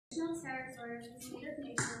territory of these Native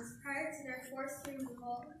nations prior to their forced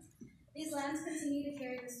removal. These lands continue to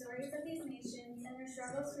carry the stories of these nations and their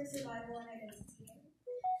struggles for survival and identity.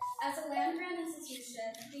 As a land-grant institution,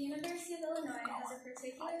 the University of Illinois has a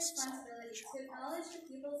particular responsibility to acknowledge the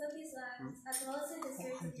peoples of these lands, as well as the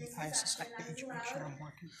histories of dispossession that has allowed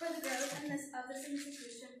for the growth of this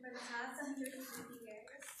institution for the past 150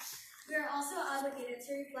 years. We are also obligated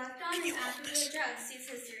to reflect on and actively address these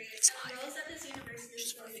histories and the roles that this university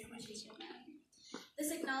plays in shaping them.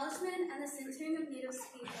 This acknowledgement and the centering of Native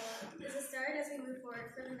people is a start as we move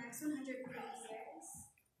forward for the next 150 years.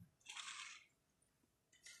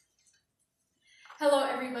 Hello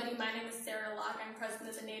everybody, my name is Sarah Locke. I'm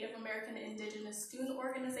president of the Native American Indigenous Student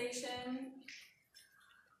Organization.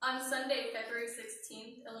 On Sunday, February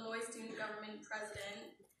 16th, Illinois Student Government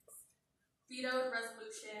President vetoed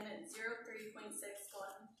Resolution 03.61,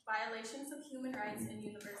 Violations of Human Rights in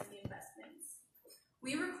University Investments.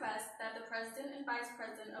 We request that the President and Vice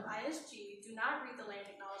President of ISG do not read the land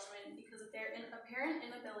acknowledgement because of their apparent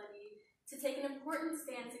inability to take an important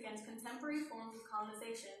stance against contemporary forms of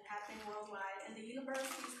colonization happening worldwide and the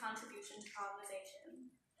university's contribution to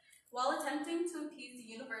colonization. While attempting to appease the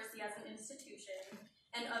university as an institution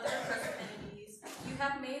and other oppressive entities, you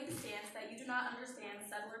have made the stance that you do not understand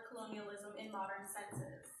settler colonialism in modern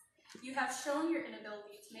senses. You have shown your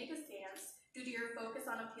inability to make a stance due to your focus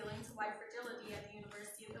on appealing to white fragility at the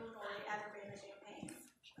University of Illinois at Urbana-Champaign.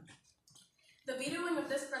 The vetoing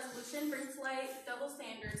of this resolution brings to light double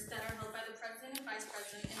standards that are held by the President and Vice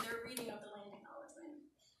President in their reading of the land acknowledgement.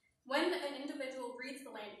 When an individual reads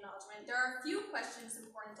the land acknowledgement, there are a few questions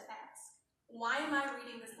important to ask. Why am I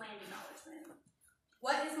reading this land acknowledgement?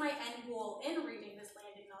 What is my end goal in reading this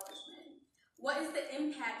land acknowledgement? What is the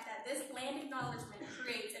impact that this land acknowledgement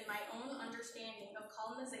creates in my own understanding of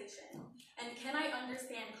colonization? And can I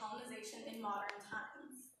understand colonization in modern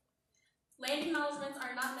times? Land acknowledgements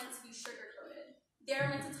are not meant to be sugar-coated. They are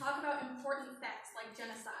meant to talk about important facts like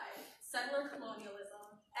genocide, settler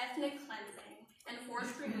colonialism, ethnic cleansing, and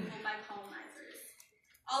forced removal by colonizers.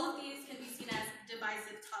 All of these can be seen as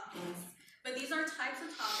divisive topics, but these are types of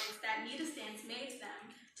topics that need a stance made to them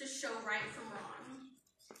to show right from wrong.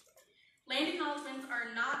 Land acknowledgements are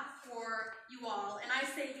not for you all, and I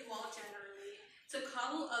say you all generally, to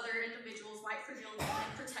coddle other individuals' white fragility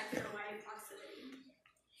and protect their white proximity.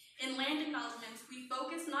 In land acknowledgements, we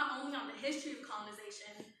focus not only on the history of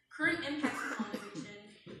colonization, current impacts of colonization,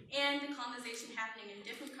 and colonization happening in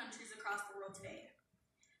different countries across the world today.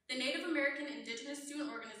 The Native American Indigenous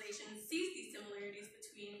Student Organization sees these similarities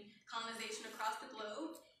between colonization across the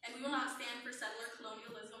globe, and we will not stand for settler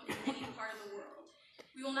colonialism in any part of the world.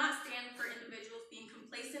 We will not stand for individuals being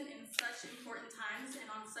complacent in such important times and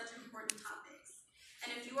on such important topics.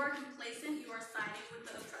 And if you are complacent, you are siding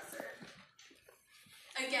with the oppressor.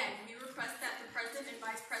 Again, we request that the President and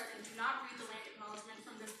Vice President do not read the land acknowledgement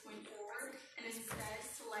from this point forward, and instead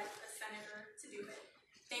select a senator to do it.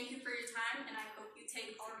 Thank you for your time, and I hope you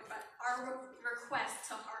take our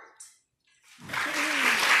request to heart.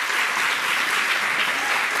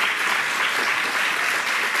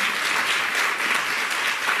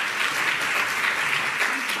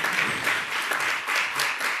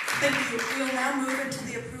 Thank you. We will now move into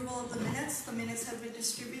the approval of the minutes. The minutes have been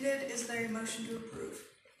distributed. Is there a motion to approve?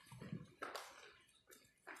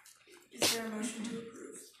 Is there a motion to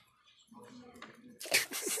approve?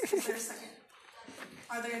 Is there a second?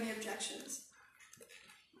 Are there any objections?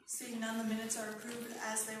 Seeing none, the minutes are approved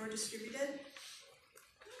as they were distributed.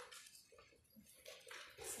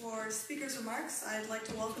 For speakers' remarks, I'd like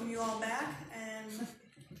to welcome you all back and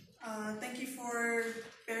thank you for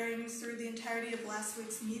bearing through the entirety of last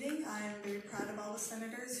week's meeting. I am very proud of all the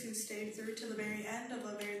senators who stayed through to the very end of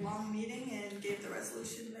a very long meeting and gave the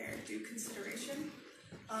resolution their due consideration.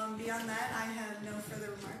 Beyond that, I have no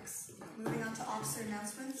further remarks. Moving on to officer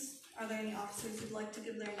announcements. Are there any officers who'd like to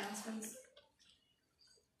give their announcements?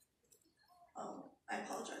 Oh, I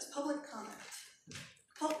apologize. Public comment.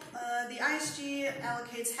 The ISG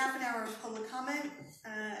allocates half an hour of public comment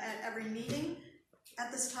at every meeting. At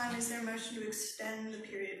this time, is there a motion to extend the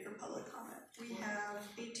period for public comment? We have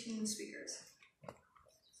 18 speakers.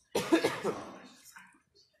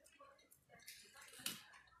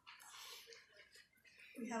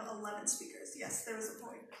 We have 11 speakers. Yes, there was a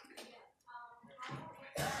point.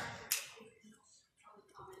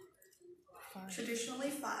 Traditionally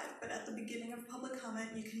 5, but at the beginning of public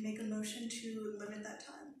comment, you can make a motion to limit that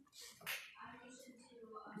time.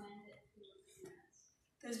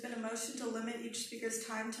 There's been a motion to limit each speaker's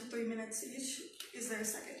time to 3 minutes each. Is there a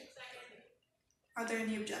second? Are there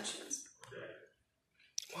any objections?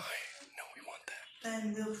 Why? No, we want that.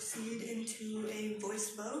 Then we'll proceed into a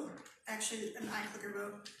voice vote. actually an iClicker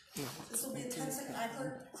vote. This will be a 10-second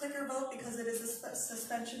iClicker vote because it is a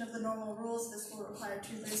suspension of the normal rules. This will require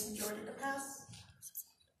 2/3 majority to pass.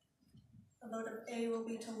 A vote of A will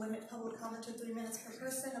be to limit public comment to 3 minutes per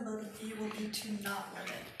person. A vote of B will be to not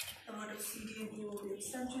limit. A vote of C, D, and E will be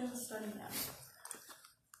abstentions, starting now.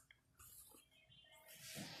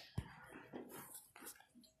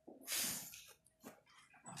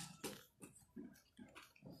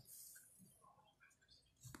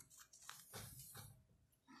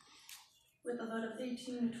 With a vote of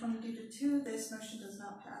 18 to 22 to 2, this motion does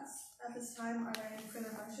not pass. At this time, are there any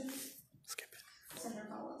further motions? Skip it. Senator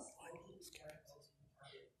Paulos.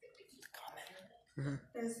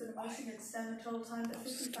 It has been a motion to extend the total time to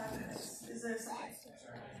 55 minutes. Is there a second?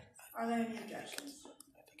 Are there any objections?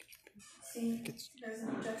 Seeing there's an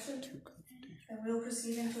objection, and we will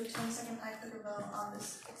proceed into a 10-second iClicker vote on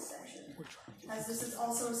this extension. As this is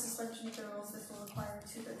also a suspension of the rules, this will require a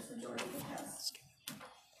 2/3 majority to pass.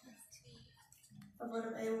 A vote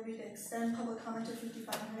of A will be to extend public comment to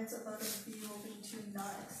 55 minutes. A vote of B will be to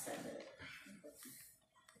not extend it.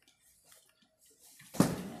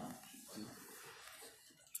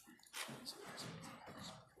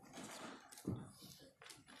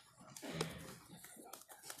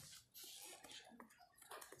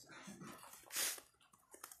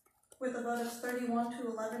 With a vote of 31 to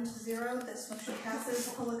 11 to 0, this motion passes.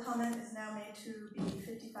 Public comment is now made to be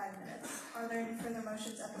 55 minutes. Are there any further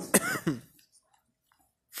motions at this point?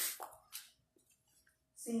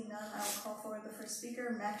 Seeing none, I will call forward the first speaker,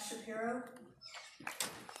 Max Shapiro.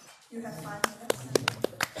 You have 5 minutes.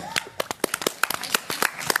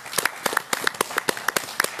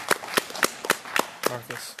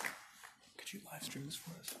 Marcus, could you live stream this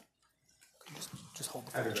for us? Could you just hold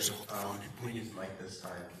the phone? Just hold the phone. We use mic this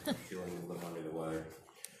time. I'm feeling a little under the weather.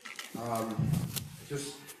 I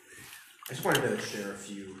just wanted to share a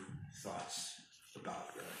few thoughts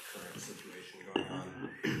about the current situation going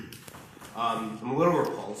on. I'm a little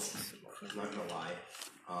repulsed, I'm not gonna lie.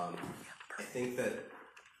 I think that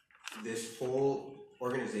this whole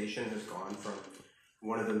organization has gone from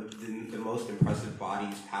one of the most impressive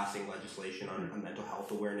bodies passing legislation on mental health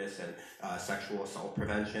awareness and sexual assault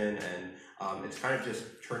prevention, and it's kind of just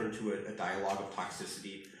turned into a dialogue of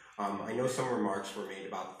toxicity. I know some remarks were made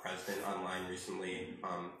about the president online recently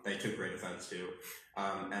that I took great offense to,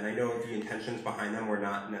 and I know the intentions behind them were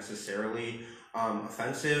not necessarily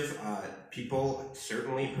offensive. People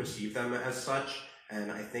certainly perceive them as such,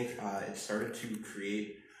 and I think it started to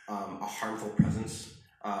create a harmful presence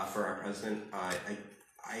for our president.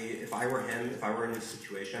 If I were him, if I were in this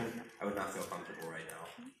situation, I would not feel comfortable right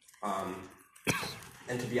now.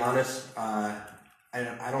 And to be honest,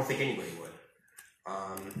 I don't think anybody would.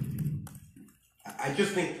 I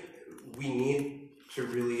just think we need to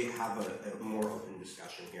really have a more open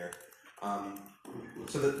discussion here.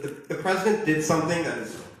 So the president did something that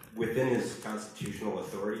is within his constitutional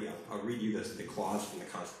authority. I'll read you the clause from the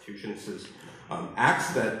Constitution. It says,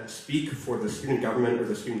 acts that speak for the student government or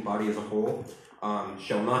the student body as a whole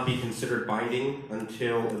shall not be considered binding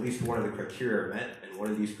until at least one of the criteria are met, and one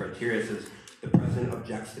of these criteria says the president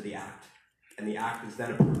objects to the act, and the act is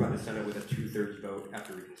then approved by the Senate with a 2/3 vote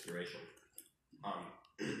after reconsideration.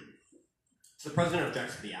 So the president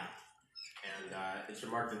objects to the act, and it's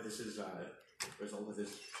remarked that this is a result of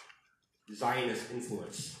this Zionist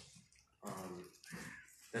influence.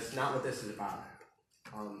 That's not what this is about.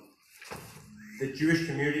 The Jewish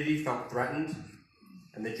community felt threatened,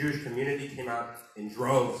 and the Jewish community came out in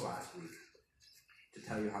droves last week to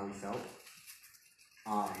tell you how we felt.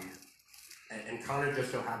 And Connor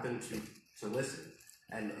just so happened to listen.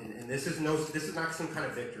 And this is not some kind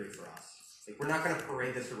of victory for us. Like, we're not going to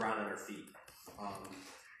parade this around on our feet.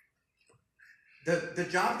 The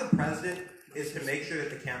job of the president is to make sure that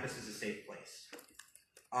the campus is a safe place.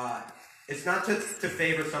 It's not to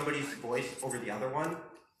favor somebody's voice over the other one.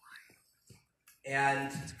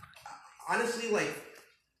 And honestly, like,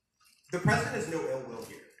 the president has no ill will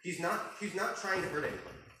here. He's not trying to hurt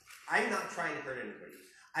anybody. I'm not trying to hurt anybody.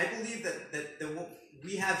 I believe that what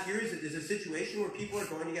we have here is a situation where people are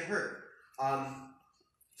going to get hurt.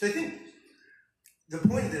 So I think the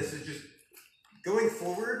point of this is just going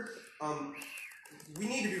forward, we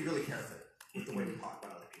need to be really careful with the way we talk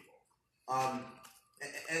about other people.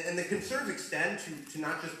 And the concerns extend to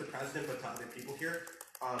not just the president, but to other people here.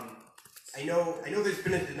 I know there's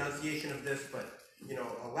been a denunciation of this, but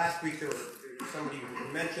last week there was somebody who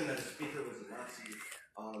mentioned that a speaker was a Nazi.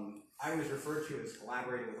 I was referred to as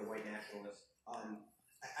collaborating with a white nationalist.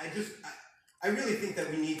 I really think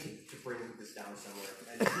that we need to bring this down somewhere.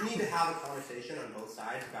 And we need to have a conversation on both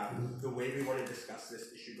sides about the way we want to discuss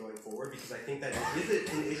this issue going forward, because I think that it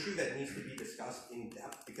is an issue that needs to be discussed in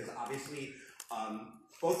depth, because obviously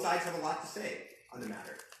both sides have a lot to say on the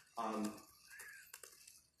matter.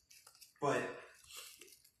 But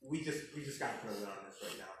we just got to put a lid on this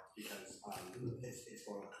right now, because it's going up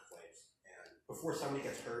in flames. And before somebody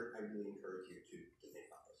gets hurt, I really encourage you to think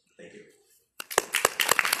about this. Thank you.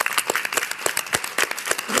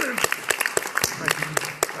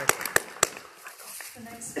 The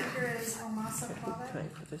next speaker is Almasa Plava. Can I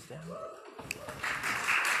put this down?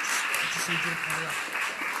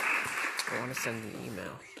 I want to send an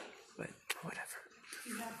email, but whatever.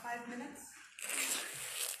 You have 5 minutes.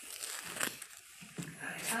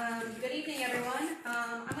 Good evening, everyone.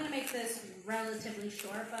 I'm going to make this relatively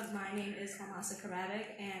short, but my name is Almasa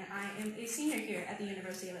Karabic, and I am a senior here at the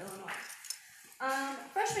University of Illinois.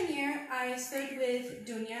 Freshman year, I stood with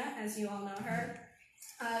Dunya, as you all know her,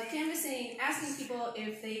 canvassing, asking people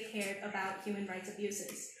if they cared about human rights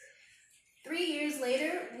abuses. 3 years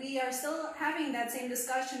later, we are still having that same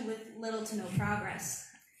discussion with little to no progress.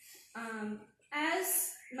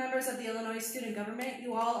 As members of the Illinois student government,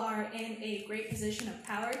 you all are in a great position of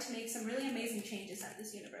power to make some really amazing changes at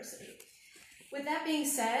this university. With that being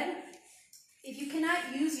said, if you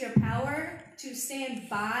cannot use your power to stand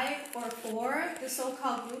by or for the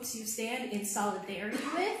so-called groups you stand in solidarity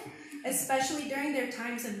with, especially during their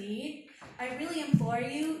times of need, I really implore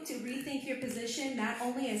you to rethink your position not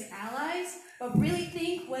only as allies, but really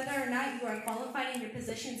think whether or not you are qualified in your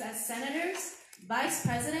positions as senators, vice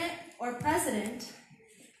president, or president,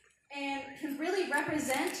 and can really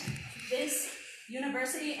represent this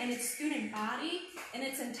university and its student body in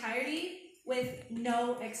its entirety with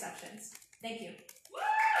no exceptions. Thank you.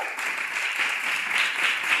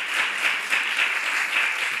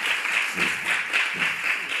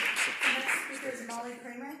 The next speaker is Molly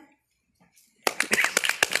Kramer.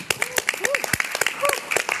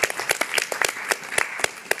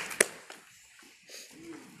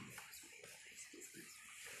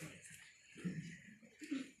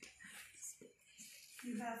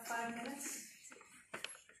 You have 5 minutes.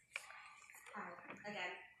 Hi,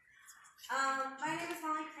 again. My name is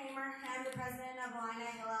Molly Kramer, and I'm the president of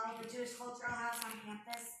Urbana-Champaign, the Jewish Cultural House on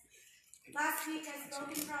campus. Last week, I spoke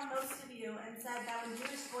in front of most of you and said that when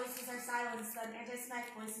Jewish voices are silenced, then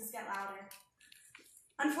anti-Semitic voices get louder.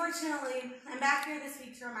 Unfortunately, I'm back here this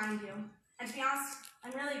week to remind you, and to be honest,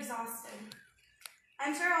 I'm really exhausted.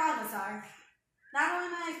 I'm sure a lot of us are. Not only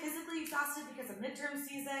am I physically exhausted because of midterm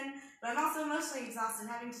season, but I'm also emotionally exhausted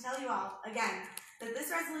having to tell you all, again, that this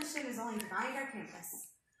resolution is only dividing our campus.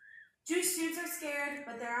 Jewish students are scared,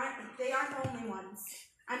 but they aren't the only ones.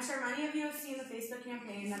 I'm sure many of you have seen the Facebook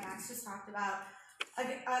campaign that Max just talked about,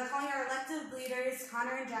 calling our elected leaders,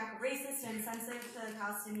 Connor and Jack, racist and insensitive to the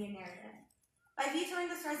Palestinian narrative. By vetoing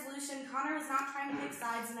this resolution, Connor is not trying to pick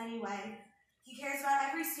sides in any way. He cares about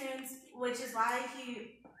every student, which is why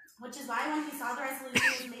when he saw the resolution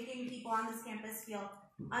was making people on this campus feel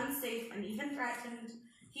unsafe and even threatened,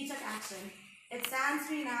 he took action. It saddens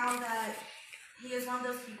me now that he is one of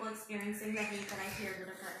those people experiencing the hate that I feared would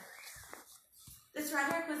occur. This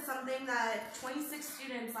rhetoric was something that 26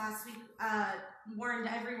 students last week warned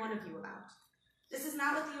every one of you about. This is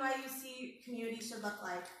not what the UIUC community should look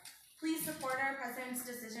like. Please support our president's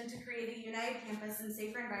decision to create a united campus and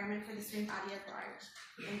safer environment for the student body at large.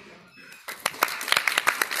 Thank you.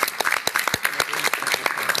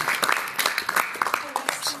 The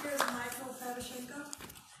next speaker is Michael Pavashenko.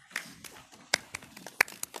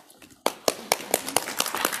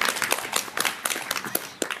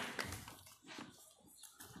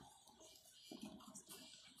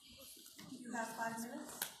 You have 5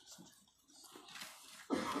 minutes.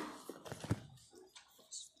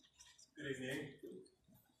 Good evening.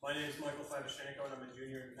 My name is Michael Pavashenko, and I'm a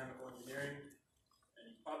junior in chemical engineering. And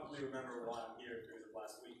you probably remember why I'm here because of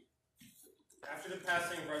last week. After the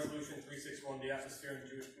passing of Resolution 361, the atmosphere in the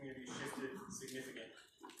Jewish community shifted significantly.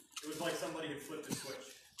 It was like somebody had flipped a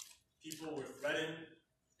switch. People were threatened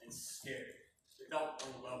and scared. They felt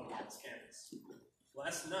unwelcome on this campus.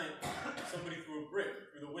 Last night, somebody threw a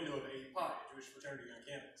brick through the window of API, a Jewish fraternity on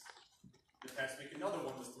campus. The past week, another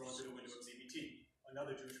one was thrown through the window of ZBT,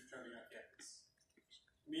 another Jewish fraternity on campus.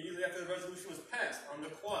 Immediately after the resolution was passed, on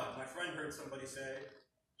the quad, my friend heard somebody say,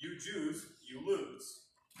 "You Jews, you lose."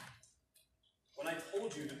 When I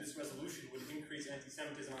told you that this resolution would increase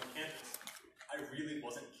anti-Semitism on campus, I really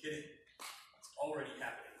wasn't kidding. It's already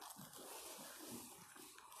happening.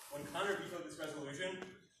 When Connor vetoed this resolution,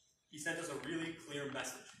 he sent us a really clear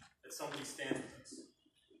message that somebody stands with us.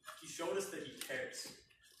 He showed us that he cares.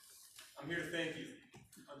 I'm here to thank you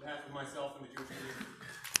on behalf of myself and the Jewish community.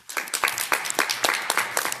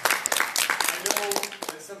 I know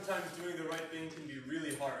that sometimes doing the right thing can be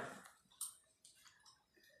really hard,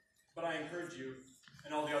 but I encourage you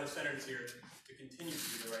and all the other senators here to continue to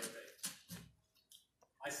do the right thing.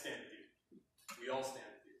 I stand with you. We all stand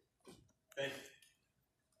with you. Thank you.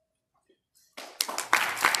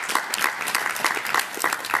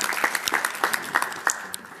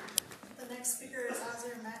 The next speaker is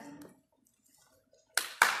Azir Matin.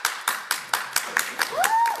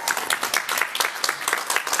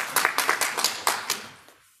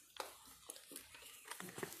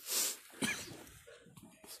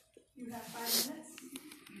 You have 5 minutes.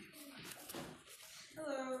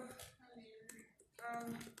 Hello. I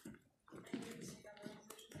need to speak on the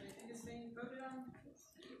resolution that I think is being voted on.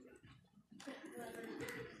 Whatever.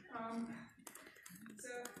 So,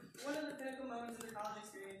 one of the pinnacle moments of the college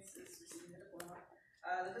experience is receiving a diploma.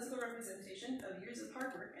 The physical representation of years of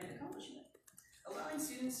hard work and accomplishment. Allowing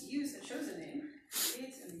students to use a chosen name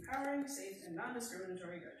creates an empowering, safe, and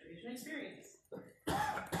non-discriminatory graduation experience.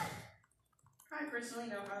 I personally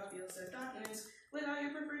know how it feels to have documents without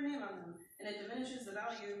your preferred name on them, and it diminishes the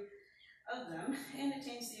value of them, and it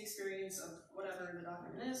taints the experience of whatever the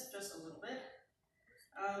document is just a little bit.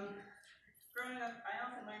 Growing up, I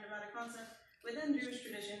often learned about a concept within Jewish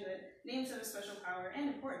tradition that names have a special power and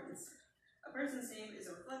importance. A person's name is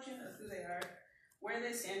a reflection of who they are, where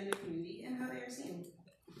they stand in the community, and how they are seen.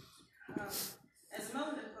 As a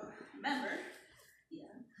member,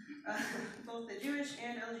 both the Jewish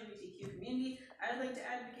and LGBTQ community, I would like to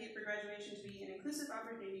advocate for graduation to be an inclusive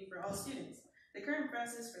opportunity for all students. The current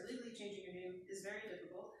process for legally changing your name is very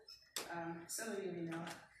difficult, some of you may know,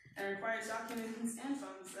 and requires documents and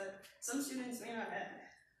funds that some students may not have.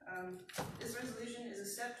 This resolution is a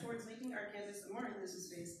step towards making our campus a more inclusive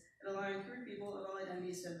space and allowing queer people of all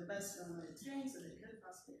identities to have the best Illinois experience that they could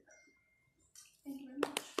possibly have. Thank you very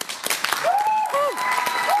much.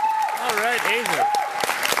 All right, Asia.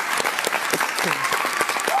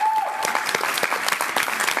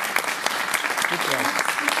 Good job.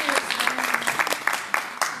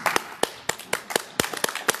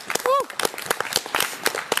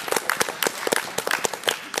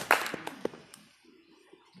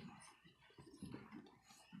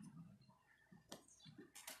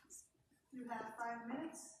 You have 5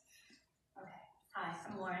 minutes. Okay. Hi,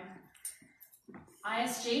 I'm Lauren.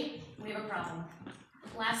 ISG, we have a problem.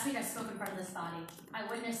 Last week I spoke in front of this body. I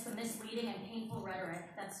witnessed the misleading and painful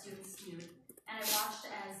rhetoric that students spewed, and I watched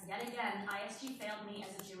as, yet again, ISG failed me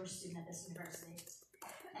as a Jewish student at this university.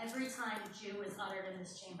 Every time Jew is uttered in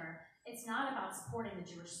this chamber, it's not about supporting the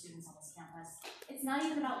Jewish students on this campus. It's not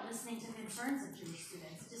even about listening to the concerns of Jewish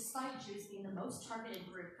students, despite Jews being the most targeted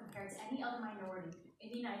group compared to any other minority in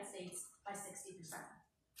the United States by 60%.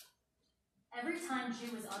 Every time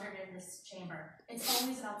Jew is uttered in this chamber, it's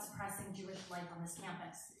always about suppressing Jewish life on this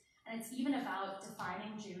campus. And it's even about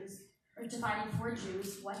defining for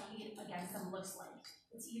Jews what hate against them looks like.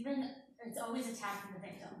 It's always attacking the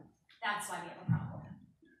victim. That's why we have a problem.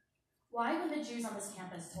 Why, when the Jews on this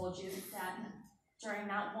campus told you that during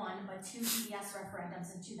not one, but 2 BDS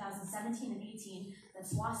referendums in 2017 and 18 that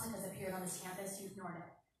swastikas appeared on this campus, you ignored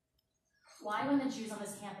it? Why, when the Jews on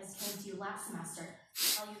this campus came to you last semester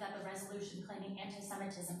to tell you that the resolution claiming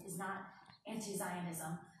anti-Semitism is not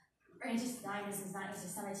anti-Zionism, or anti-Zionism is not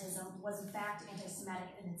anti-Semitism, was in fact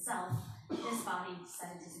anti-Semitic in itself, this body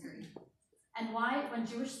said it disagreed? And why, when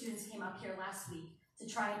Jewish students came up here last week to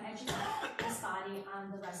try and educate this body on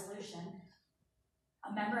the resolution,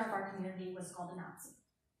 a member of our community was called a Nazi?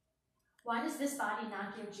 Why does this body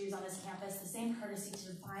not give Jews on this campus the same courtesy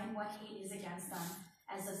to define what hate is against them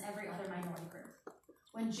as does every other minority group?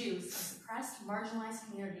 When Jews, a suppressed, marginalized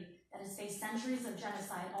community that has faced centuries of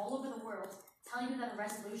genocide all over the world, tell you that a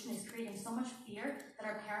resolution is creating so much fear that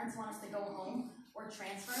our parents want us to go home or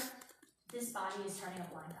transfer, this body is turning a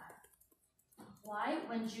blind eye. Why,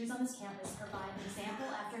 when Jews on this campus provide example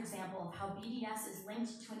after example of how BDS is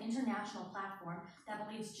linked to an international platform that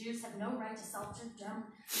believes Jews have no right to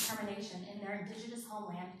self-determination in their indigenous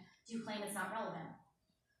homeland, do you claim it's not relevant?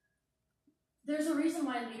 There's a reason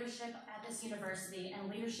why leadership at this university and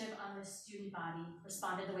leadership on this student body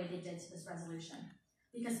responded the way they did to this resolution.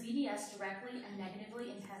 Because BDS directly and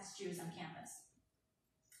negatively impacts Jews on campus.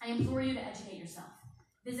 I implore you to educate yourself.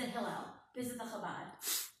 Visit Hillel, visit the Chabad.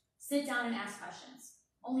 Sit down and ask questions.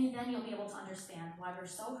 Only then you'll be able to understand why we're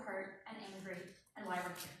so hurt and angry and why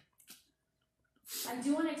we're here. I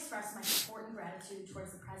do want to express my support and gratitude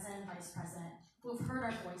towards the President and Vice President who have heard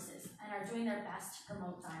our voices and are doing their best to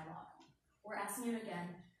promote dialogue. We're asking you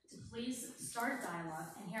again to please start dialogue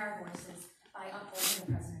and hear our voices by upholding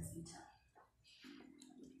the President's veto.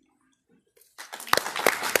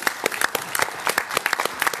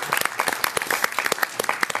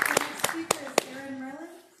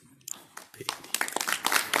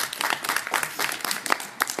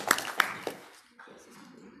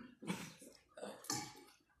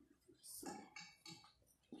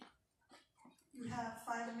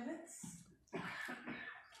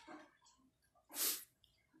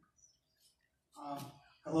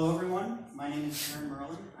 Hello everyone, my name is Aaron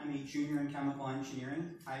Merlin. I'm a junior in chemical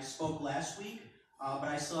engineering. I spoke last week, but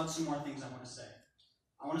I still have some more things I want to say.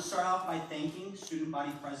 I want to start off by thanking Student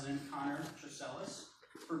Body President Connor Choselis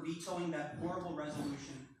for vetoing that horrible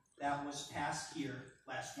resolution that was passed here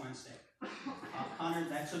last Wednesday. Connor,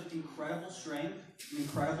 that took incredible strength and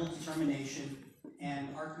incredible determination, and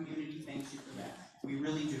our community thanks you for that. We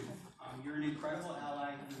really do. You're an incredible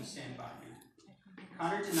ally, and we stand by you.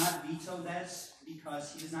 Connor did not veto this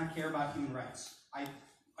because he does not care about human rights. I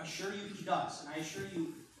assure you he does, and I assure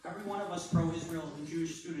you every one of us pro-Israel and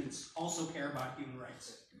Jewish students also care about human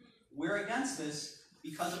rights. We're against this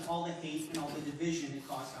because of all the hate and all the division it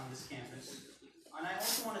caused on this campus. And I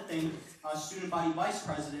also want to thank Student Body Vice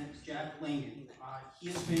President Jack Langen. He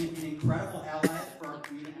has been an incredible ally for our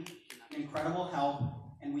community, an incredible help,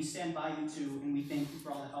 and we stand by you too, and we thank you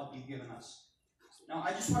for all the help you've given us. Now,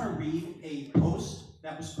 I just want to read a post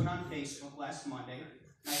that was put on Facebook last Monday,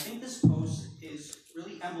 and I think this post is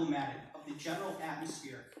really emblematic of the general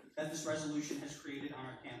atmosphere that this resolution has created on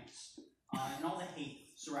our campus, and all the hate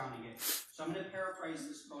surrounding it. So I'm going to paraphrase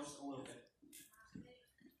this post a little bit.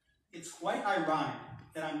 It's quite ironic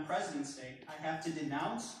that on President's Day, I have to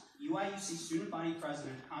denounce UIUC Student Body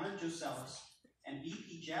President Connor Choselis and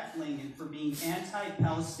VP Jack Langen for being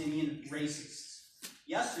anti-Palestinian racists.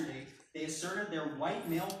 Yesterday, they asserted their white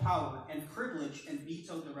male power and privilege and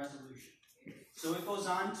vetoed the resolution. So it goes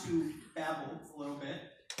on to babble a little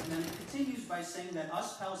bit, and then it continues by saying that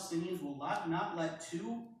us Palestinians will not let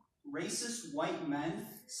two racist white men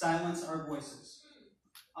silence our voices.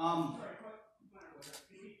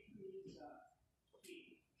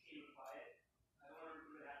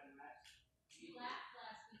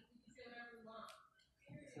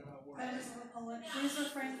 Members of the public, please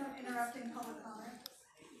refrain from interrupting public comment.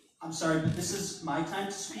 I'm sorry, but this is my time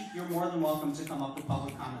to speak. You're more than welcome to come up with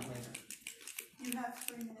public comment later. You have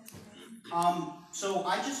 3 minutes. So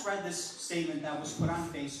I just read this statement that was put on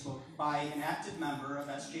Facebook by an active member of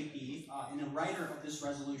SJP and a writer of this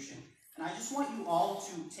resolution. And I just want you all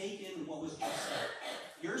to take in what was just said.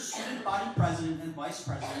 Your student body president and vice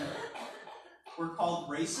president were called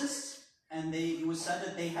racists, and it was said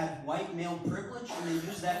that they had white male privilege, and they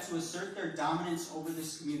used that to assert their dominance over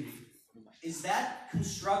this community. Is that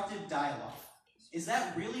constructive dialogue? Is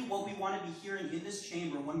that really what we want to be hearing in this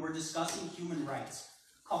chamber when we're discussing human rights?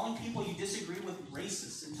 Calling people you disagree with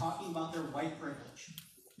racists and talking about their white privilege?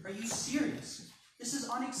 Are you serious? This is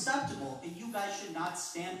unacceptable, and you guys should not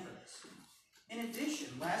stand for this. In addition,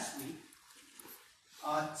 last week,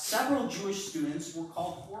 several Jewish students were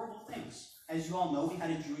called horrible things. As you all know, we had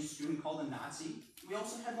a Jewish student called a Nazi. We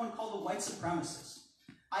also had one called a white supremacist.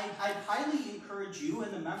 I'd highly encourage you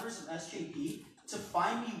and the members of SJP to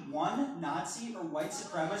find me one Nazi or white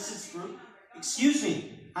supremacist group. Excuse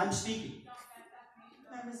me, I'm speaking.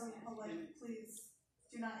 Members of the public, please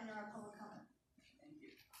do not interrupt public comment. Thank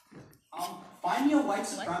you. Find me a white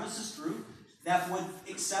supremacist group that would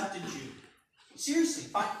accept a Jew. Seriously,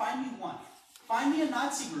 find me one. Find me a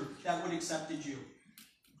Nazi group that would accept a Jew.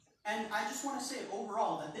 And I just want to say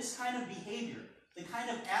overall that this kind of behavior, the kind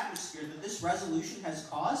of atmosphere that this resolution has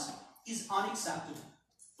caused is unacceptable.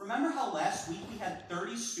 Remember how last week we had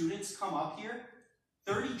 30 students come up here,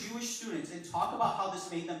 30 Jewish students, and talk about how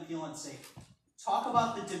this made them feel unsafe. Talk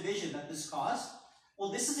about the division that this caused.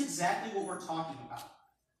 Well, this is exactly what we're talking about.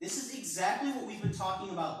 This is exactly what we've been talking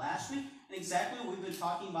about last week and exactly what we've been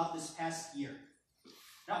talking about this past year.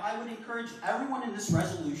 Now, I would encourage everyone in this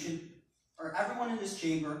resolution or everyone in this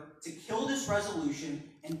chamber to kill this resolution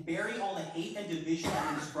and bury all the hate and division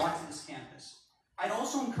that is brought to this campus. I'd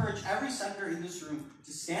also encourage every senator in this room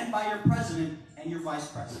to stand by your president and your vice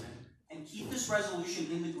president and keep this resolution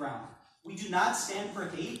in the ground. We do not stand for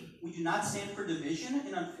hate, we do not stand for division,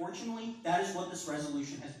 and unfortunately, that is what this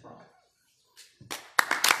resolution has brought.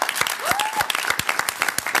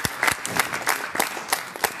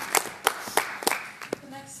 The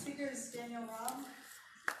next speaker is Daniel Robb.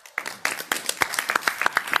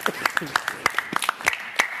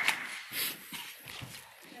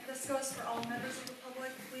 And this goes for all members of the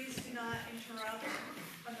public. Please do not interrupt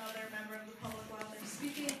another member of the public while they're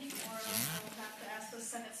speaking, or else I will have to ask the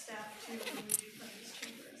Senate staff to remove you from these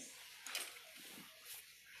chambers.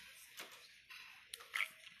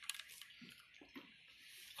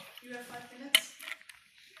 You have 5 minutes.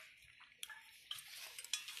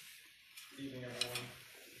 Good evening, everyone.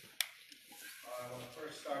 I want to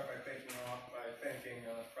first start by thanking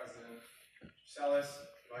President Celis,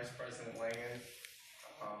 Vice President Langen,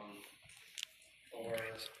 for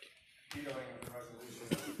vetoing the resolution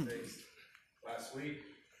that we faced last week.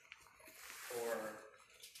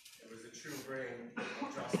 It was a true bring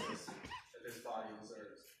of justice that this body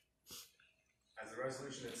deserves. the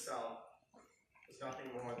resolution itself was nothing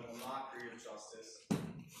more than a mockery of justice,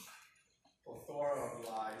 plethora of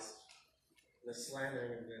lies, and the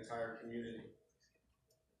slandering of the entire community.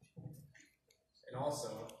 And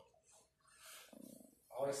also,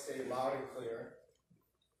 I want to state loud and clear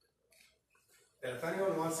that if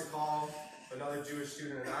anyone wants to call another Jewish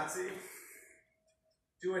student a Nazi,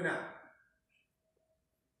 do it now.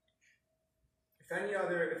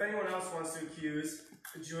 If anyone else wants to accuse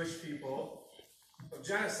the Jewish people of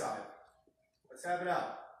genocide, let's have it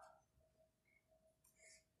out.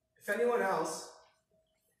 If anyone else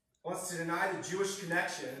wants to deny the Jewish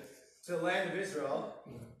connection to the land of Israel,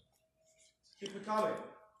 keep it coming.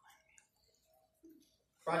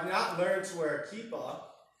 For I've not learned to wear a kippah,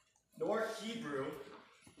 nor Hebrew,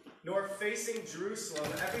 nor facing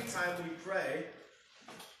Jerusalem every time we pray,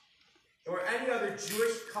 nor any other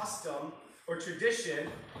Jewish custom or tradition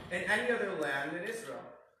in any other land in Israel.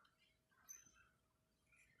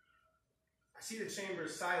 I see the chamber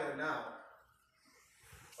silent now,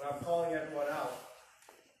 but I'm calling everyone out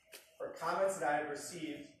for comments that I have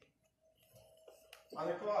received on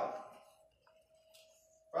the quad.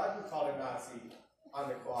 I've been called a Nazi on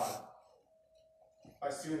the quad by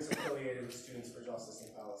students affiliated with Students for Justice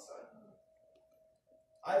in Palestine.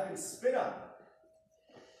 I've been spit on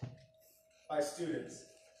by students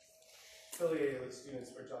affiliated with Students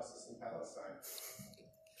for Justice in Palestine.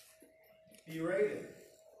 Berated.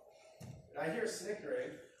 And I hear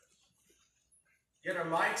snickering. Yet are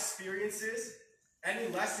my experiences any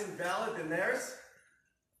less invalid than theirs?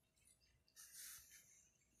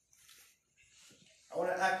 I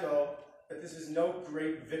want to echo that this is no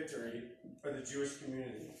great victory for the Jewish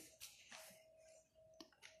community.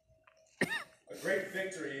 A great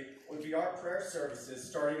victory would be our prayer services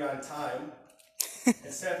starting on time,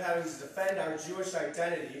 instead of having to defend our Jewish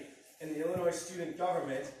identity in the Illinois student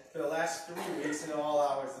government for the last 3 weeks and all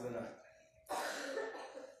hours of the night.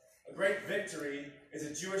 A great victory is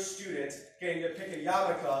a Jewish student getting to pick a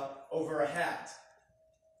yarmulke over a hat.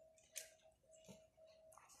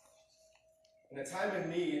 In a time of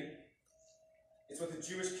need, it's what the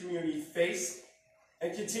Jewish community faced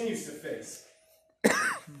and continues to face.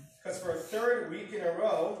 Because for a third week in a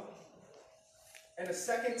row, and a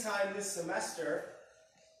second time this semester,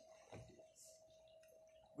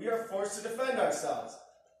 we are forced to defend ourselves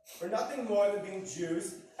for nothing more than being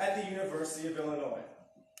Jews at the University of Illinois.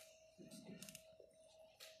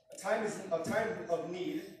 A time of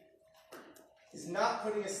need is not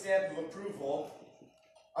putting a stamp of approval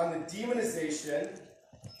on the demonization,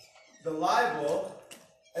 the libel,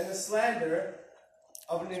 and the slander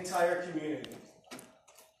of an entire community.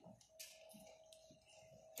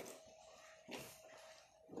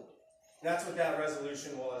 That's what that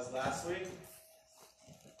resolution was last week.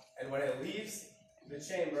 And when it leaves the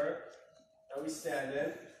chamber that we stand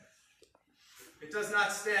in, it does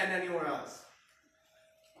not stand anywhere else.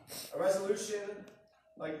 A resolution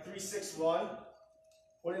like 361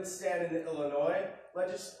 wouldn't stand in the Illinois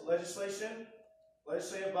legislative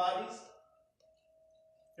bodies.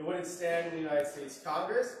 It wouldn't stand in the United States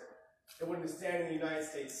Congress. It wouldn't stand in the United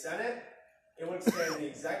States Senate. It wouldn't stand in the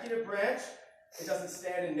executive branch. It doesn't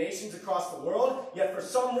stand in nations across the world, yet for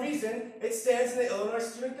some reason, it stands in the Illinois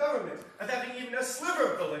student government, of having even a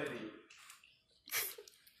sliver of validity.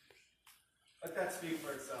 Let that speak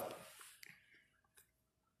for itself.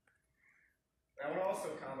 I want to also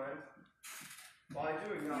comment, while I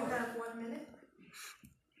do acknowledge You have 1 minute.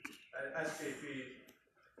 that SJP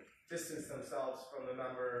distanced themselves from the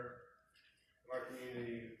member of our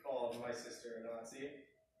community called my sister a Nazi.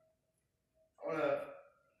 I want to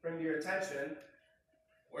bring to your attention,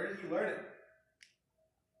 where did he learn it?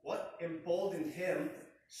 What emboldened him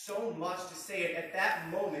so much to say it at that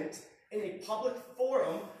moment in a public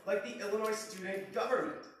forum like the Illinois student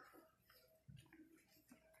government?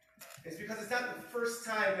 It's because it's not the first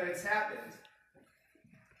time that it's happened.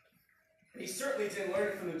 He certainly didn't learn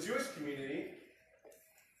it from the Jewish community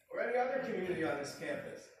or any other community on this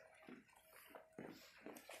campus.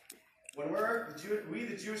 When we,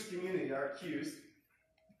 the Jewish community, are accused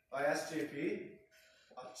by SJP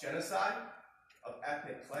of genocide, of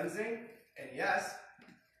ethnic cleansing, and yes,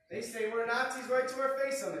 they say we're Nazis right to our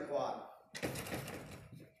face on the quad.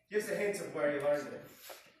 Gives a hint of where he learned it.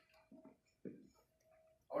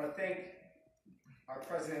 I want to thank our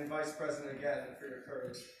president and vice president again for your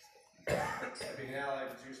courage and being an ally of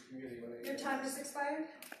the Jewish community. Your time has expired.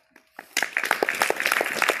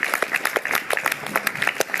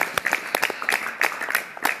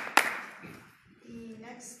 The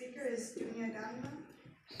next speaker is Dunya Ganima.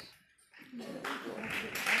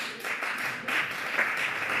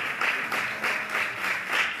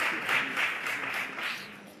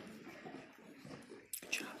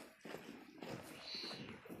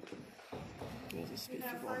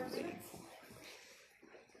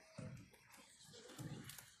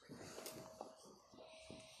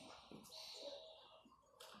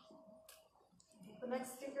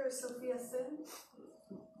 next speaker is Sophia Sin.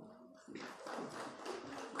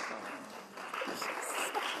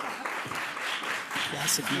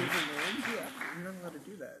 Classic move. You're not allowed to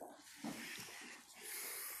do that.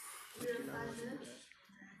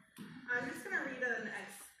 I'm just going to read an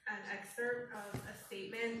excerpt of a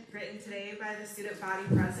statement written today by the student body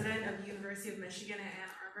president of the University of Michigan at Ann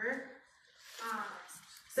Arbor.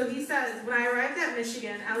 So he says, when I arrived at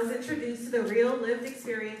Michigan, I was introduced to the real lived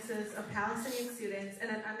experiences of Palestinian students and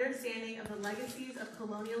an understanding of the legacies of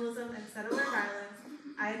colonialism and settler violence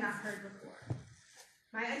I had not heard before.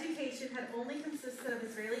 My education had only consisted of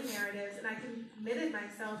Israeli narratives, and I committed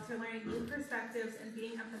myself to learning new perspectives and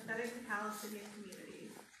being empathetic to Palestinian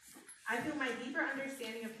communities. I feel my deeper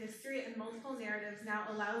understanding of history and multiple narratives now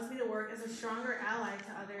allows me to work as a stronger ally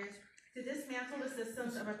to others to dismantle the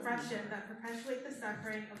systems of oppression that perpetuate the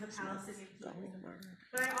suffering of the Palestinian people.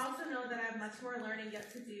 But I also know that I have much more learning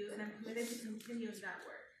yet to do, and I'm committed to continuing that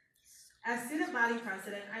work. As student body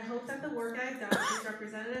president, I hope that the work I have done is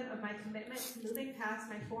representative of my commitment to moving past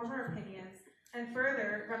my former opinions, and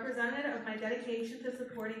further, representative of my dedication to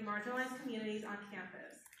supporting marginalized communities on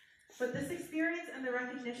campus. But this experience and the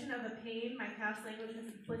recognition of the pain my past language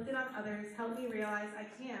has inflicted on others helped me realize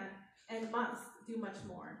I can and must do much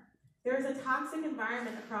more. There is a toxic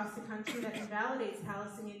environment across the country that invalidates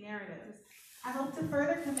Palestinian narratives. I hope to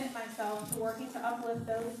further commit myself to working to uplift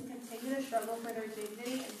those who continue to struggle for their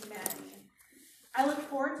dignity and humanity. I look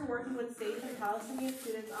forward to working with state and Palestinian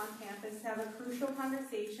students on campus to have a crucial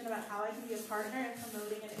conversation about how I can be a partner in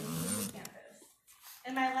promoting an inclusive campus.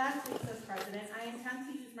 In my last week as president, I intend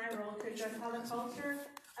to use my role to address how the culture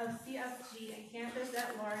of CSG and campus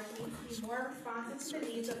at large needs to be more responsive to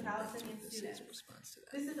the needs of Palestinian students.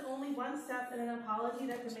 This is only one step in an apology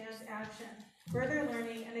that demands action, further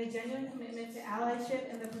learning, and a genuine commitment to allyship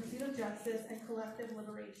in the pursuit of justice and collective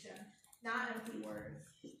liberation, not empty words.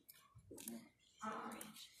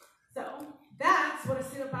 So that's what a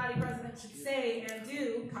student body president should say and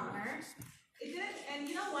do, Connor. It didn't, and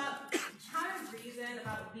you know what? Connor's reason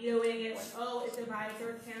about vetoing it was, oh, it divides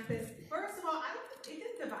our campus. First of all, it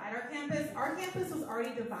didn't divide our campus. Our campus was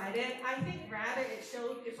already divided. I think rather it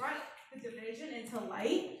brought the division into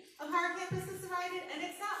light of how our campus is divided. And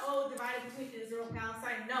it's not, oh, divided between Israel and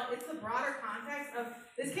Palestine. No, it's the broader context of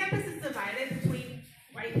this campus is divided between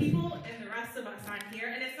white people and the rest of us on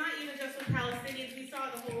here. And it's not even just with Palestinians. We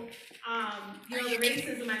saw the whole, the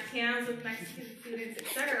racism at camps with Mexican students,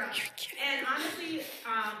 etc. And honestly,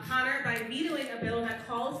 Connor, by vetoing a bill that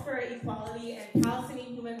calls for equality and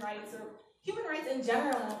Palestinian human rights, or human rights in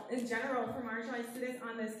general for marginalized students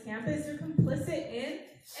on this campus, you're complicit in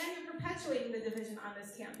and you're perpetuating the division on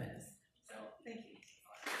this campus. So, thank you.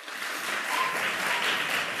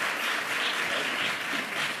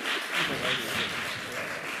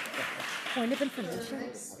 Point of information. The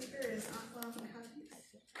next speaker is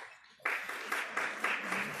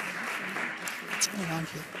What's going on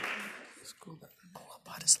here? Scroll back. Pull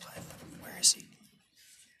up on his live. Where is he?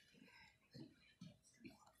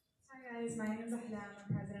 Hi guys, my name is Ahlam.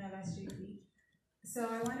 I'm president of SJP. So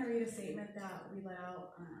I want to read a statement that we let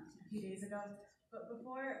out a few days ago. But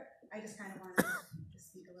before, I just kind of wanted to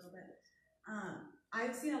speak a little bit.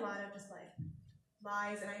 I've seen a lot of just like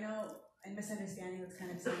lies, and I know, and misunderstanding what's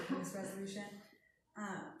kind of said in this resolution.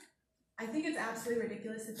 I think it's absolutely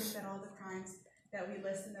ridiculous to think that all the crimes that we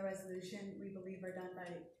list in the resolution we believe are done by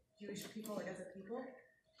Jewish people, like as a people.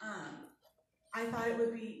 I thought it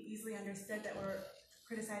would be easily understood that we're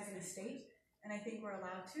criticizing a state, and I think we're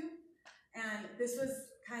allowed to. And this was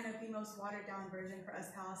kind of the most watered down version for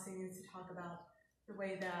us Palestinians to talk about the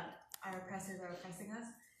way that our oppressors are oppressing us.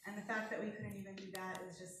 And the fact that we couldn't even do that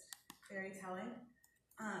is just very telling.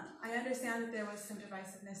 I understand that there was some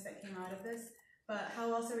divisiveness that came out of this, but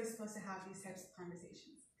how else are we supposed to have these types of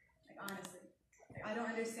conversations? Like, honestly, like, I don't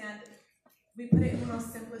understand. We put it in the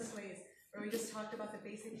most simplest ways, where we just talked about the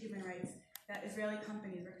basic human rights that Israeli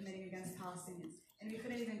companies were committing against Palestinians, and we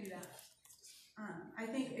couldn't even do that. I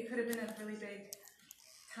think it could have been a really big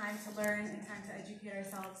time to learn and time to educate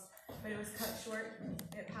ourselves, but it was cut short.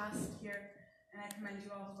 It passed here, and I commend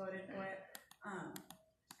you all who voted for it.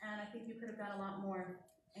 And I think you could have done a lot more,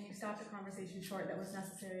 and you stopped a conversation short that was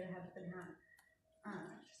necessary to have been had.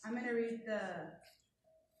 I'm going to read the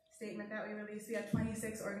statement that we released. We had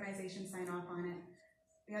 26 organizations sign off on it.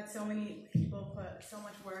 We had so many people put so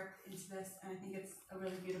much work into this, and I think it's a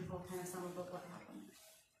really beautiful kind of sum up of what happened.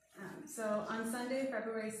 So on Sunday,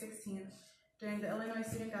 February 16th, during the Illinois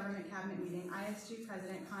Student Government Cabinet meeting, ISG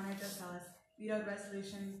President Connor Joselis vetoed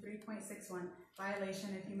Resolution 3.61,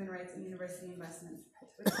 Violation of Human Rights in University Investments,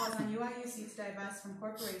 which calls on UIUC to divest from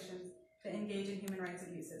corporations that engage in human rights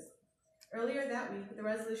abuses. Earlier that week, the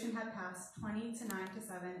resolution had passed 20 to 9 to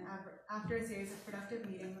 7 after a series of productive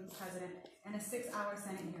meetings with the president and a 6-hour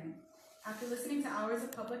Senate hearing. After listening to hours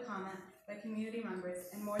of public comment by community members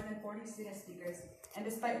and more than 40 student speakers, and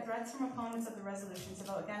despite threats from opponents of the resolution to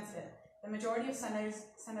vote against it, the majority of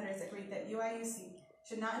senators agreed that UIUC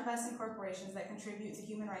should not invest in corporations that contribute to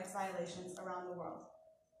human rights violations around the world.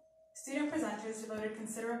 Student presenters devoted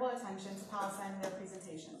considerable attention to Palestine in their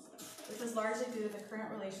presentations, which was largely due to the current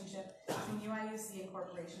relationship between UIUC and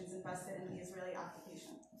corporations invested in the Israeli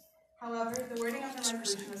occupation. However, the wording of the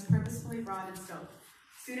resolution was purposefully broad in scope.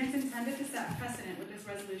 Students intended to set precedent with this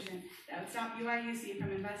resolution that would stop UIUC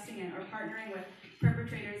from investing in or partnering with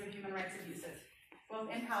perpetrators of human rights abuses, both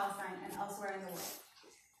in Palestine and elsewhere in the world.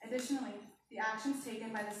 Additionally, the actions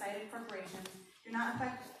taken by the cited corporations do not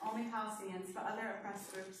affect only Palestinians, but other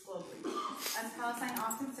oppressed groups globally, as Palestine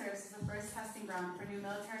often serves as the first testing ground for new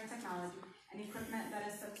military technology and equipment that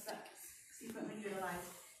is subsequently utilized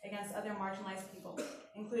against other marginalized people,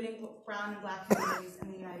 including brown and black communities in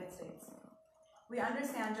the United States. We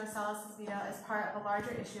understand Joe Salas' veto as part of a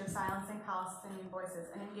larger issue of silencing Palestinian voices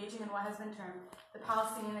and engaging in what has been termed the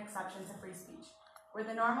Palestinian exception to free speech, where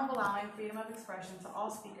the norm of allowing freedom of expression to all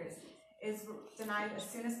speakers is denied as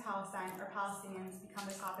soon as Palestine or Palestinians become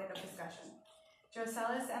the topic of discussion. Joe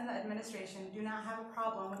Salas and the administration do not have a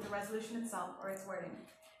problem with the resolution itself or its wording.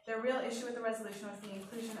 Their real issue with the resolution was the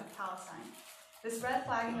inclusion of Palestine. This red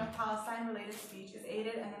flagging of Palestine-related speech is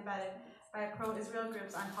aided and embedded by pro-Israel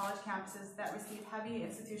groups on college campuses that receive heavy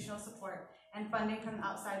institutional support and funding from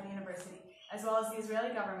outside the university, as well as the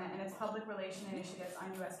Israeli government and its public relation initiatives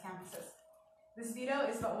on U.S. campuses. This veto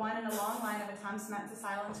is but one in a long line of attempts meant to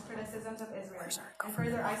silence criticisms of Israel and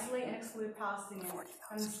further isolate and exclude Palestinians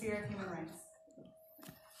from the sphere of human rights.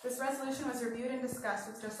 This resolution was reviewed and discussed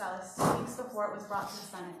with Joe Salas 2 weeks before it was brought to the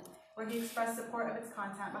Senate, where he expressed support of its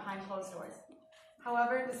content behind closed doors.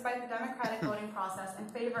 However, despite the democratic voting process in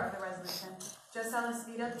favor of the resolution, Joe Salas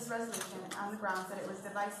vetoed this resolution on the grounds that it was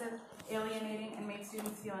divisive, alienating, and made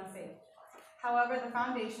students feel unsafe. However, the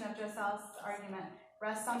foundation of Joe Salas' argument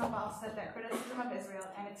rests on the falsehood that criticism of Israel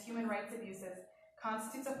and its human rights abuses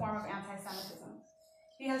constitutes a form of anti-Semitism.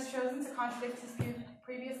 He has chosen to contradict his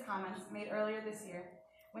previous comments made earlier this year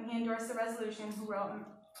when he endorsed a resolution who wrote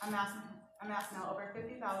a mass mail over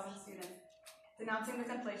 50,000 students denouncing the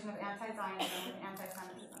conflation of anti-Zionism with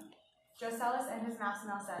anti-Semitism. Joe Salas in his mass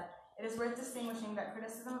mail said, "It is worth distinguishing that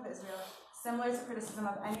criticism of Israel, similar to criticism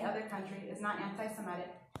of any other country, is not anti-Semitic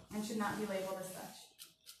and should not be labeled as such.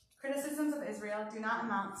 Criticisms of Israel do not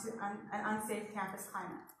amount to an unsafe campus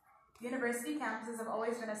climate. University campuses have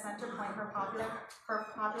always been a center point for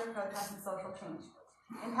popular protest and social change.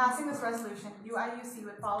 In passing this resolution, UIUC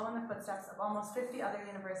would follow in the footsteps of almost 50 other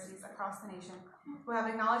universities across the nation who have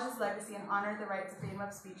acknowledged its legacy and honored the right to freedom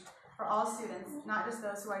of speech for all students, not just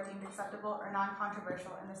those who are deemed acceptable or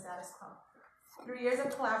non-controversial in the status quo. Through years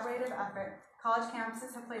of collaborative effort, college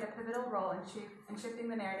campuses have played a pivotal role in shifting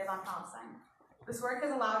the narrative on Palestine. This work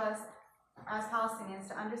has allowed us, as Palestinians,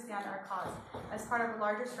 to understand our cause as part of a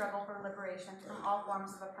larger struggle for liberation from all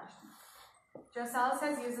forms of oppression. Joe Salas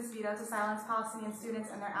has used this veto to silence Palestinian students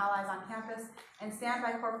and their allies on campus and stand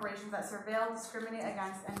by corporations that surveil, discriminate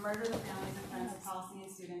against, and murder the families and friends of Palestinian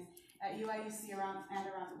students at UIUC around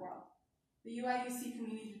the world. The UIUC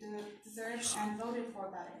community deserves and voted for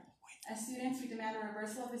better. As students, we demand a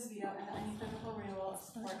reversal of this veto and the unequivocal renewal of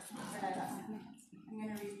support for divestment." I'm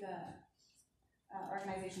going to read the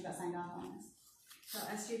organizations that signed off on this. So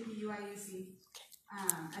SJP-UIUC,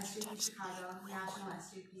 SJP Chicago, National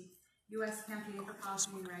SJP, U.S. Campaign for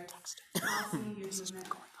Palestinian Rights, Palestinian Youth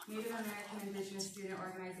Movement, Native American Indigenous Student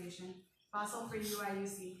Organization, Fossil Free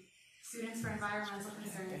UIUC, Students for Environmental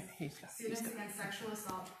Concerns, Students Against Sexual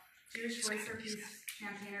Assault, Jewish Voice for Peace,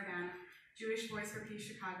 Champaign Urbana, Jewish Voice for Peace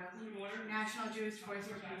Chicago, National Jewish Voice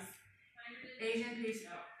for Peace, Asian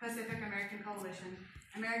Pacific American Coalition,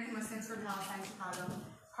 American Muslims for Palestine Chicago,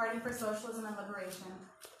 Party for Socialism and Liberation,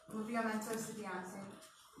 Movimiento Estudiante,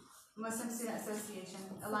 Muslim Student Association,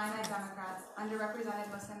 Illini Democrats, Underrepresented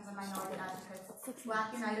Muslims and Minority Advocates,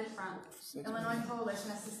 Black United Front, Illinois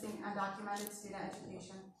Coalition Assisting Undocumented Student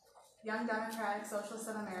Education, Young Democratic Socialists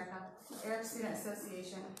of America, Arab Student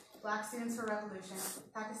Association, Black Students for Revolution,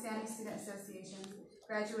 Pakistani Student Association,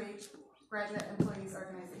 Graduate Employees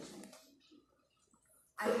Organization.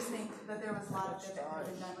 I just think that there was a lot of good that could have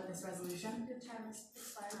been done with this resolution. Good time is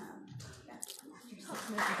expired. Yeah. Are you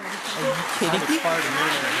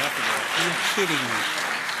kidding me?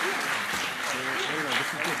 No, this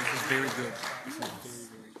is good. This is very good. This is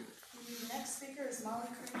very, very good. The next speaker is Molly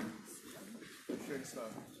Cream. Sure to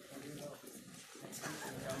start.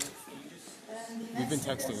 We've been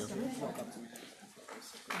texting you.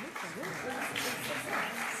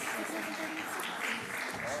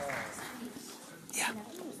 Yeah.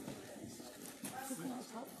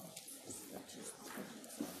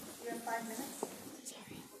 You have 5 minutes?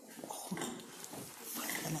 Hold on.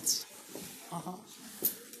 5 minutes. Uh-huh.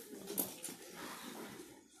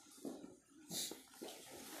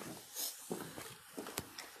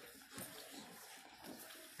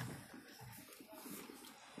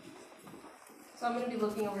 So I'm going to be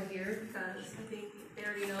looking over here because I think they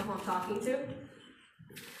already know who I'm talking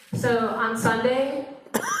to. So on Sunday,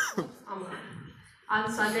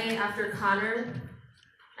 after Connor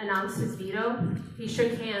announced his veto, he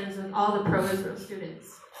shook hands with all the pro-Israel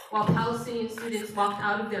students, while Palestinian students walked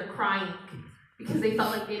out of there crying because they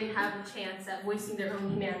felt like they didn't have a chance at voicing their own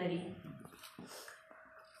humanity.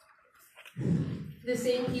 The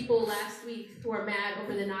same people last week who are mad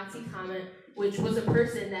over the Nazi comment, which was a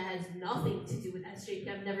person that has nothing to do with SJP.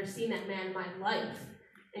 I've never seen that man in my life.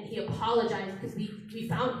 And he apologized because we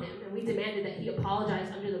found him and we demanded that he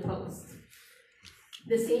apologize under the post.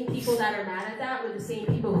 The same people that are mad at that were the same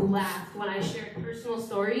people who laughed when I shared personal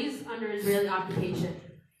stories under Israeli occupation.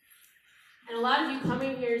 And a lot of you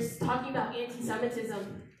coming here is talking about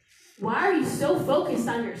anti-Semitism. Why are you so focused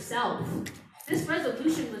on yourself? This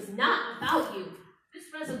resolution was not about you. This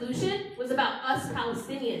resolution was about us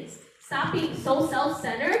Palestinians. Stop being so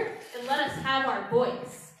self-centered and let us have our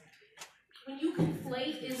voice. When you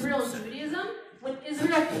conflate Israel and Judaism, when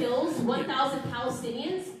Israel kills 1,000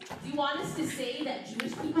 Palestinians, do you want us to say that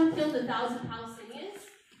Jewish people killed 1,000 Palestinians?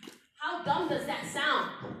 How dumb does that sound?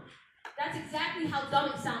 That's exactly how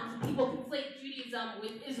dumb it sounds when people conflate Judaism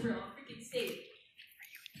with Israel, a freaking state.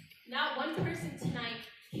 Not one person tonight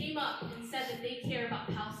came up and said that they care about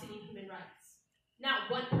Palestinian human rights. Not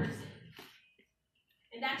one person.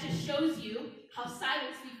 And that just shows you how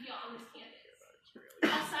silenced we feel on this campus.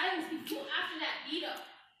 How silenced we feel after that veto.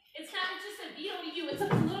 It's not just a veto to you, it's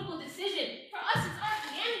a political decision. For us, it's our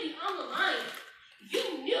humanity on the line.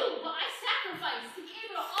 You knew what I sacrificed to be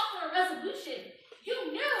able to offer a resolution.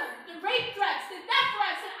 You knew the rape threats, the death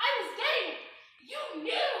threats that I was getting. You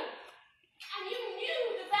knew. And you knew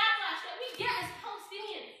the backlash that we get as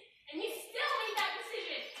Palestinians. And you still made that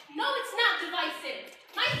decision. No, it's not divisive.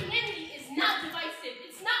 My humanity is not divisive.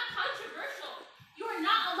 It's not controversial. You are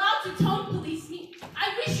not allowed to tone police me.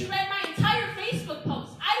 I wish you read my entire Facebook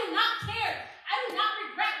post. I do not care. I do not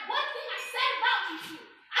regret one thing I said about you two.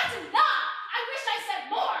 I do not. I wish I said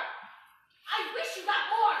more. I wish you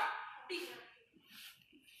got more.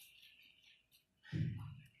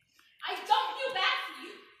 I don't feel bad for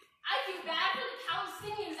you. I feel bad for the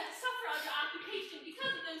Palestinians that suffer under occupation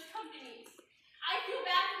because of those companies. I feel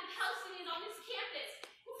bad for the Palestinians on this campus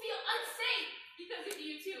who feel unsafe because of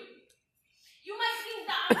you too. You might think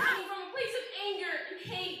that I'm coming from a place of anger and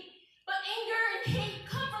hate, but anger and hate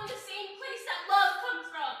come from the same place that love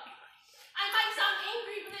comes from. I might sound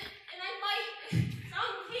angry and I might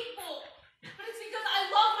sound hateful, but it's because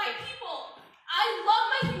I love my people. I love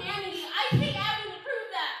my humanity. I hate having to prove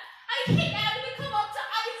that. I hate having to come up to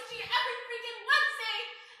ISG every freaking Wednesday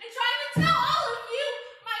and trying to tell all of you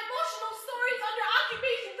my emotional stories under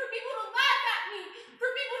occupation, for people to laugh at me, for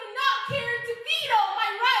people to not care, to veto my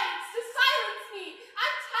rights, to silence me.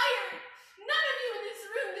 I'm tired. None of you in this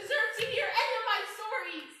room deserve to hear any of my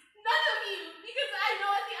stories. None of you, because I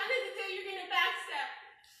know at the end of the day you're going to backstep.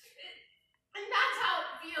 And that's how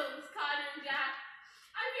it feels, Connor and Jack.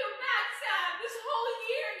 I feel backstabbed. This whole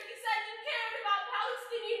year you said you cared about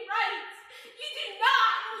Palestinian rights. You did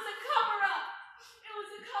not. It was a cover-up. It was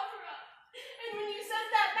a cover-up. And when you sent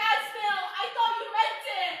that mass mail, I thought you meant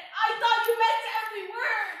it. I thought you meant every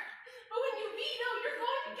word. But when you veto, you're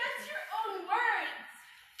going against your own words.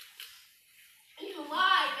 And you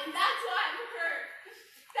lied, and that's why I'm hurt.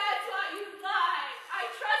 That's why you lied. I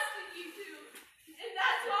trusted you two. And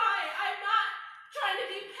that's why I'm not trying to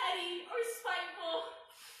be petty or spiteful.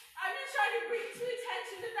 I'm just trying to bring to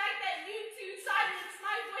attention the fact that you two silenced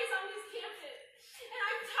my voice on this campus. And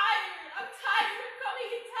I'm tired. I'm tired of coming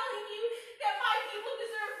and telling you that my people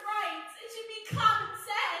deserve rights. It should be common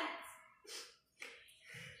sense.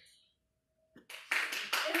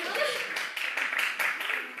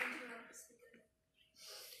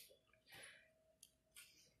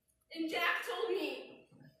 And Jack told me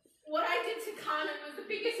what I did to Connor was the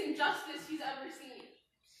biggest injustice he's ever seen.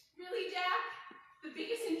 Really, Jack? The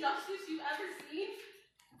biggest injustice you've ever seen?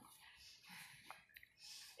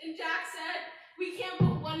 And Jack said, we can't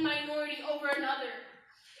put one minority over another.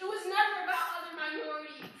 It was never about other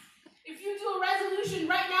minorities. If you do a resolution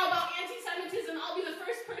right now about anti-Semitism, I'll be the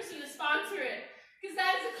first person to sponsor it. Because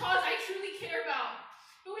that is a cause I truly care about.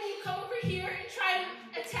 here and try to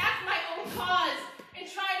attack my own cause and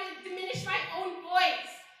try to diminish my own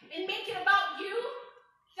voice and make it about you,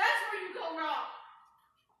 that's where you go wrong.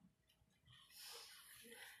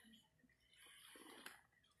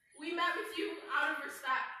 We met with you out of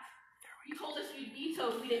respect. You told us we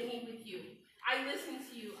vetoed, we didn't meet with you. I listened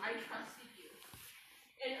to you, I trusted you.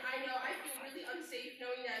 And I know I feel really unsafe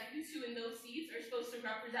knowing that you two in those seats are supposed to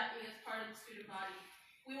represent me as part of the student body.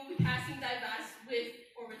 We will be passing divest with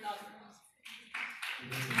or without girls.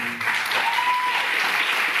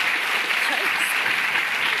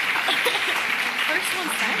 First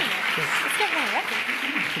one signing it. Let's get more record.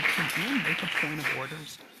 Can Anne make a point of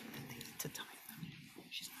orders to time them?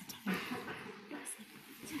 She's not timing them. Last like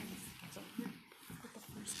 10 seconds over. But the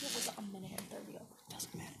first bit was a minute and 30 over.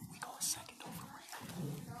 Doesn't matter. We go a second over right now.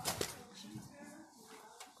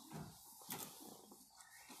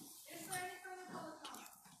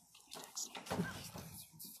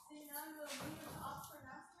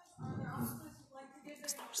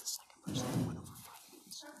 Because that was the second person that went over 5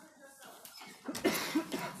 minutes.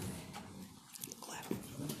 Clap.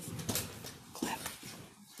 Clap.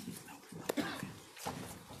 No, okay.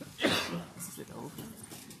 Is it over?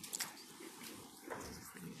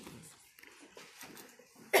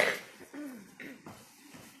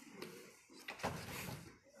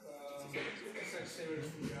 This next statement is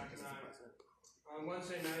from Jack and I. On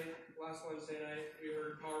last Wednesday night, we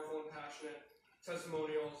heard powerful and passionate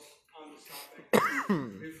testimonials on this topic.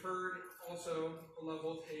 We've heard also a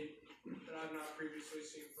level of hate that I've not previously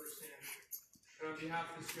seen firsthand. And on behalf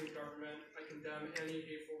of the student government, I condemn any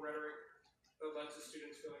hateful rhetoric that led to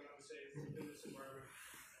students feeling unsafe in this environment.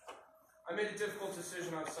 I made a difficult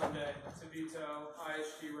decision on Sunday to veto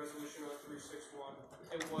ISG Resolution 0361.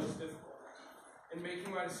 It was difficult. In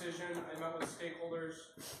making my decision, I met with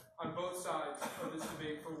stakeholders on both sides of this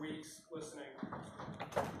debate for weeks listening.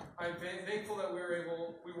 I'm thankful that we were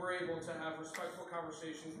able to have respectful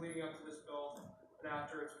conversations leading up to this bill and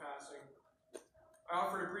after its passing. I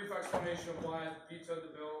offered a brief explanation of why I vetoed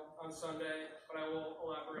the bill on Sunday, but I will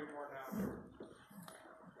elaborate more now.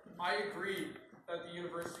 I agree that the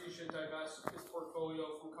university should divest its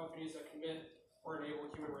portfolio from companies that commit or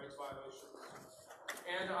enable human rights violations.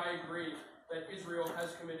 And I agree that Israel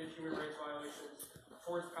has committed human rights violations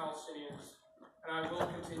towards Palestinians, and I will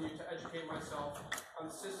continue to educate myself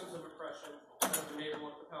on the systems of oppression that have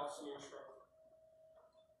enabled the Palestinian struggle.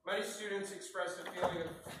 Many students expressed a feeling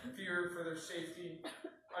of fear for their safety,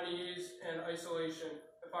 unease, and isolation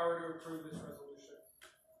if I were to approve this resolution.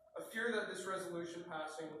 A fear that this resolution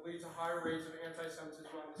passing would lead to higher rates of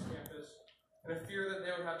anti-Semitism on this campus, and a fear that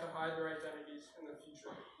they would have to hide their identities in the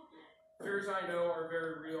future. Fears I know are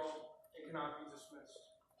very real and cannot be dismissed.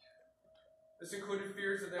 This included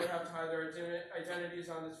fears that they would have to hide their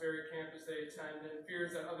identities on this very campus they attend, and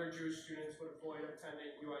fears that other Jewish students would avoid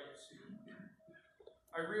attending UIUC.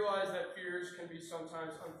 I realize that fears can be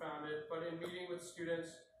sometimes unfounded, but in meeting with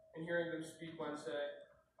students and hearing them speak Wednesday,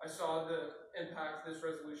 I saw the impact this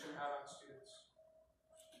resolution had on students.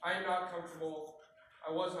 I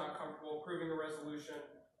was not comfortable approving a resolution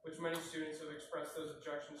which many students have expressed those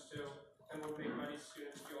objections to and would make many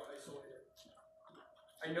students feel isolated.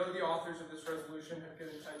 I know the authors of this resolution have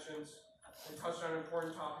good intentions and touched on an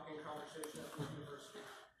important topic in conversation at this university.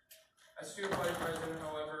 As student body president,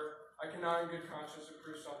 however, I cannot in good conscience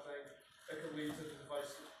approve something that could lead to the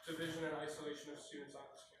division and isolation of students on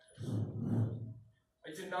this campus. I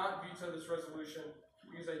did not veto this resolution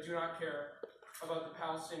because I do not care about the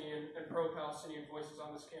Palestinian and pro-Palestinian voices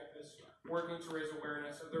on this campus working to raise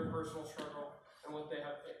awareness of their personal struggle and what they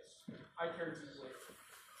have faced. I care deeply.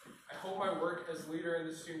 I hope my work as leader in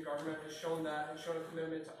the student government has shown that and shown a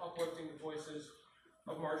commitment to uplifting the voices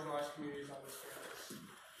of marginalized communities on this campus.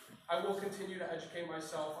 I will continue to educate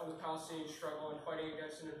myself on the Palestinian struggle and fighting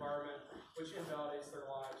against an environment which invalidates their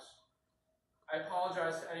lives. I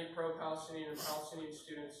apologize to any pro-Palestinian and Palestinian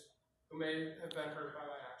students who may have been hurt by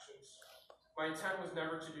my actions. My intent was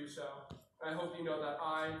never to do so, and I hope you know that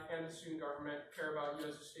I and the student government care about you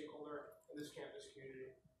as a stakeholder in this campus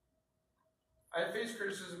community. I have faced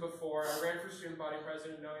criticism before. I ran for student body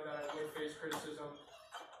president knowing that I would face criticism.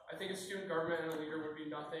 I think a student government and a leader would be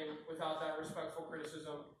nothing without that respectful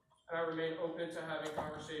criticism, and I remain open to having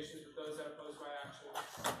conversations with those that oppose my actions.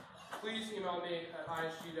 Please email me at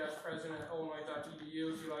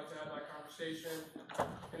isg-president@illinois.edu if you'd like to have that conversation.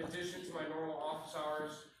 In addition to my normal office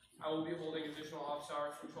hours, I will be holding additional office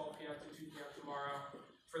hours from 12 p.m. to 2 p.m. tomorrow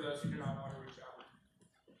for those who do not want to reach out.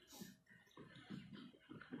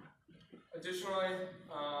 Additionally,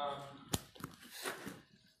 a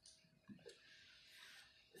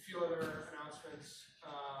few other announcements.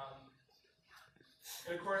 In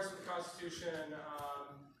In accordance with the Constitution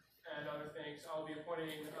and other things, I'll be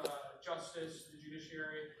appointing justice to the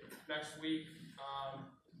judiciary next week.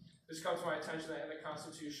 This comes to my attention that in the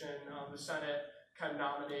Constitution, the Senate can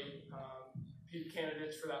nominate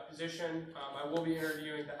candidates for that position. I will be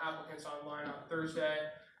interviewing the applicants online on Thursday.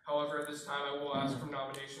 However, at this time, I will ask for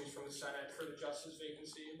nominations from the Senate for the justice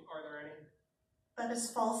vacancy. Are there any? That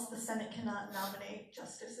is false. The Senate cannot nominate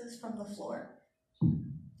justices from the floor.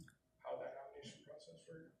 How that nomination process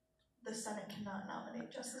work? The Senate cannot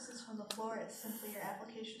nominate justices from the floor. It's simply your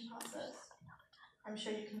application process. I'm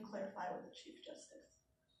sure you can clarify with the Chief Justice.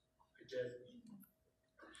 I did.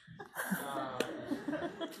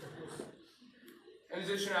 In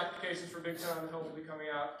addition, applications for Big Ten on the Hill will be coming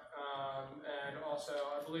out. And also,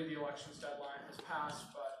 I believe the elections deadline has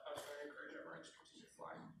passed, but I was going to encourage everyone to continue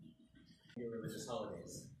flying. Religious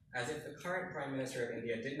holidays. As if the current Prime Minister of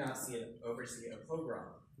India did not oversee a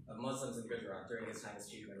pogrom of Muslims in Gujarat during his time as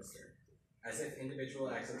Chief Minister. As if individual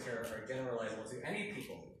acts of terror are generalizable to any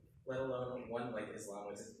people, let alone one like Islam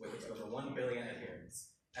with its over 1 billion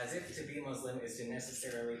adherents. As if to be Muslim is to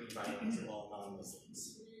necessarily be violent to all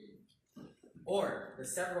non-Muslims. Or the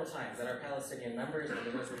several times that our Palestinian members and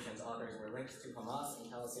the resolution's authors were linked to Hamas and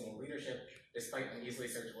Palestinian leadership, despite an easily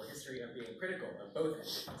searchable history of being critical of both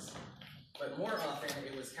entities. But more often,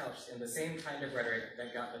 it was couched in the same kind of rhetoric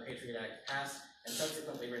that got the Patriot Act passed and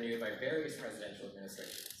subsequently renewed by various presidential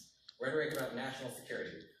administrations. Rhetoric about national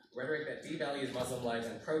security, rhetoric that devalues Muslim lives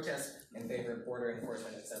and protests in favor of border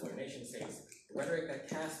enforcement at settler nation states, rhetoric that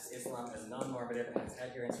casts Islam as non-normative and its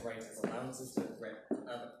adherents' rights as allowances to a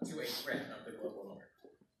threat of the global north.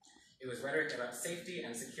 It was rhetoric about safety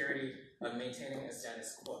and security of maintaining a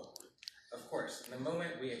status quo. Of course, the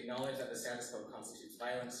moment we acknowledge that the status quo constitutes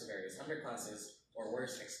violence to various underclasses, or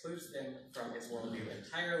worse, excludes them from its worldview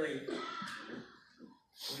entirely,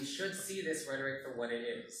 we should see this rhetoric for what it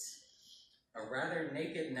is. A rather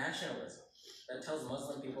naked nationalism that tells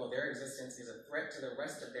Muslim people their existence is a threat to the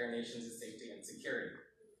rest of their nation's safety and security.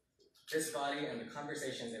 This body and the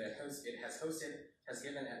conversations it has hosted has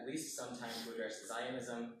given at least some time to address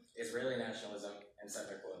Zionism, Israeli nationalism, and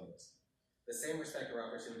settler colonialism. The same respect or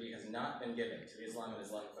opportunity has not been given to Islam and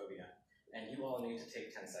Islamophobia, and you all need to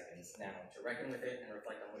take 10 seconds now to reckon with it and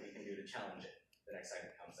reflect on what you can do to challenge it the next time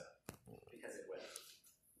it comes up, because it will.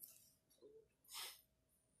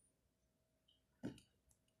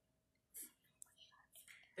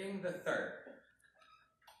 Thing the third.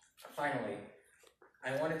 Finally,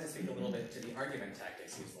 I wanted to speak a little bit to the argument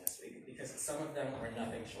tactics used last week, because some of them were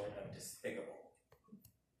nothing short of despicable.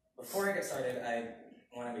 Before I get started, I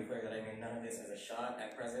want to be clear that I mean none of this as a shot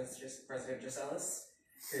at President Gisellus,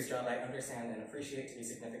 whose job I understand and appreciate to be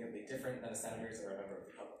significantly different than a senator's or a member of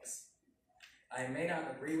the public's. I may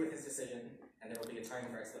not agree with his decision, and there will be a time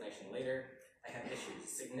for explanation later. I have issues,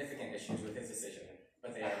 significant issues with his decision,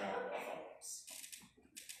 but they are not all follow-ups.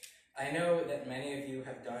 I know that many of you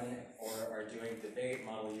have done or are doing debate,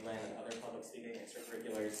 Model UN, and other public speaking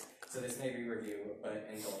extracurriculars, so this may be review, but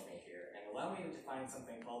indulge me here, and allow me to define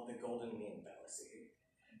something called the golden mean fallacy.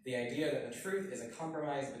 The idea that the truth is a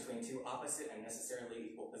compromise between two opposite and necessarily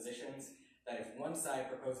equal positions, that if one side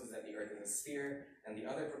proposes that the Earth is a sphere, and the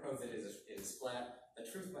other proposes it is flat, the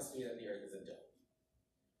truth must be that the Earth is a dome.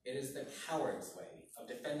 It is the coward's way of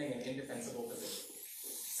defending an indefensible position,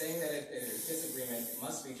 saying that if there is disagreement, it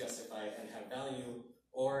must be justified and have value,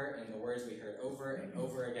 or, in the words we heard over and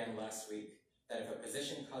over again last week, that if a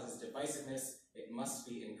position causes divisiveness, it must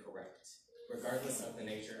be incorrect, regardless of the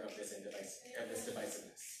nature of this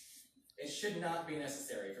divisiveness. It should not be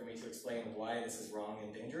necessary for me to explain why this is wrong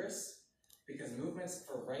and dangerous, because movements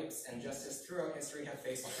for rights and justice throughout history have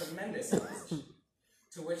faced tremendous opposition,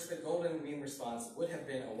 to which the golden mean response would have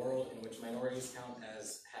been a world in which minorities count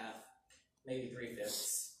as half, maybe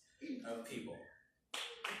 3/5 of people.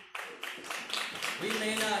 We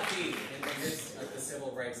may not be in the midst of the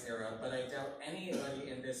civil rights era, but I doubt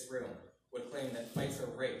anybody in this room would claim that fights for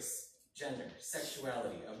race, gender,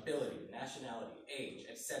 sexuality, ability, nationality, age,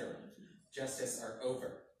 etc., justice are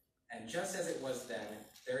over. And just as it was then,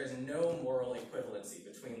 there is no moral equivalency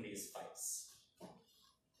between these fights.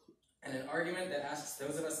 And an argument that asks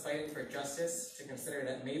those of us fighting for justice to consider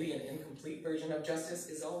that maybe an incomplete version of justice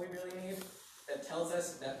is all we really need, that tells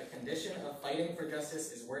us that the condition of fighting for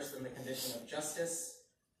justice is worse than the condition of justice,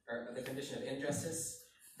 or the condition of injustice,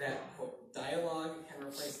 that, quote, dialogue can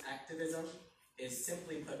replace activism, is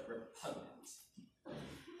simply put repugnant.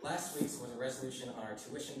 Last week's was a resolution on our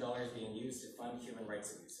tuition dollars being used to fund human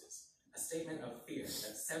rights abuses, a statement of fear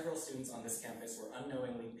that several students on this campus were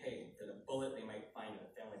unknowingly paid for the bullet they might find in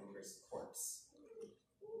a family member's corpse.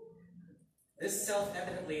 This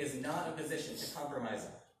self-evidently is not a position to compromise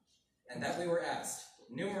on, and that we were asked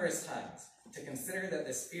numerous times to consider that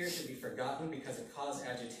this fear should be forgotten because it caused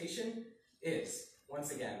agitation is,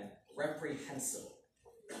 once again, reprehensible.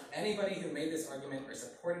 Anybody who made this argument or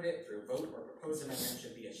supported it through vote or proposed amendment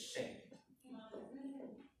should be ashamed.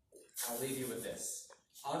 I'll leave you with this.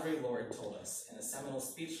 Audre Lorde told us in a seminal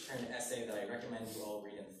speech-turned-essay that I recommend you all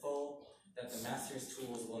read in full, that the master's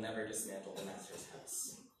tools will never dismantle the master's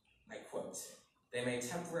house. I quote, they may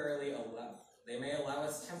allow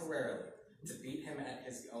us temporarily to beat him at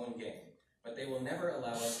his own game, but they will never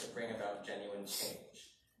allow us to bring about genuine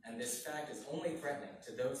change. And this fact is only threatening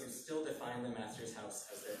to those who still define the master's house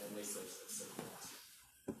as their only source of support.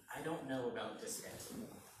 I don't know about dismantling,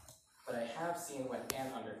 but I have seen when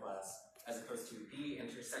an underclass, as opposed to the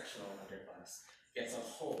intersectional underclass, gets a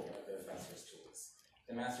hold of those master's tools.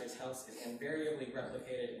 The master's house is invariably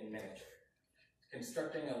replicated in miniature,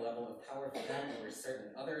 constructing a level of power for them over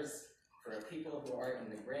certain others, for a people who are, in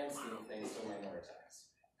the grand scheme of things, still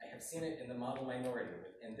minoritized. I have seen it in the model minority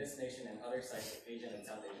within this nation and other sites of Asian and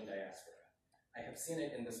South Asian diaspora. I have seen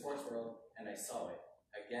it in the sports world, and I saw it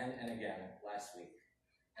again and again last week.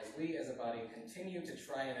 As we as a body continue to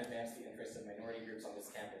try and advance the interests of minority groups on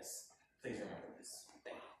this campus, please remember this.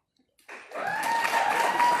 Thank you.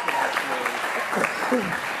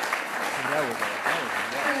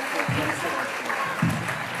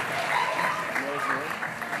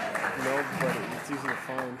 No, but it's easy to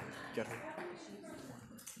find. Get her.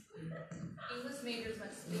 English majors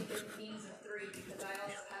must speak in means of 3 because I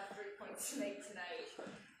also have 3 points to make tonight.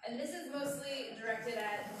 And this is mostly directed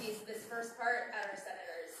at this first part at our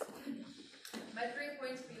senators. My 3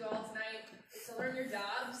 points for you all tonight is to learn your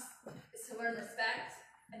jobs, is to learn respect,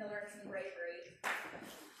 and to learn some bravery.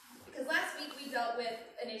 Because last week we dealt with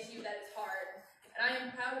an issue that is hard, and I am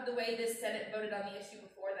proud of the way this Senate voted on the issue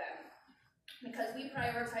before them. Because we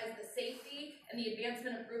prioritize the safety and the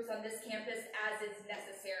advancement of groups on this campus as is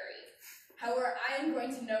necessary. However, I am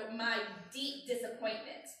going to note my deep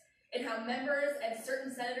disappointment in how members and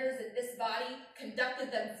certain senators in this body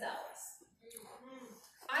conducted themselves.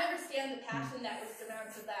 I understand the passion that was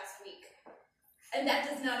surrounded last week, and that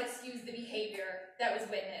does not excuse the behavior that was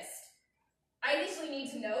witnessed. I initially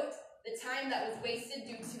need to note the time that was wasted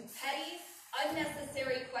due to petty,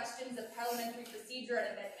 unnecessary questions of parliamentary procedure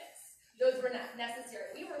and amendments. Those were not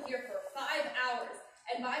necessary. We were here for 5 hours,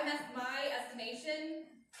 and by my estimation,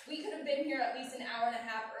 we could have been here at least an hour and a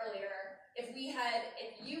half earlier if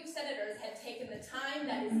you senators had taken the time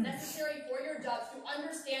that is necessary for your jobs to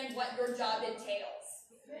understand what your job entails.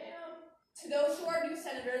 To those who are new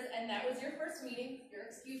senators, and that was your first meeting, you're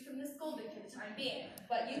excused from this scolding for the time being.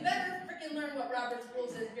 But you better freaking learn what Robert's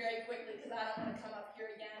rules is very quickly, because I don't want to come up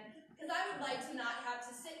here again. Because I would like to not have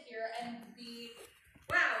to sit here and be,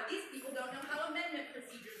 wow, these people don't know how amendment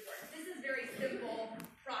procedures work. This is very simple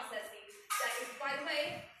processes. That is, by the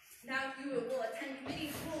way, now if you will attend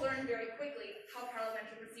committees, you will learn very quickly how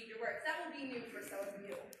parliamentary procedure works. That will be new for some of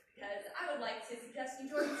you, because I would like to suggest you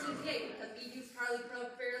join the CTA, because we use Parley Pro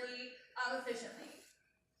fairly efficiently.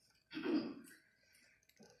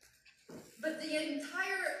 But the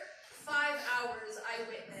entire 5 hours I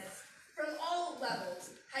witnessed, from all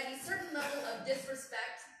levels, had a certain level of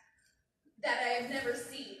disrespect that I have never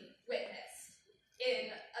seen witnessed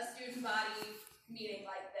in a student body meeting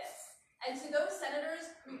like this. And to those senators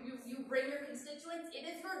who you bring your constituents, it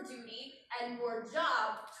is your duty and your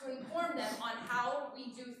job to inform them on how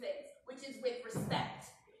we do things, which is with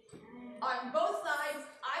respect. On both sides,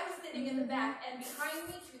 I was sitting in the back, and behind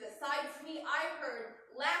me, to the sides of me, I heard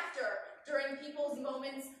laughter during people's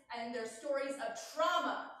moments and their stories of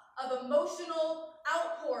trauma, of emotional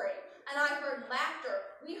outpouring, and I heard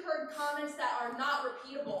laughter. We heard comments that are not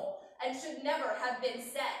repeatable and should never have been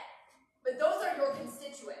said. But those are your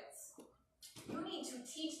constituents. You need to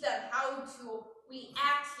teach them how we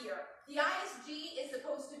act here. The ISG is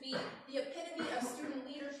supposed to be the epitome of student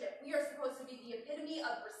leadership. We are supposed to be the epitome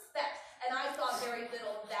of respect, and I saw very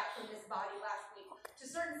little of that from this body last week. To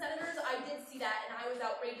certain senators, I did see that, and I was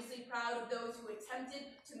outrageously proud of those who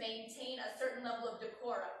attempted to maintain a certain level of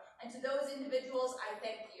decorum. And to those individuals, I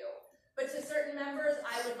thank you. But to certain members,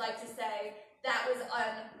 I would like to say that was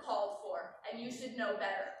uncalled for, and you should know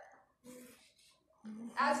better.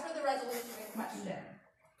 As for the resolution in question,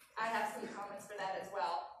 I have some comments for that as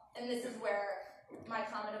well. And this is where my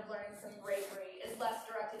comment of learning some bravery is less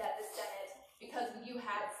directed at the Senate, because you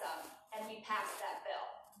had some, and we passed that bill.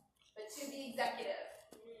 But to the executive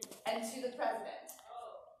and to the president,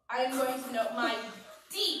 I am going to note my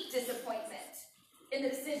deep disappointment in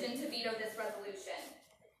the decision to veto this resolution.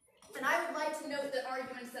 And I would like to note the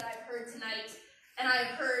arguments that I've heard tonight and I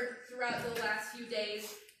have heard throughout the last few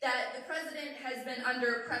days that the president has been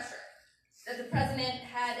under pressure, that the president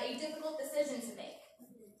had a difficult decision to make,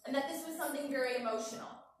 and that this was something very emotional.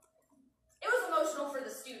 It was emotional for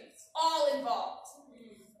the students, all involved.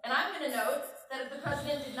 And I'm going to note that if the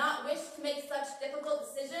president did not wish to make such difficult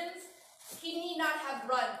decisions, he need not have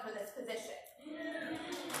run for this position.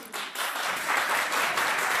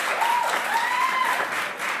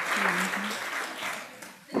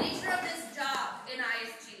 The nature of this job in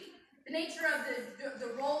ISG, the nature of the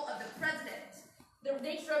role of the president, the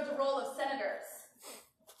nature of the role of senators,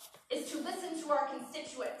 is to listen to our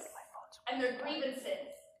constituents and their grievances,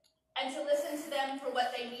 and to listen to them for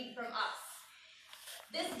what they need from us.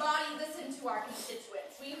 This body listened to our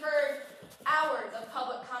constituents. We heard hours of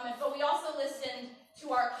public comment, but we also listened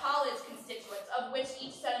to our college constituents, of which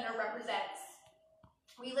each senator represents.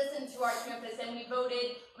 We listened to our campus and we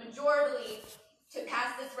voted majority to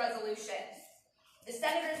pass this resolution. The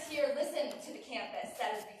senators here listened to the campus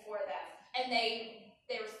that is before them, and they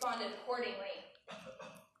responded accordingly.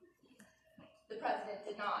 The president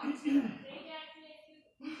did not.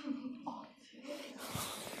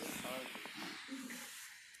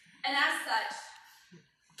 And as such,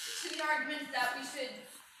 to the arguments that we should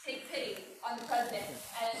take pity on the president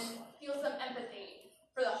and feel some empathy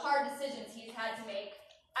for the hard decisions he's had to make,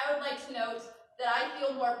 I would like to note that I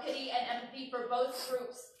feel more pity and empathy for both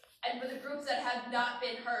groups, and for the groups that have not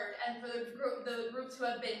been heard, and for the groups who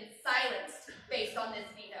have been silenced based on this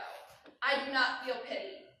veto. I do not feel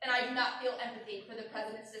pity, and I do not feel empathy for the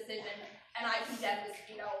president's decision, and I condemn this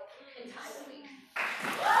veto entirely.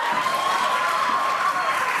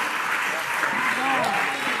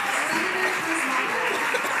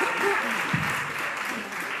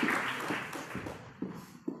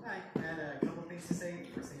 Hi, I had a couple things to say.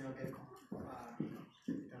 First thing I'll get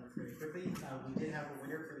done pretty quickly. We did have a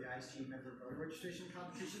winner for the ISG member voter registration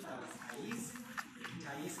competition. That was Thais.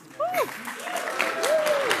 Thais,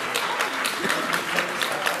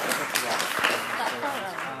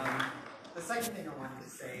 the second thing I wanted to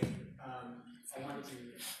say, I wanted to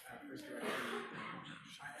first direct to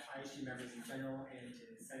ISG members in general and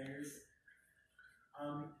to senators.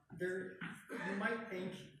 You might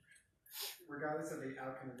think, regardless of the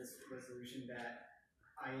outcome of this resolution, that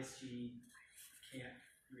ISG can't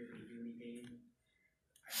really do anything.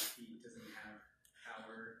 ISG doesn't have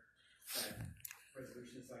power, that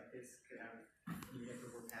resolutions like this could have, even if it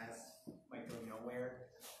were passed, might go nowhere.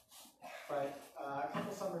 But a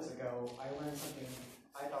couple summers ago, I learned something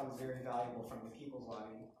I thought was very valuable from the People's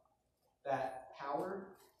Lobby, that power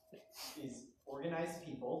is organized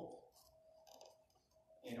people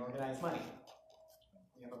and organized money.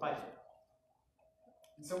 We have a budget.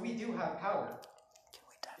 And so we do have power.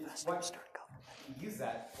 It's what we use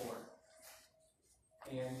that for.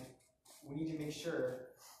 And we need to make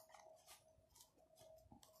sure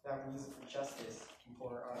that we use it for justice and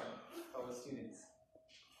for our fellow students.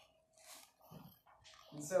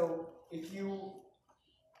 And so if you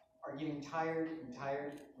are getting tired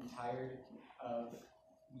of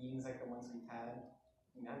meetings like the ones we've had, I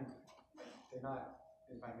mean, they're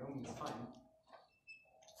by no means fun.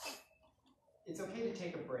 It's okay to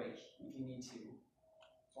take a break if you need to.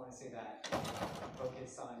 I want to say that.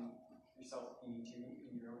 Focus on yourself if you need to,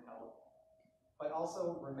 in your own health. But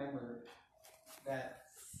also remember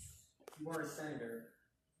that if you are a senator,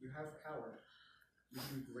 you have power. You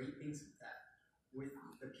can do great things with that, with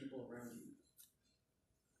the people around you.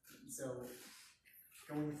 And so,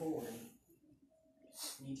 going forward,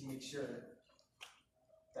 we need to make sure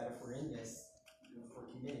that if we're in this, if we're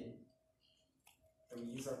committed, that we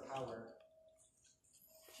use our power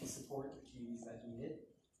to support the communities that need it,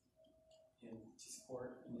 and to support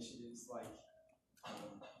initiatives like I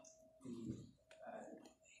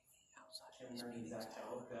can't remember the exact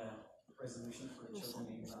title, the resolution for children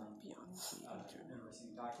names on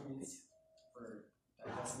university documents, for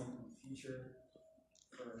investment in the future,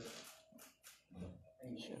 for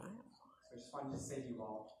anything. So I just wanted to say to you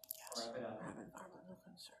all, I'll wrap it up.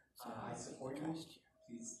 I support you.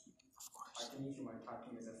 Please talk to me if you want to talk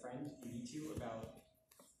to me as a friend, if you need to, about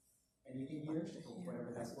anything here,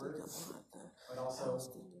 whatever that's worth. But also,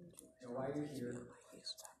 while you're here,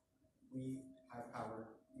 we have power.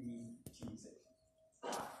 We need to use it.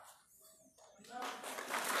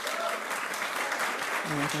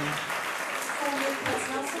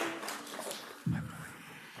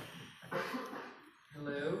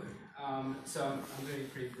 Hello. So I'm going to be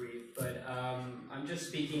pretty brief, but I'm just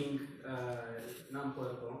speaking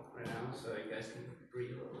non-political right now, so you guys can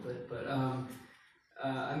breathe a little bit. But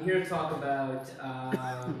I'm here to talk about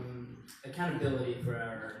accountability for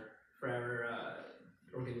our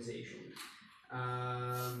organization.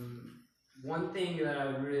 One thing that I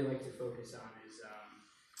would really like to focus on is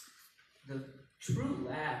the true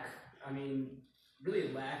lack,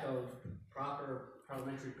 really lack of proper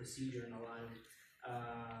parliamentary procedure in a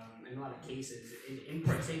lot of cases. In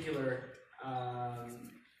particular,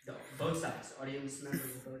 both sides, audience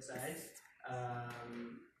members of both sides,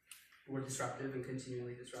 were disruptive and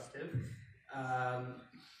continually disruptive.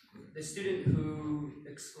 The student who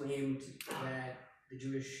exclaimed that the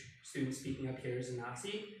Jewish student speaking up here is a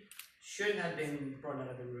Nazi should have been brought out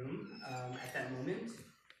of the room at that moment.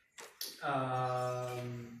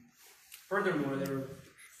 Furthermore, there were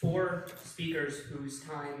 4 speakers whose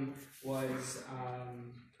time was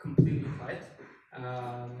completely cut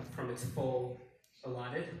from its full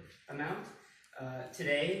allotted amount.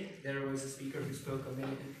 Today, there was a speaker who spoke a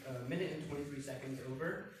minute and 23 seconds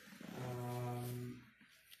over.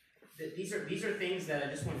 These are things that I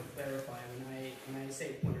just want to clarify when I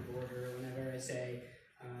say point of order, whenever I say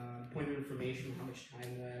point of information, how much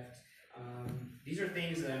time left. These are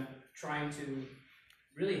things that I'm trying to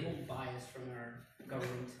really hold bias from our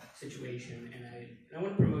government situation, and I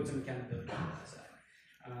want to promote some accountability on that side.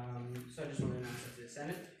 So I just want to announce that to the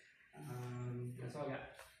Senate. That's all I got.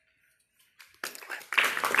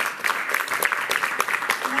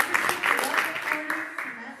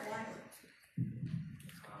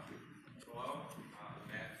 Hello,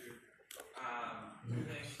 Matthew. 2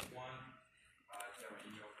 things. One, I have my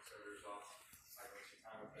email for servers off. I can waste some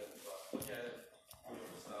time with it, but look at it,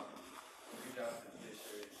 Google stuff. Reach out to the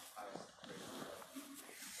judiciary.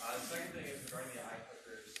 The second thing is regarding the eye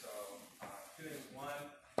clippers. So, 2 things.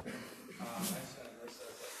 One, I just had a verse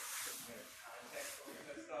that says like context over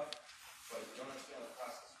that stuff, but you don't understand how the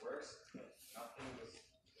process works. Nothing was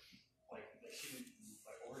she didn't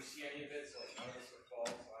oversee any of it, so none of us were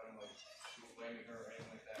fault. So I don't people blaming her or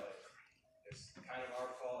anything like that. It's kind of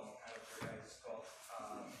our fault and kind of her guys' fault.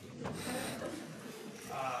 We were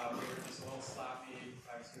just a little sloppy.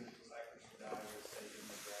 I was going to do I pushed down. We were taking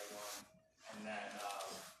the drag one, and then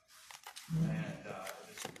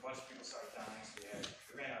just a bunch of people started dying, so we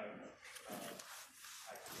ran out of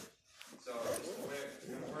so just the way it's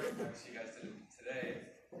going to work, obviously you guys did it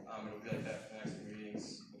today. It'll be like that for the next few meetings.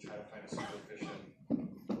 We'll try to find a super efficient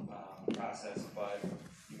process, but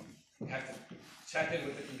you have to check in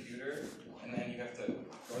with the computer, and then you have to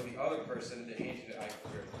go to the other person to hand you the eye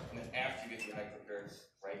clicker, and then after you get the eye clicker,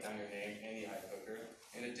 write down your name and the eye clicker.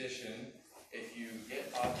 In addition, if you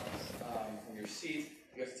get up from your seat,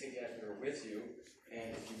 you have to take the eye clicker with you,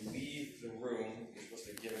 and if you leave the room, you're supposed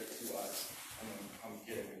to give it to us, and then come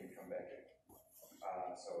get it when you come back in.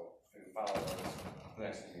 So we can follow those for the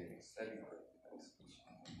next few meetings. That'd be great.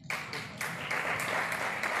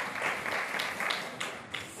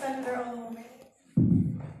 Senator Olomide.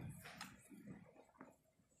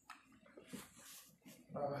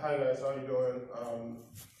 Hi guys, how you doing?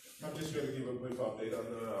 I'm just going to give a brief update on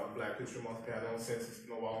the Black History Month panel. Since it's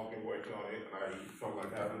been a while I've been working on it, I felt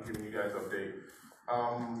like I haven't given you guys an update.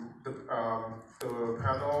 The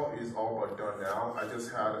panel is all but done now. I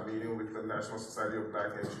just had a meeting with the National Society of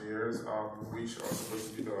Black Engineers, which are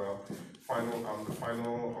supposed to be the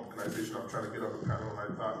final organization I'm trying to get on the panel, and I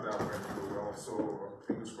thought that went really well, so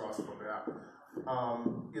fingers crossed for that.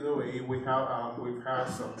 Either way, we've had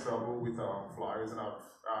some trouble with flyers, and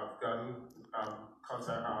I've gotten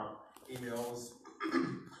emails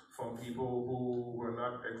from people who were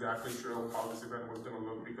not exactly sure how this event was going to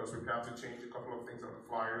look, because we've had to change a couple of things on the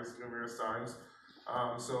flyers numerous times.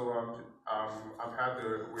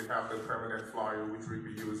 We have the permanent flyer which we'll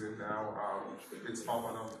be using now. It's up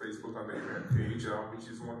on our Facebook on the event page, which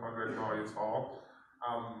is 100 Lawyers Hall.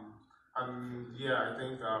 And yeah, I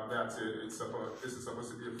think that's it. This is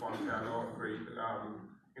supposed to be a fun panel, a great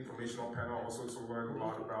informational panel, also to learn a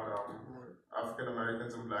lot about African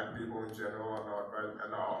Americans and Black people in general,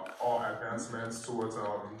 and all advancements towards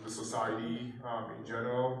the society in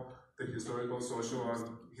general, the historical, social,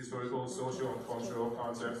 and cultural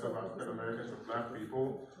context of African Americans and Black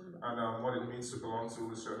people, and what it means to belong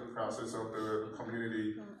to a certain process of the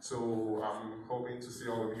community. So I'm hoping to see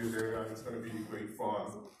all of you there, and it's going to be great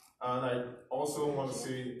fun. And I also want to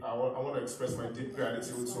say, I want to express my deep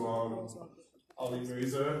gratitude to Ali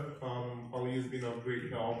Mirza. Ali has been of great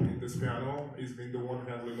help in this panel. He's been the one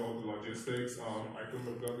handling all the logistics. I couldn't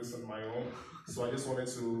have done this on my own. So I just wanted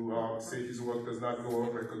to say his work does not go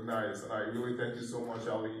unrecognized. And I really thank you so much,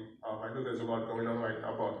 Ali. I know there's a lot going on right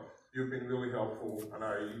now, but you've been really helpful. And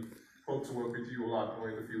I hope to work with you a lot more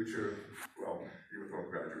in the future. Well, even though I'm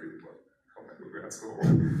graduating, but come back to grad school.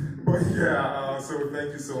 But yeah, so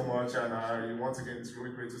thank you so much. And once again, it's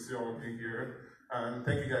really great to see all of you here. And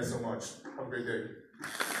thank you guys so much. Have a great day.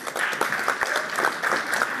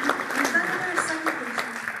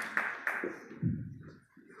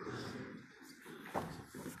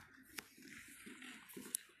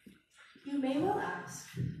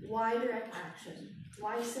 action?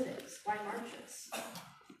 Why sit-ins? Why marches?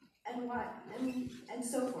 And why, and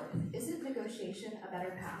so forth. Isn't negotiation a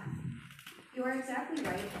better path? You are exactly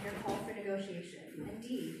right in your call for negotiation.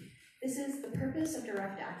 Indeed, this is the purpose of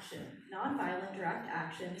direct action. Nonviolent direct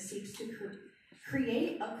action seeks to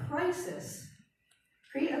create a crisis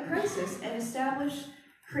and establish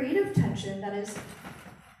creative tension that is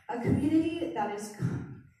a community that is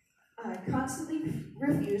constantly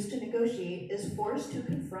refused to negotiate is forced to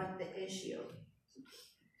confront the issue.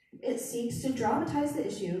 It seeks to dramatize the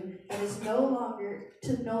issue that is no longer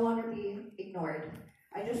be ignored.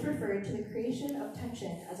 I just referred to the creation of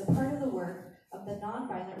tension as a part of the work of the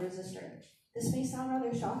nonviolent resistor. This may sound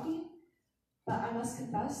rather shocking, but I must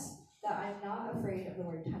confess that I am not afraid of the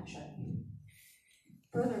word tension.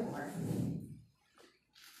 Furthermore,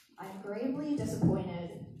 I am gravely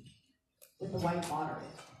disappointed with the white moderate.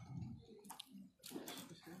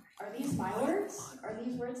 Are these my words? Are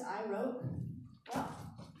these words I wrote? Well,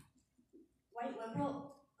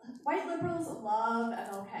 white liberals love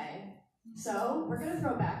MLK. So we're going to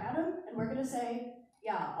throw back at them, and we're going to say,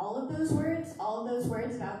 yeah, all of those words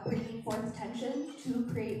about bringing forth tension to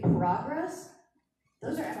create progress,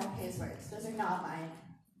 those are MLK's words. Those are not mine.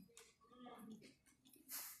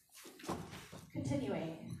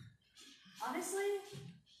 Continuing. Honestly,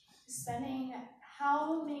 spending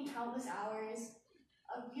how many countless hours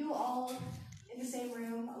of you all in the same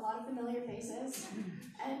room, a lot of familiar faces,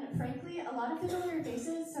 and frankly, a lot of familiar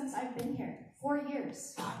faces since I've been here, 4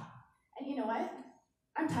 years. And you know what?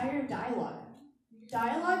 I'm tired of dialogue.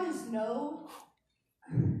 Dialogue is no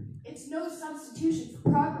substitution for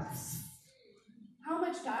progress. How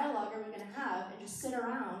much dialogue are we going to have and just sit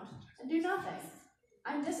around and do nothing?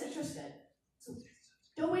 I'm disinterested. So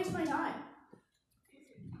don't waste my time.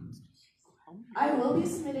 I will be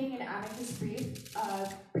submitting an amicus brief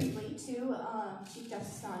briefly to Chief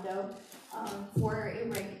Justice Nando for a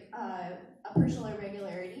personal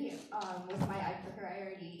irregularity with my iClicker. I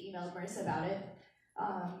already emailed Marissa about it.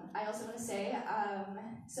 I also want to say,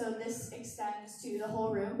 so this extends to the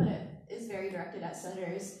whole room, but it is very directed at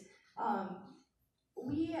senators.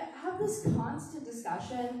 We have this constant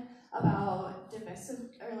discussion about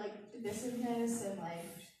divisiveness, and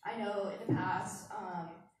I know in the past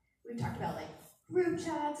we've talked about group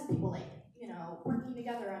chats and people working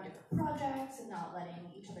together on different projects and not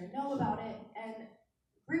letting each other know about it. And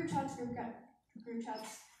group chats,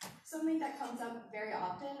 something that comes up very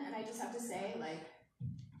often, and I just have to say,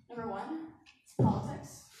 number one, it's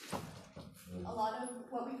politics. A lot of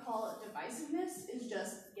what we call divisiveness is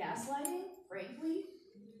just gaslighting, frankly.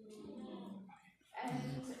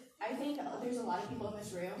 And I think there's a lot of people in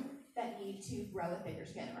this room that need to grow a thicker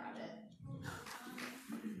skin around it.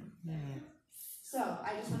 So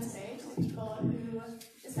I just want to say to the people who,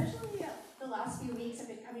 especially the last few weeks, have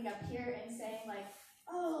been coming up here and saying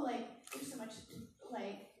there's so much,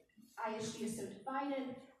 ISG is so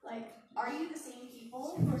divided. Are you the same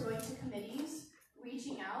people who are going to committees,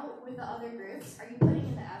 reaching out with the other groups? Are you putting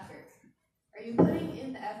in the effort? Are you putting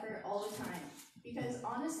in the effort all the time? Because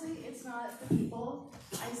honestly, it's not the people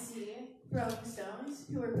I see throwing stones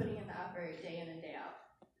who are putting in the effort day in and day out.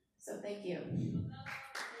 So thank you.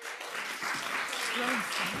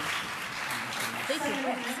 They don't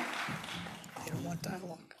want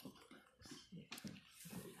dialogue.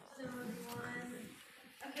 Hello, everyone.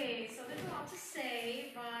 Okay, so there's a lot to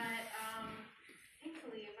say, but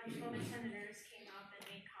thankfully a bunch of other senators came up and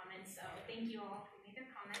made comments, so thank you all who made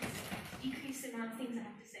their comments. Decrease the amount of things I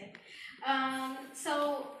have to say.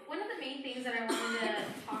 So one of the main things that I wanted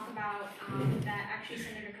to talk about that actually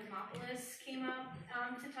Senator Cosmopoulos came up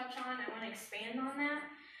to touch on, I want to expand on that.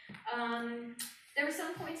 There were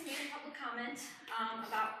some points made in public comment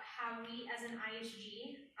about how we as an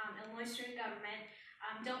ISG, Illinois Student Government,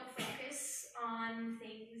 don't focus on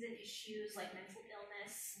things and issues like mental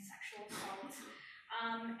illness and sexual assault.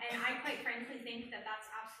 And I quite frankly think that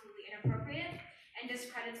that's absolutely inappropriate and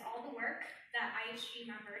discredits all the work that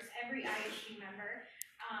ISG members, every ISG member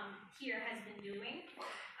here has been doing.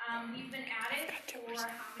 We've been at it for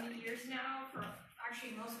how many years now? For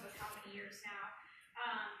actually most of us, how many years now?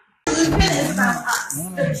 Movement is about us,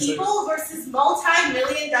 the people versus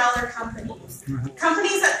multi-million-dollar companies.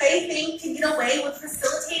 Companies that they think can get away with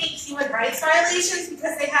facilitating human rights violations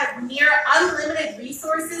because they have near unlimited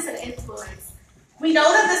resources and influence. We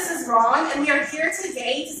know that this is wrong, and we are here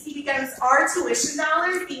today to speak against our tuition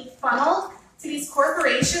dollars being funneled to these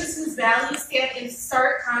corporations whose values stand in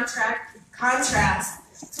stark contrast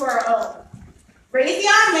to our own.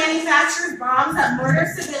 Raytheon manufactures bombs that murder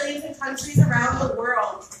civilians in countries around the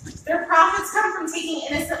world. Their profits come from taking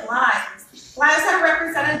innocent lives. Lives that are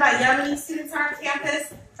represented by Yemeni students on our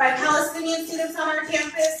campus, by Palestinian students on our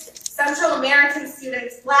campus, Central American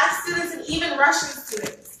students, Black students, and even Russian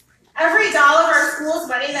students. Every dollar of our school's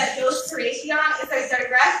money that goes to Raytheon is a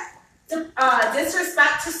direct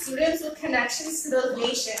disrespect to students with connections to those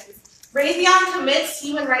nations. Raytheon commits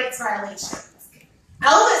human rights violations.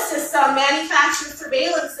 Elbit System manufactures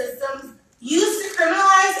surveillance systems used to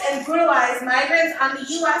criminalize and brutalize migrants on the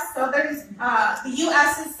U.S.'s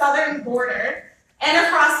southern border and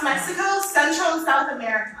across Mexico, Central and South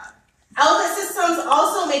America. Elbit Systems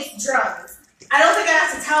also makes drones. I don't think I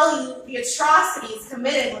have to tell you the atrocities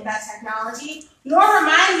committed with that technology, nor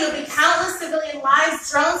remind you of the countless civilian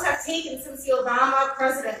lives drones have taken since the Obama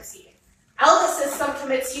presidency. Elbit System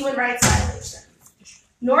commits human rights violations.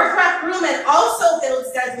 Northrop Grumman also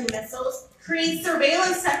builds deadly missiles, creates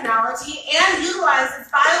surveillance technology, and utilizes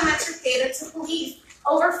biometric data to police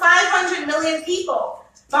over 500 million people.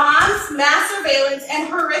 Bombs, mass surveillance, and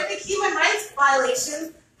horrific human rights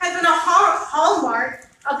violations have been a hallmark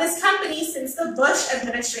of this company since the Bush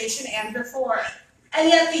administration and before. And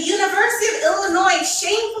yet the University of Illinois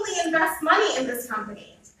shamefully invests money in this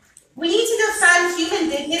company. We need to defend human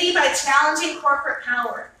dignity by challenging corporate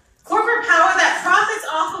power. Corporate power that profits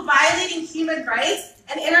off of violating human rights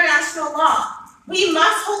and international law. We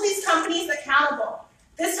must hold these companies accountable.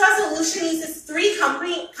 This resolution uses 3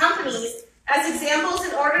 companies as examples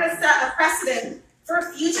in order to set a precedent for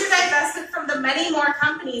future divestment from the many more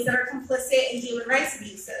companies that are complicit in human rights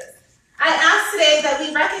abuses. I ask today that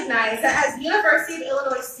we recognize that as University of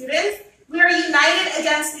Illinois students, we are united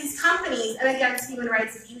against these companies and against human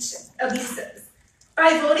rights abuses.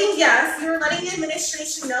 By voting yes, we are letting the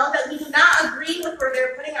administration know that we do not agree with where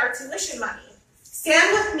they're putting our tuition money.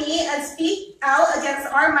 Stand with me and speak out against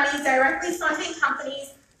our money directly funding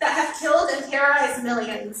companies that have killed and terrorized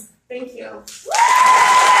millions. Thank you.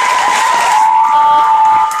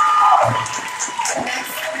 The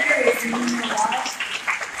next speaker is Urbana.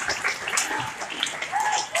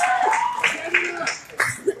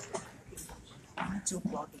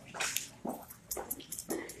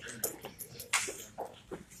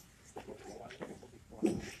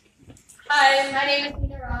 Hi, my name is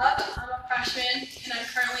Nina Robb. I'm a freshman and I'm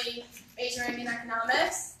currently majoring in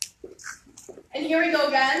economics. And here we go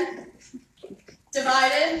again.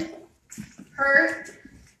 Divided, hurt,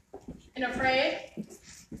 and afraid.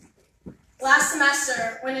 Last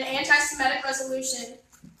semester, when an anti-Semitic resolution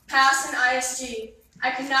passed in ISG,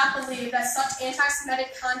 I could not believe that such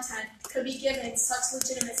anti-Semitic content could be given such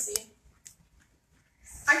legitimacy.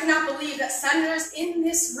 I cannot believe that senators in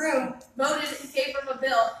this room voted in favor of a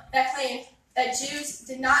bill that claimed that Jews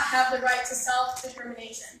did not have the right to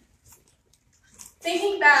self-determination.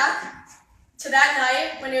 Thinking back to that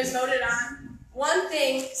night when it was voted on, one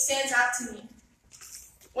thing stands out to me.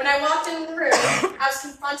 When I walked in the room, I was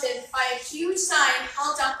confronted by a huge sign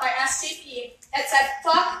held up by SJP that said,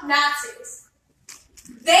 "Fuck Nazis."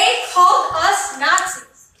 They called us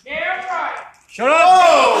Nazis. Yeah, right. Shut up! They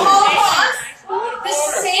called us the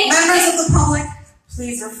same. Members of the public,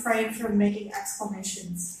 please refrain from making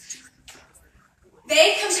exclamations.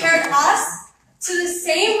 They compared us to the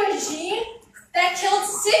same regime that killed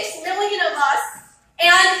 6 million of us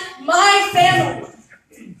and my family.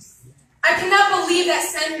 I cannot believe that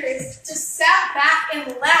senators just sat back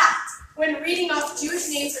and laughed when reading off Jewish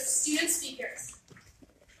names of student speakers.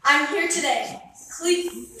 I'm here today,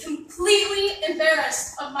 completely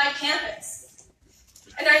embarrassed of my campus.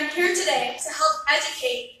 And I'm here today to help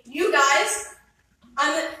educate you guys,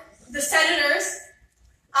 on the senators,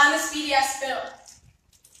 on this BDS bill.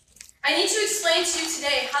 I need to explain to you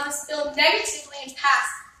today how this bill negatively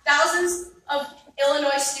impacts thousands of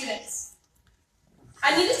Illinois students.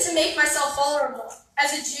 I needed to make myself vulnerable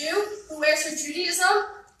as a Jew who wears her Judaism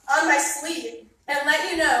on my sleeve and let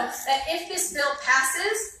you know that if this bill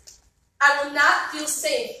passes, I will not feel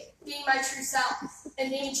safe being my true self and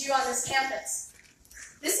being a Jew on this campus.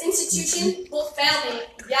 This institution will fail me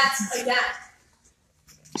yet again.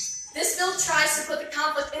 This bill tries to put the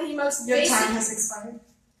conflict in the most Your basic... time has expired.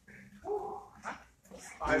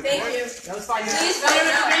 Thank you. That was 5 minutes. Please vote no.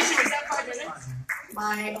 Was that 5 minutes?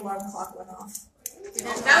 My alarm clock went off.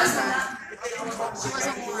 That was not.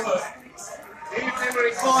 Maybe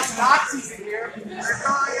somebody call us Nazis in here. They're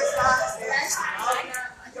calling us Nazis.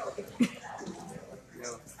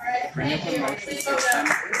 Alright, thank you. Please vote no.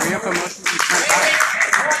 We have a motion to turn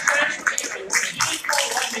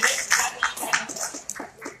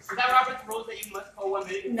Is that Robert's rules that you must call 1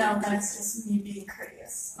 minute? No, that's just me being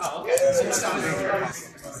courteous. Oh, okay.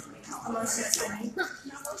 A motion is made.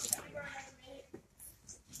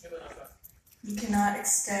 You cannot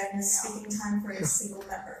extend the speaking time for a single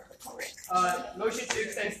member of the public Motion to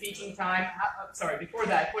extend speaking time. Sorry, before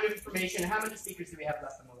that, point of information, how many speakers do we have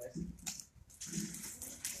left on the list?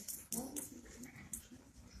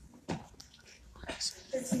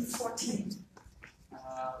 13, 14.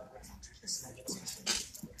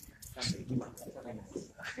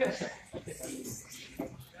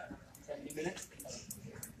 70 minutes.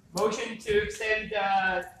 Motion to extend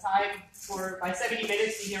time by 70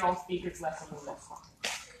 minutes to hear all speakers left on the list.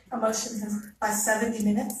 A motion has by 70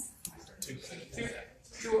 minutes.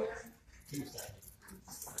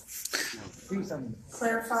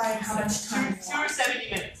 Clarify how much time. 2 or 70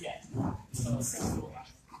 minutes, yes.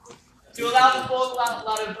 To allow the full lot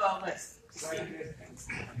of lists.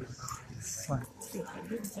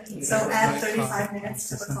 So add 35 minutes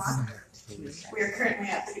to the clock. We are currently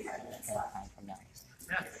at 35 minutes left.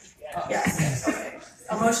 Yes, okay.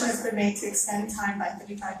 A motion has been made to extend time by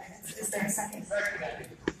 35 minutes. Is there a second?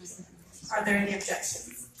 Are there any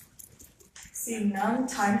objections? Seeing none,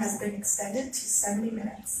 time has been extended to 70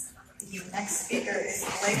 minutes. The next speaker is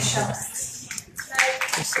Blake Schellert.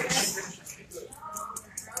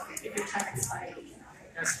 If your time expired.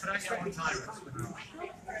 Yes, but I got one time.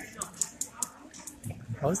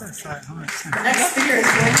 How was that five? How much time? The next speaker is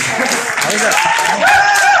Blake Schellert. How was that five?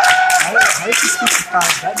 How did you speak to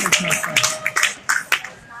five? That makes no sense.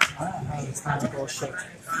 I don't know how the time bullshit.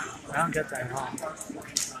 I don't get that at all.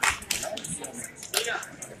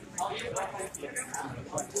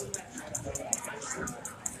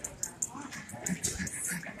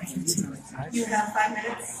 You have 5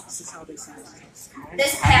 minutes.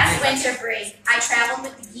 This past winter break, I traveled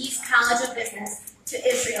with the Geese College of Business to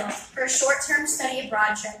Israel for a short-term study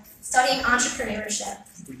abroad trip, studying entrepreneurship.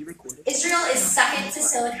 Israel is second to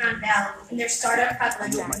Silicon Valley in their startup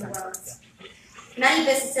prevalence in the world. Many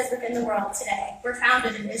businesses within the world today were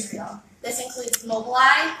founded in Israel. This includes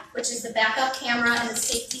Mobileye, which is the backup camera and the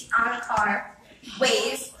safety on a car,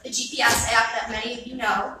 Waze, the GPS app that many of you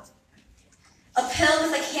know, a pill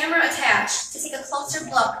with a camera attached to take a closer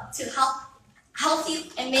look to help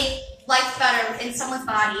healthy and make life better in someone's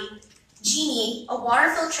body, Genie, a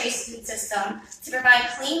water filtration system to provide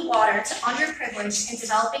clean water to underprivileged and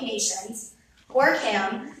developing nations,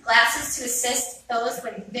 Orcam, glasses to assist those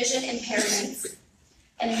with vision impairments,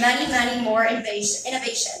 and many, many more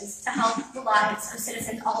innovations to help the lives of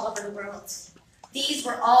citizens all over the world. These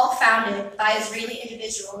were all founded by Israeli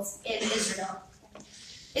individuals in Israel.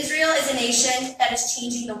 Israel is a nation that is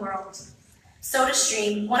changing the world.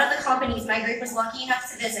 SodaStream, one of the companies my group was lucky enough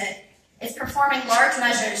to visit, is performing large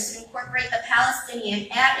measures to incorporate the Palestinian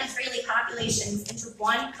and Israeli populations into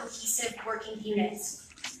one cohesive working unit.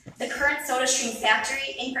 The current SodaStream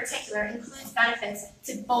factory, in particular, includes benefits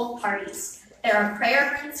to both parties. There are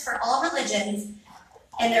prayer rooms for all religions,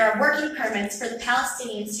 and there are working permits for the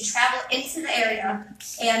Palestinians to travel into the area,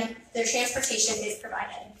 and their transportation is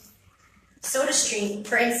provided. SodaStream,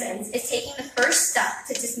 for instance, is taking the first step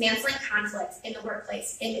to dismantling conflict in the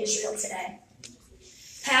workplace in Israel today.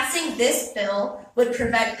 Passing this bill would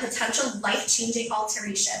prevent potential life-changing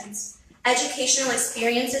alterations, educational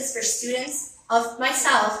experiences for students of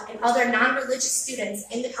myself and other non-religious students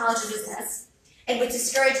in the College of Business, and would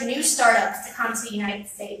discourage new startups to come to the United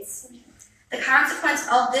States. The consequence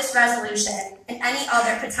of this resolution and any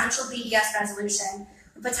other potential BDS resolution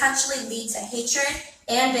would potentially lead to hatred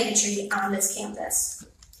and bigotry on this campus.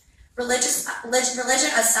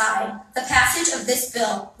 Religion aside, the passage of this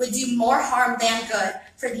bill would do more harm than good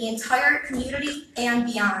for the entire community and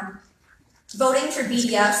beyond. Voting for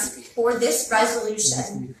BDS for this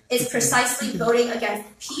resolution is precisely voting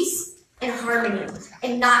against peace and harmony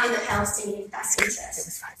and not in the Palestinian best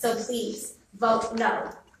interest. So please, vote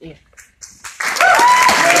no. Yeah.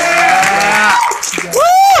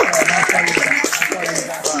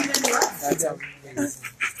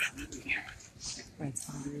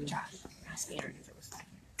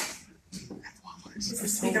 Is the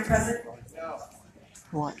speaker present? No.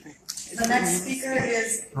 What? The next speaker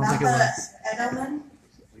is Napa Edelman.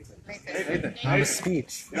 I have a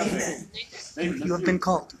speech. You have been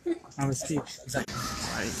called. I have a speech.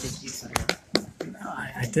 No,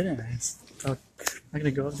 I didn't. I thought I'm not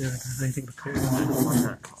gonna go up there and have anything prepared. I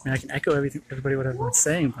mean, I can echo everybody what everyone's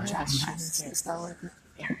saying, but I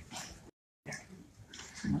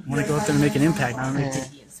want to go up there and make an impact. Not make it.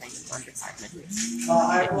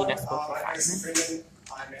 Hi everyone, my name is Freeman.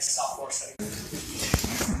 I'm a sophomore studying.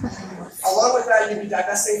 Along with that, you'll be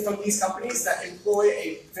divesting from these companies that employ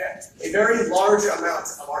a very large amount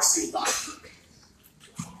of our student body.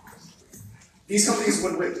 These companies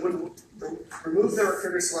would remove their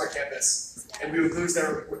recruiters from our campus, and we would lose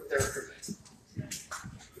their recruitment.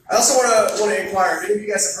 I also want to inquire if any of you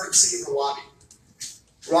guys have heard the city of Milwaukee.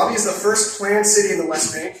 Rabi is the first planned city in the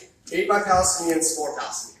West Bank, made by Palestinians for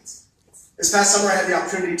Palestinians. This past summer I had the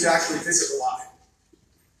opportunity to actually visit Rabi.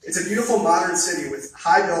 It's a beautiful modern city with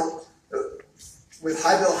high-built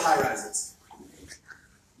high-rises.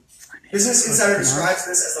 Business Insider describes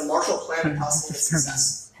this as the Marshall Plan of Palestinian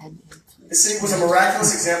success. This city was a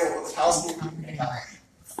miraculous example of what the Palestinian people can accomplish.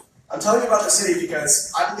 I'm telling you about the city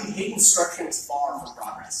because I believe hate construction is far from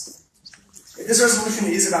progress. If this resolution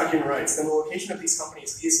is about human rights, then the location of these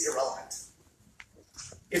companies is irrelevant.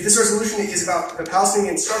 If this resolution is about the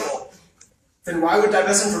Palestinian struggle, then why would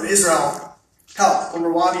divestment from Israel help when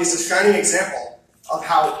Rabi is a shining example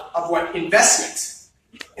of what investment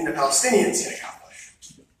in the Palestinians can accomplish?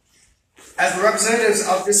 As the representatives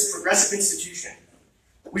of this progressive institution,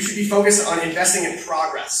 we should be focused on investing in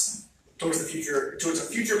progress towards a future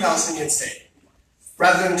Palestinian state,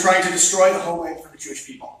 rather than trying to destroy the homeland for the Jewish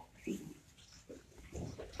people.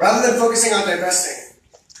 Rather than focusing on divesting,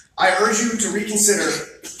 I urge you to reconsider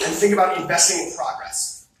and think about investing in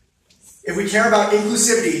progress. If we care about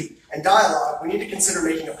inclusivity and dialogue, we need to consider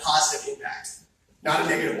making a positive impact, not a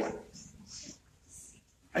negative one.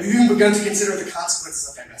 Have you even begun to consider the consequences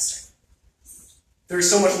of divesting? There is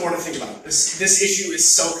so much more to think about. This issue is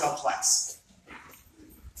so complex.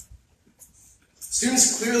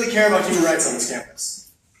 Students clearly care about human rights on this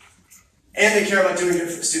campus, and they care about doing good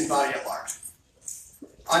for the student body at large.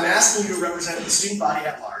 I'm asking you to represent the student body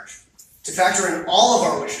at large, to factor in all of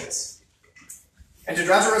our wishes, and to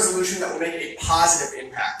draft a resolution that will make a positive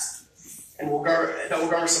impact and that will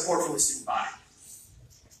garner support from the student body.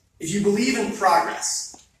 If you believe in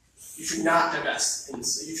progress, you should not divest.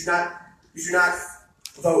 You should not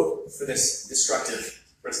vote for this destructive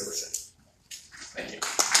resolution. Thank you.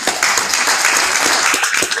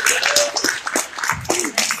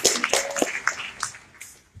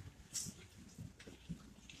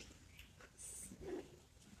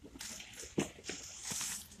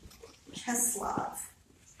 Keslov.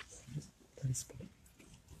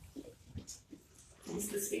 He's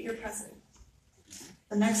the speaker president.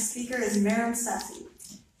 The next speaker is Miriam Safi.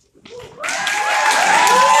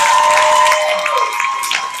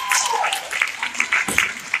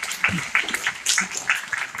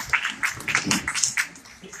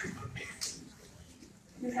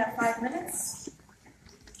 You have 5 minutes.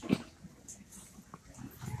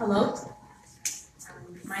 Hello.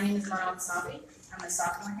 My name is Miriam Safi. I'm a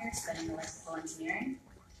sophomore here studying electrical engineering,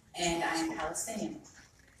 and I am Palestinian.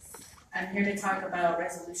 I'm here to talk about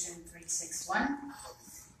Resolution 361.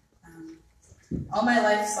 All my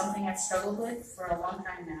life, something I've struggled with for a long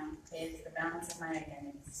time now is the balance of my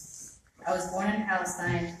identity. I was born in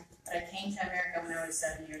Palestine, but I came to America when I was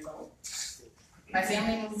 7 years old. My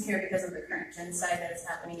family moved here because of the current genocide that is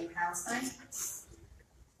happening in Palestine,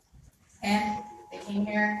 and they came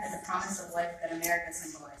here as a promise of life that America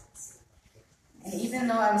symbolizes. And even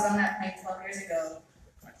though I was on that plane 12 years ago,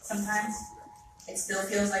 sometimes it still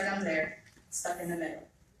feels like I'm there, stuck in the middle.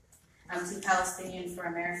 I'm too Palestinian for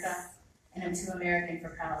America, and I'm too American for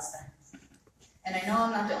Palestine. And I know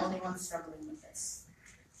I'm not the only one struggling with this.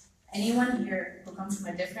 Anyone here who comes from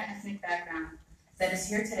a different ethnic background that is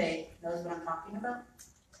here today knows what I'm talking about.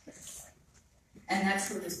 And that's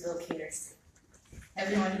who this bill caters to.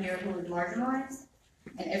 Everyone here who is marginalized,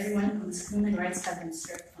 and everyone whose human rights have been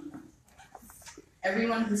stripped from them.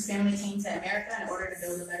 Everyone whose family came to America in order to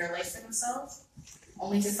build a better life for themselves,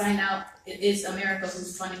 only to find out it is America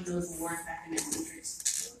who's funding those wars back in their countries.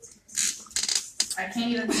 I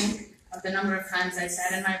can't even think of the number of times I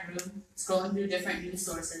sat in my room scrolling through different news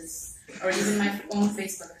sources, or even my own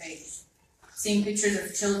Facebook page, seeing pictures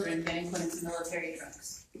of children getting put into military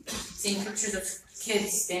trucks, seeing pictures of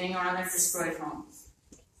kids standing around their destroyed homes,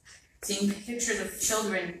 seeing pictures of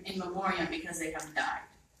children in memoriam because they have died.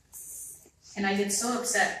 And I get so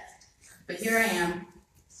upset, but here I am,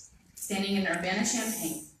 standing in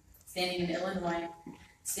Urbana-Champaign, standing in Illinois,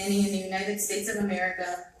 standing in the United States of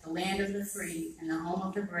America, the land of the free and the home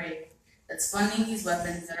of the brave, that's funding these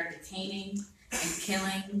weapons that are detaining and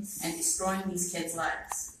killing and destroying these kids'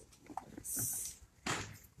 lives.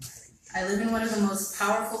 I live in one of the most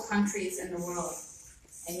powerful countries in the world,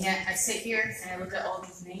 and yet I sit here and I look at all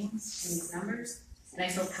these names and these numbers, and I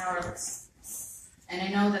feel powerless. And I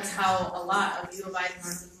know that's how a lot of U of I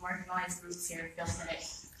marginalized groups here feel today,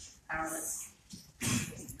 powerless.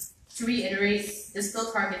 To reiterate, this bill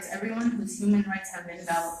targets everyone whose human rights have been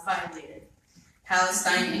violated,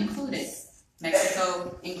 Palestine included,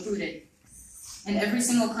 Mexico included, and every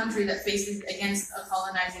single country that faces against a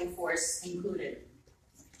colonizing force included.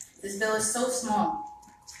 This bill is so small,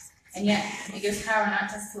 and yet it gives power not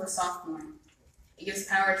just to a sophomore. It gives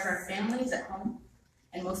power to our families at home,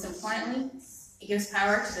 and most importantly, It gives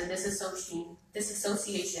power to the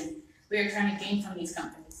disassociation we are trying to gain from these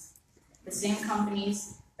companies. The same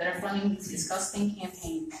companies that are funding these disgusting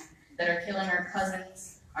campaigns that are killing our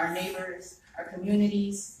cousins, our neighbors, our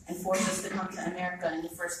communities, and force us to come to America in the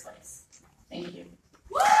first place. Thank you.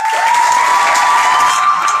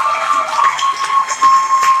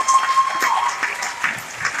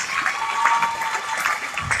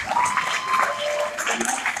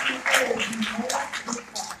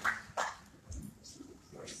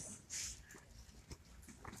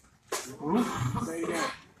 Say again.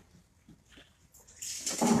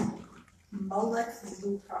 Mullet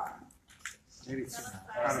Lupron. Maybe it's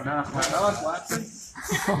Melech Watson?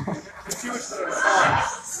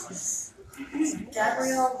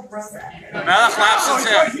 Gabrielle Rosa. Melech Watson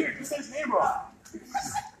too. Right here. You said his name wrong.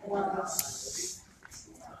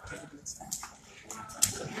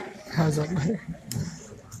 How's that matter?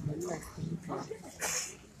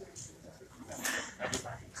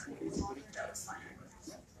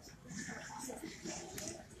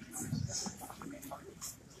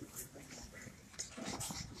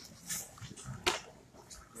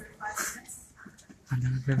 I've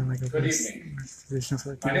never been in like a Good evening. position for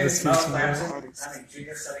like My name is Melech Lamson. that. I'm a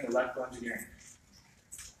junior studying electrical engineering.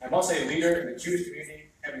 I'm also a leader in the Jewish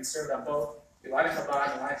community, having served on both the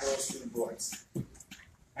Urbana-Champaign and Urbana student boards.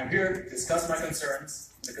 I'm here to discuss my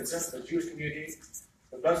concerns and the concerns of the Jewish community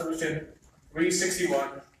with Resolution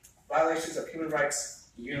 361, violations of human rights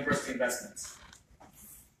in university investments.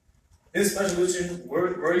 This resolution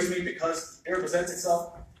worries me because it represents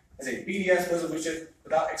itself as a BDS resolution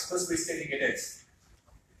without explicitly stating it is.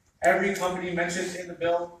 Every company mentioned in the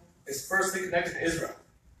bill is firstly connected to Israel,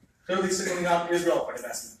 clearly singling out Israel for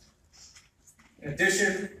investment. In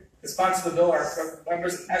addition, the sponsors of the bill are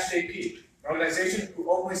members of SJP, an organization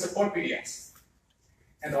who openly support BDS.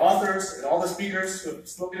 And the authors and all the speakers who have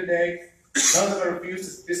spoken today, none of them have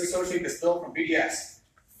refused to disassociate this bill from BDS.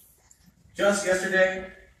 Just yesterday,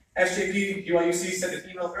 SJP-UIUC sent an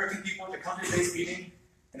email urging people to come to today's meeting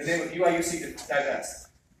in the name of UIUC to divest.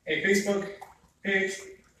 A Facebook page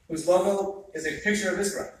whose logo is a picture of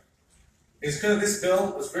Israel. It is clear this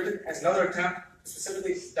bill was written as another attempt to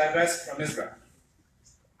specifically divest from Israel.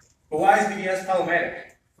 But why is BDS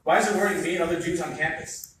problematic? Why is it worrying me and other Jews on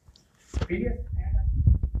campus? BDS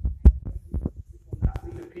will not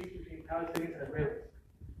lead to peace between Palestinians and Israelis.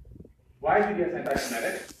 Why is BDS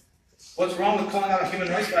anti-Semitic? What's wrong with calling out human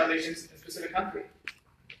rights violations in a specific country?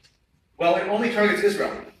 Well, it only targets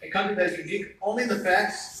Israel, a country that is unique only in the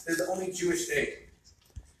fact that it is the only Jewish state.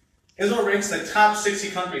 Israel ranks in the top 60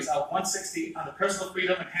 countries out of 160 on the Personal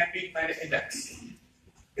Freedom and Happy Planet Index.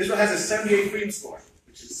 Israel has a 78 freedom score,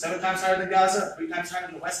 which is 7 times higher than Gaza, 3 times higher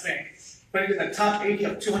than the West Bank, putting it in the top 80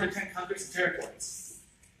 of 210 countries and territories.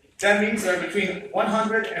 That means there are between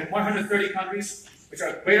 100 and 130 countries which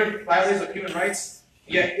are greater violators of human rights,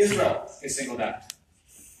 yet Israel is singled out.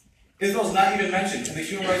 Israel is not even mentioned in the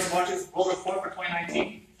Human Rights Watch's World Report for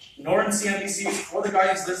 2019, nor in CNBC's or the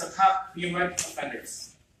Guardian's list of top human rights offenders.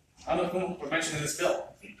 None of whom were mentioned in this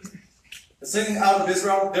bill. The singling out of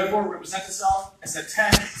Israel therefore represents itself as an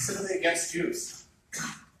attack specifically against Jews.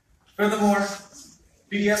 Furthermore,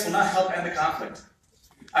 BDS will not help end the conflict.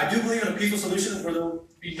 I do believe in a peaceful solution where there will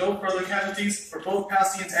be no further casualties for both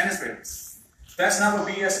Palestinians and Israelis. That's not what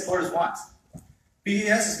BDS supporters want.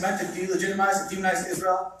 BDS is meant to delegitimize and demonize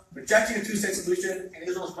Israel, rejecting a two-state solution and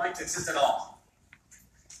Israel's right to exist at all.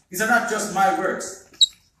 These are not just my words.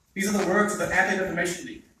 These are the words of the Anti-Defamation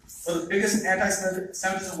League, one of the biggest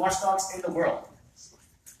anti-Semitism watchdogs in the world.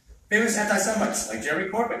 Famous anti-Semites like Jeremy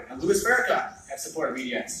Corbyn and Louis Farrakhan have supported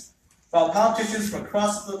BDS, while politicians from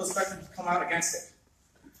across the political spectrum have come out against it.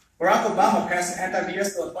 Barack Obama passed an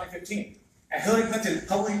anti-BDS bill in 2015, and Hillary Clinton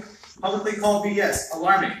publicly called BDS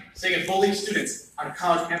alarming, saying it bullied students on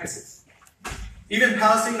college campuses. Even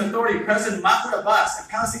Palestinian Authority President Mahmoud Abbas and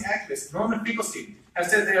Palestinian activist Norman Finkelstein have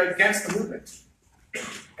said they are against the movement.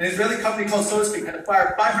 An Israeli company called SodaStream had to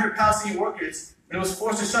fire 500 Palestinian workers when it was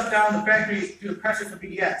forced to shut down the factory due to pressure from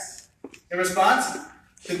BDS. In response,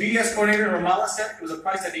 the BDS coordinator in Ramallah said it was a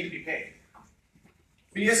price that needed to be paid.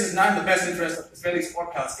 BDS is not in the best interest of Israelis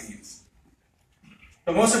or Palestinians.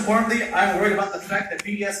 But most importantly, I'm worried about the effect that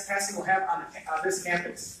BDS passing will have on this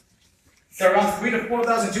campus. There are around 3,000 to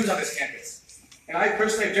 4,000 Jews on this campus, and I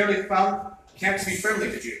personally have generally found the campus to be friendly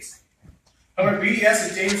to Jews. However, BDS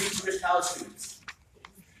is dangerous to Jewish college students.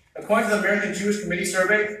 According to the American Jewish Committee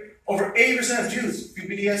survey, over 80% of Jews view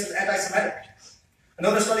BDS as anti-Semitic.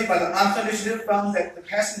 Another study by the AMCA Initiative found that the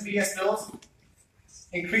passing BDS bills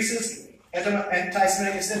increases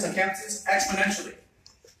anti-Semitic incidents on campuses exponentially.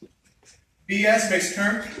 BDS makes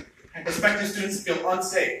current and prospective students feel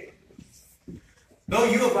unsafe. Though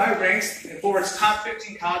U of I ranks in Forward's top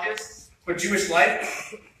 15 colleges for Jewish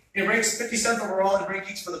life, it ranks 57th overall in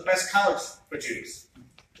rankings for the best college for Jews.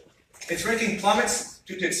 Its ranking plummets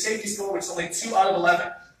due to its safety score, which is only 2 out of 11.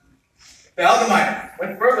 The Allgemeine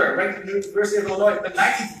went further, ranking the University of Illinois the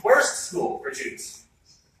 19th worst school for Jews.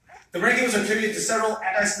 The ranking was attributed to several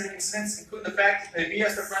anti-Semitic incidents, including the fact that a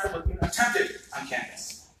BDS referendum was being attempted on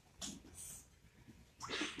campus.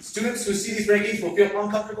 Students who see these rankings will feel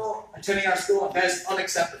uncomfortable attending our school, and that is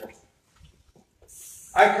unacceptable.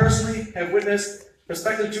 I personally have witnessed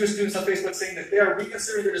prospective Jewish students on Facebook saying that they are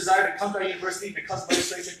reconsidering their desire to come to our university because of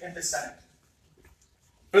legislation in the Senate.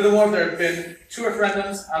 Furthermore, there have been 2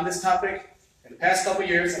 referendums on this topic in the past couple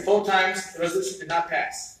years, and both times the resolution did not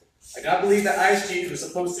pass. I do not believe that ISG, who is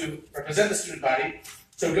supposed to represent the student body,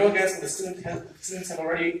 should go against what the students have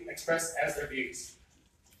already expressed as their views.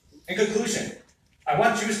 In conclusion, I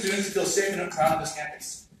want Jewish students to feel safe and proud on this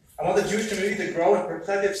campus. I want the Jewish community to grow and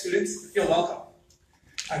prospective students to feel welcome.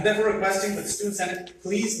 I'm therefore requesting that the Student Senate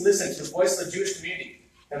please listen to the voice of the Jewish community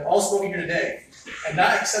that have all spoken here today, and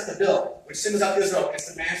not accept the bill which singles out Israel and its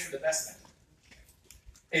demands for divestment.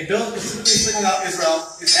 A bill specifically singling out Israel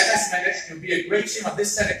is anti-Semitic and would be a great shame on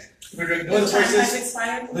this Senate if we were to ignore the voices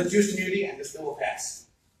of the Jewish community, and this bill will pass.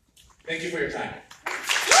 Thank you for your time.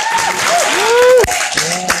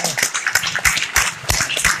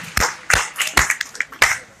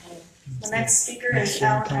 The next speaker is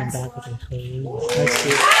Alan Axelrod.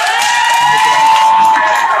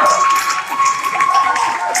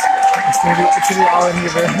 It's gonna be all in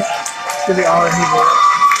Hebrew. It's gonna be all in Hebrew.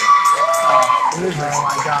 Oh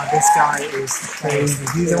my god, this guy is crazy.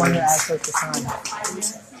 He's the one that asked us to sign.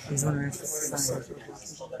 He's the one that asked us to sign.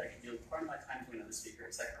 Part of my time to another speaker,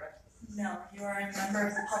 is that correct? No, you are a member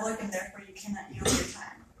of the public and therefore you cannot yield your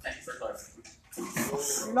time. Thank you for clarifying.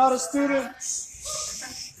 You're not a student.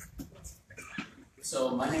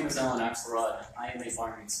 So my name is Alan Axelrod. I am a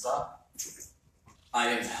bar mitzvah. I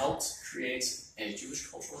have helped create a Jewish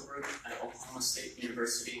cultural group at Oklahoma State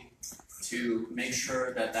University to make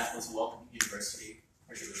sure that that was a welcome university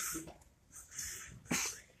for Jewish people.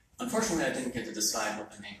 Unfortunately, I didn't get to decide what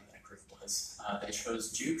the name of that group was. They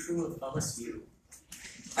chose Jew Crew of OSU.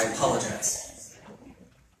 I apologize.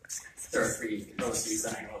 There are 3 OSUs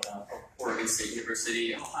that I know about: Oregon State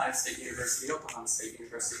University, Ohio State University, Oklahoma State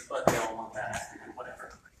University, but they all want that acronym,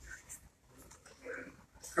 whatever.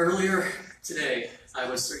 Earlier today, I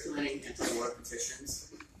was circulating anti-war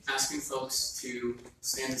petitions, asking folks to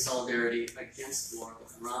stand in solidarity against war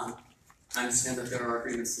with Iran. I understand that there are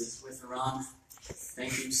grievances with Iran.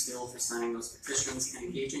 Thank you still for signing those petitions and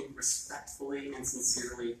engaging respectfully and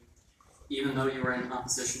sincerely, even though you were in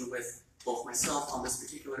opposition with both myself on this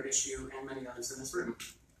particular issue and many others in this room.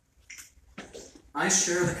 I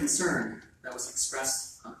share the concern that was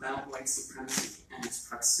expressed about white supremacy and its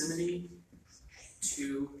proximity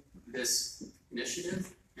to this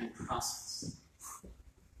initiative and process.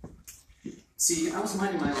 See, I was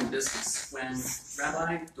minding my own business when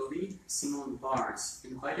Rabbi David Simon Bars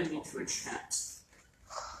invited me to a chat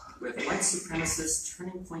with white supremacist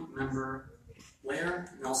Turning Point member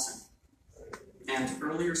Blair Nelson and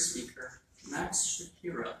earlier speaker Max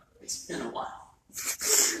Shapiro. It's been a while.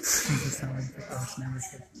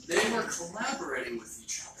 They were collaborating with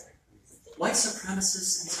each other. White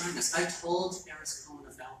supremacists and Zionists. I told Eris Cohen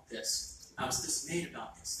about this. I was dismayed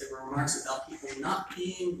about this. There were remarks about people not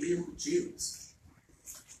being real Jews.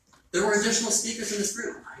 There were additional speakers in this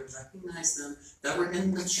room. I recognize them that were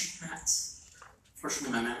in the chat.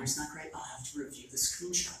 Fortunately, my memory's not great. I'll have to review the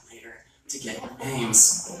screenshot later to get your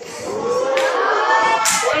names.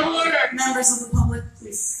 Members of the public,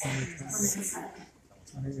 please remain silent.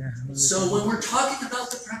 So when we're talking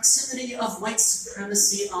about the proximity of white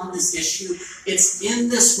supremacy on this issue, it's in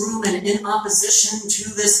this room and in opposition to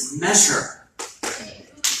this measure.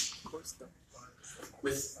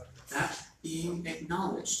 With that being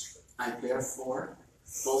acknowledged, I therefore,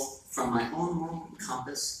 both from my own moral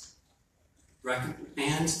compass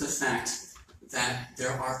and the fact that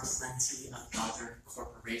there are plenty of other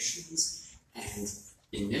corporations and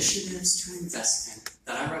initiatives to invest in,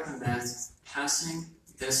 that I recommend passing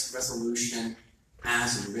this resolution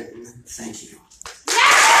as written. Thank you.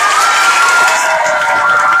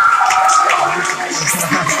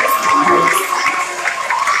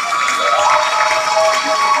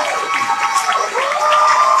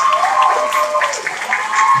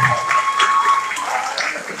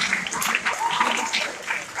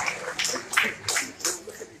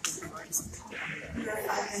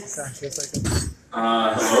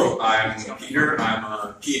 Hello, I'm Peter. I'm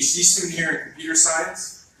a PhD student here in computer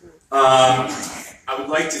science. I would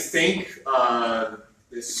like to thank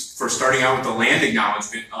for starting out with the land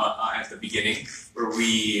acknowledgement at the beginning, where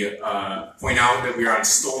we point out that we are on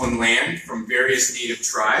stolen land from various native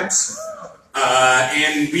tribes.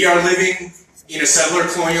 And we are living in a settler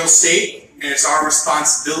colonial state, and it's our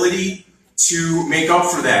responsibility to make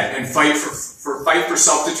up for that and fight for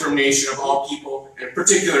self-determination of all people, and in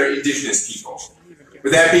particular indigenous people.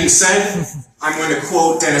 With that being said, I'm going to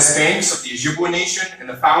quote Dennis Banks of the Ojibwe Nation and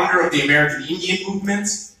the founder of the American Indian Movement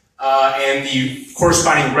and the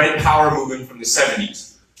corresponding Red Power movement from the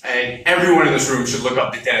 70s. And everyone in this room should look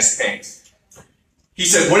up to Dennis Banks. He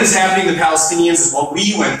said, what is happening to the Palestinians is what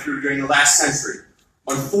we went through during the last century.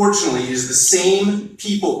 Unfortunately, it is the same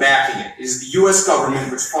people backing it. It is the U.S.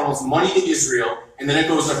 government which funnels money to Israel, and then it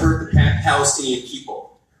goes to hurt the Palestinian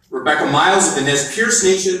people. Rebecca Miles of the Nez Perce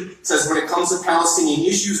Nation says when it comes to Palestinian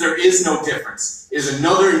issues, there is no difference. It is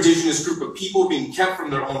another indigenous group of people being kept from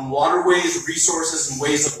their own waterways, resources, and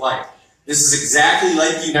ways of life. This is exactly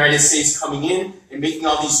like the United States coming in and making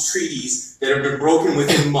all these treaties that have been broken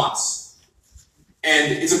within months.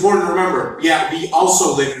 And it's important to remember, yeah, we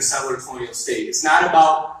also live in a settler colonial state. It's not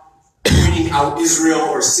about pointing out Israel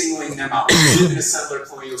or singling them out. We live in a settler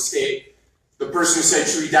colonial state. The person who said,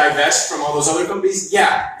 should we divest from all those other companies?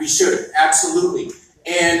 Yeah, we should, absolutely.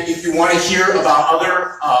 And if you want to hear about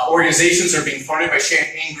other organizations that are being funded by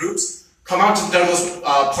Champaign groups, come out to the Douglas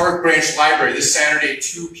Park Branch Library this Saturday at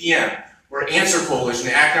 2 p.m., where Answer Coalition,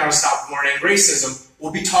 the Act Now to Stop War and End Racism,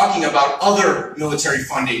 will be talking about other military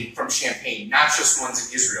funding from Champaign, not just ones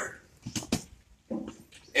in Israel.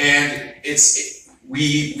 And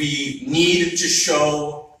we need to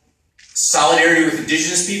show solidarity with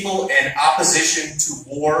indigenous people and opposition to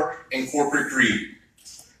war and corporate greed.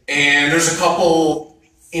 And there's a couple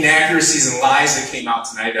inaccuracies and lies that came out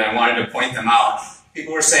tonight that I wanted to point them out.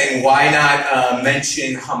 People were saying, why not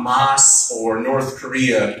mention Hamas or North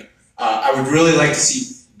Korea? I would really like to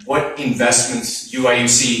see what investments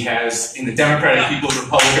UIUC has in the Democratic People's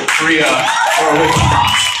Republic of Korea or with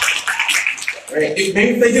Hamas. Right?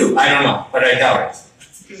 Maybe they do, I don't know, but I doubt it.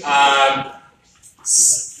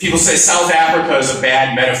 People say South Africa is a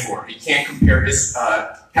bad metaphor. You can't compare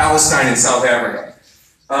Palestine and South Africa.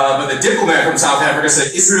 But the diplomat from South Africa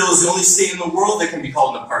said Israel is the only state in the world that can be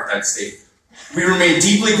called an apartheid state. We remain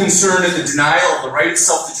deeply concerned at the denial of the right of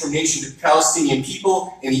self-determination to the Palestinian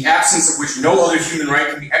people in the absence of which no other human right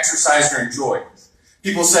can be exercised or enjoyed.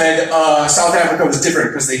 People said South Africa was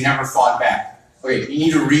different because they never fought back. Okay, you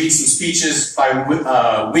need to read some speeches by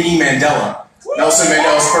Winnie Mandela, Nelson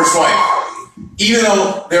Mandela's first wife. Even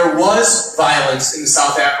though there was violence in the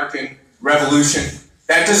South African Revolution,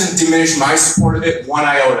 that doesn't diminish my support of it one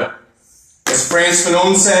iota. As Frantz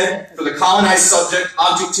Fanon said, for the colonized subject,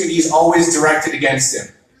 objectivity is always directed against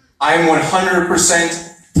him. I am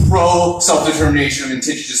 100% pro-self-determination of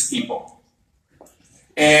indigenous people.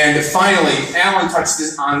 And finally, Alan touched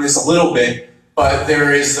on this a little bit, but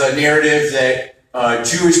there is a narrative that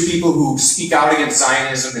Jewish people who speak out against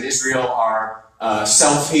Zionism in Israel are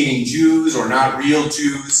self-hating Jews or not real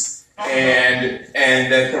Jews, and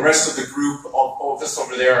that the rest of the group of us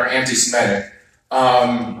over there are anti-Semitic.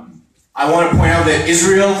 I want to point out that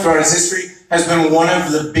Israel, throughout its history, has been one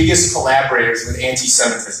of the biggest collaborators with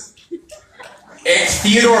anti-Semitism.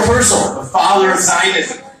 Theodor Herzl, the father of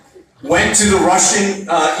Zionism, went to the Russian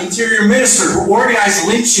interior minister who organized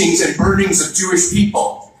lynchings and burnings of Jewish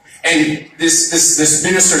people. And this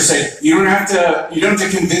minister said, you don't have to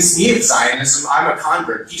convince me of Zionism, I'm a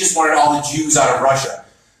convert. He just wanted all the Jews out of Russia.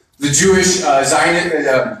 The Jewish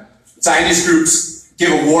Zionist groups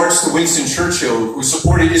give awards to Winston Churchill, who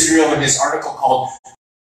supported Israel in his article called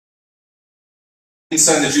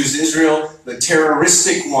Send the Jews to Israel, the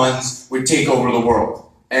terroristic ones would take over the world.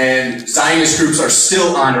 And Zionist groups are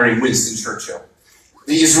still honoring Winston Churchill.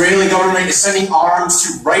 The Israeli government is sending arms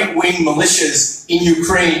to right-wing militias in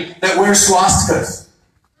Ukraine that wear swastikas.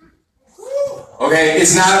 Okay,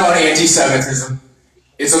 it's not about anti-Semitism.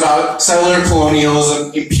 It's about settler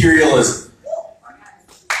colonialism, imperialism.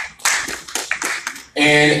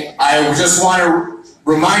 And I just want to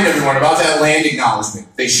remind everyone about that land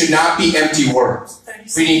acknowledgement. They should not be empty words.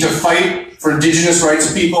 We need to fight for indigenous rights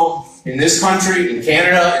of people in this country, in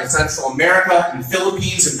Canada, in Central America, in the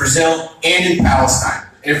Philippines, in Brazil, and in Palestine.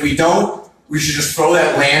 And if we don't, we should just throw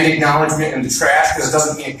that land acknowledgement in the trash because it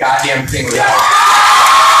doesn't mean a goddamn thing without it.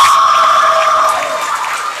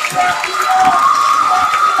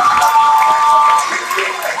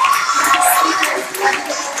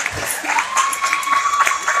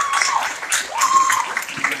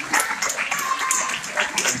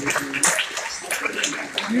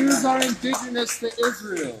 Jews are indigenous to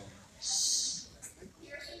Israel.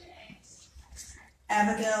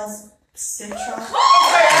 Abigail's Citron.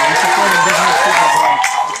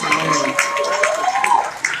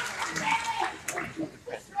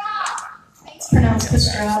 It's pronounced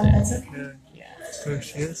Pastrana, that's okay. There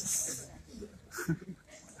she is.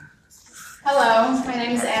 Hello, my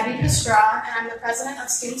name is Abby Pastrana, and I'm the president of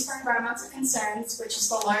Students for Environmental Concerns, which is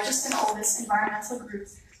the largest and oldest environmental group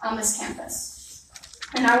on this campus.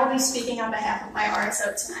 And I will be speaking on behalf of my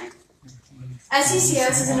RSO tonight.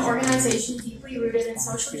 SECS is an organization deeply rooted in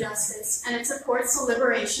social justice, and it supports the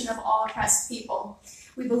liberation of all oppressed people.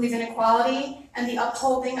 We believe in equality and the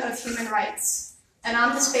upholding of human rights. And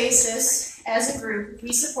on this basis, as a group,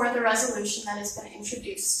 we support the resolution that has been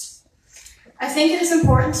introduced. I think it is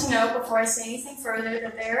important to note before I say anything further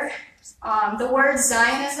that the words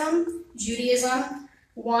Zionism, Judaism,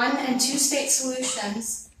 one and two state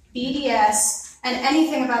solutions, BDS, and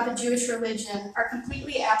anything about the Jewish religion are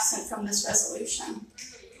completely absent from this resolution.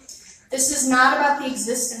 This is not about the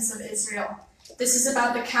existence of Israel. This is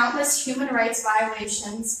about the countless human rights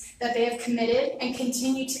violations that they have committed and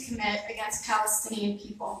continue to commit against Palestinian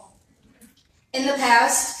people. In the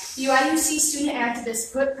past, UIUC student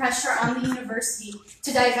activists put pressure on the university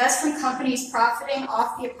to divest from companies profiting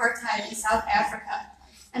off the apartheid in South Africa,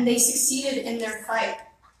 and they succeeded in their fight.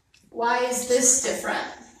 Why is this different?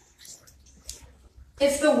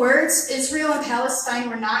 If the words Israel and Palestine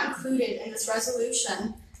were not included in this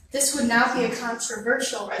resolution, this would not be a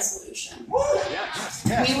controversial resolution.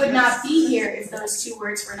 We would not be here if those two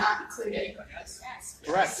words were not included.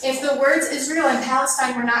 Correct. If the words Israel and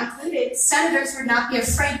Palestine were not included, senators would not be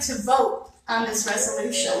afraid to vote on this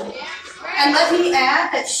resolution. And let me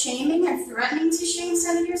add that shaming and threatening to shame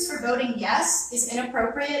senators for voting yes is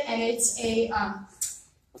inappropriate, and it's a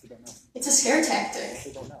scare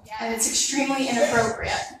tactic, and it's extremely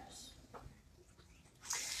inappropriate.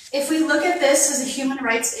 If we look at this as a human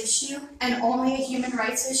rights issue, and only a human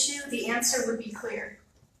rights issue, the answer would be clear.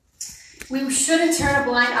 We shouldn't turn a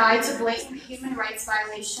blind eye to blatant human rights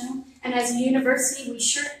violation, and as a university,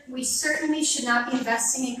 we certainly should not be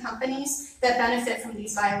investing in companies that benefit from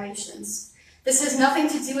these violations. This has nothing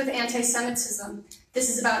to do with anti-Semitism. This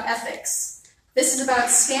is about ethics. This is about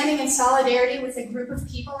standing in solidarity with a group of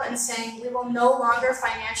people and saying, we will no longer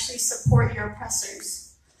financially support your oppressors.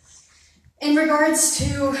 In regards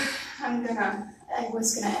to, I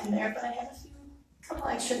was gonna end there, but I have a couple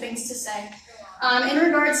extra things to say. In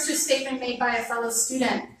regards to a statement made by a fellow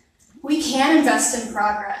student, we can invest in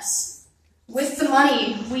progress. With the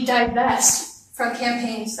money, we divest from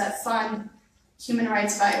campaigns that fund human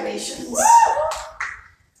rights violations.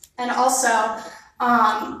 And also,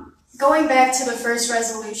 going back to the first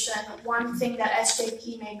resolution, one thing that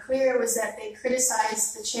SJP made clear was that they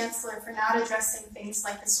criticized the chancellor for not addressing things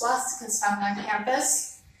like the swastikas found on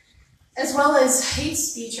campus, as well as hate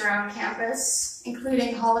speech around campus,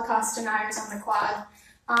 including Holocaust deniers on the quad.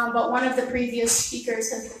 But one of the previous speakers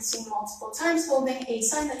has been seen multiple times holding a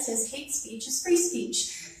sign that says hate speech is free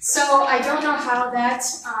speech. So I don't know how that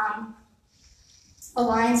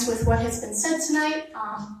aligns with what has been said tonight.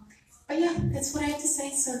 But yeah, that's what I have to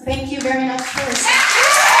say. So thank you very much for listening.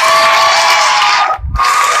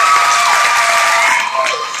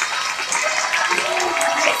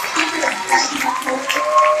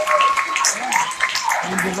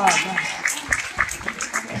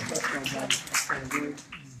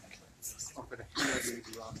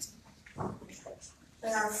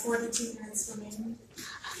 There are 42 minutes remaining.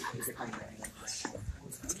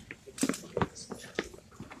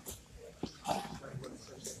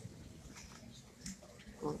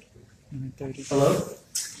 Hello,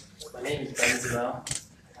 my name is Ben Zell.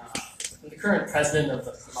 I'm the current president of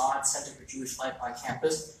the Vermont Center for Jewish Life on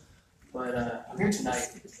campus, but I'm here tonight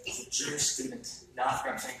as a Jewish student not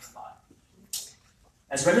representing Vermont.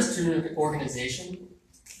 As a registered student organization,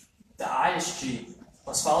 the ISG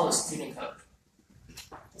must follow the student code.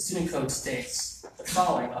 The student code states the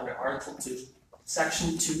following under Article 2,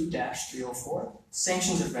 Section 2-304,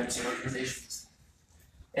 Sanctions of Registered Organizations.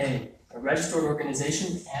 A registered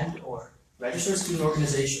organization and/or registered student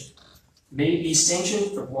organization may be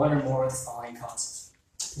sanctioned for one or more of the following causes.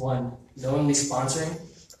 1. Knowingly sponsoring,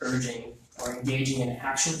 urging, or engaging in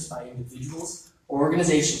actions by individuals or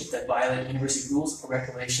organizations that violate university rules or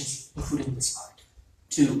regulations, including this part.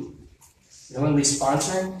 2. Knowingly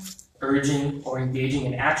sponsoring, urging, or engaging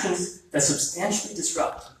in actions that substantially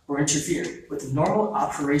disrupt or interfere with the normal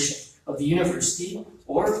operation of the university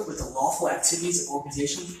or with the lawful activities of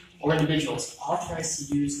organizations or individuals authorized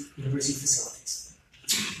to use university facilities.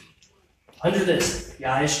 Under this, the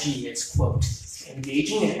ISG is, quote,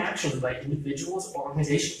 engaging in actions by individuals or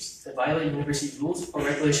organizations that violate university rules or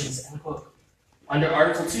regulations, end quote. Under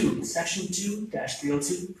Article 2, Section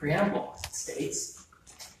 2-302 Preamble states,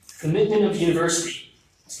 commitment of the university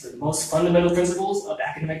to the most fundamental principles of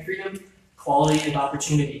academic freedom, equality of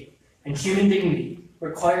opportunity, and human dignity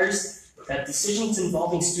requires that decisions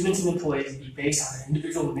involving students and employees be based on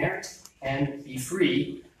individual merit and be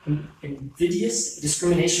free from invidious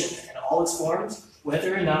discrimination in all its forms,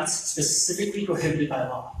 whether or not specifically prohibited by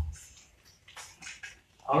law.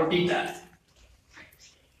 I'll repeat that.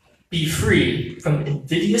 Be free from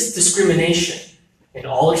invidious discrimination in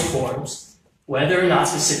all its forms, whether or not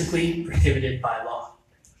specifically prohibited by law.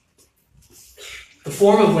 The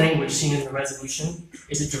form of language seen in the resolution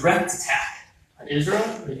is a direct attack on Israel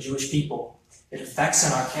and the Jewish people. It affects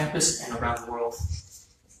on our campus and around the world.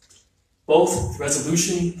 Both the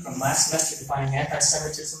resolution from last semester defining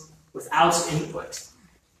anti-Semitism without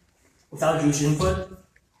Jewish input,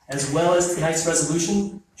 as well as tonight's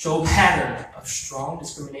resolution, show a pattern of strong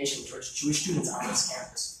discrimination towards Jewish students on this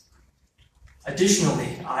campus.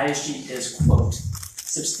 Additionally, ISG is, quote,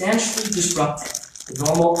 substantially disrupting the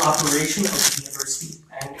normal operation of the university,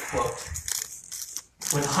 end quote.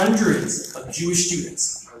 When hundreds of Jewish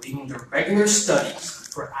students are leaving their regular studies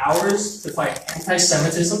for hours to fight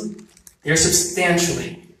anti-Semitism, they're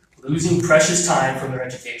substantially losing precious time from their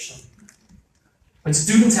education. When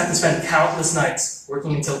students have to spend countless nights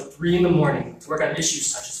working until 3 in the morning to work on issues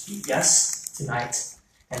such as BDS tonight,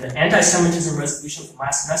 and the anti-Semitism resolution from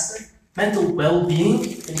last semester, mental well-being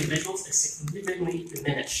of individuals is significantly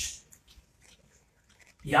diminished.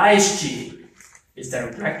 The ISG is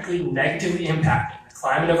directly negatively impacting the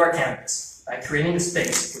climate of our campus by creating a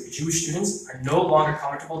space where Jewish students are no longer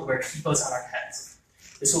comfortable to wear kippahs on our heads.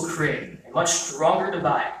 This will create a much stronger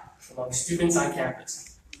divide among students on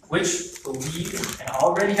campus, which will lead and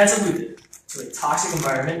already has alluded to a toxic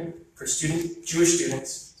environment for Jewish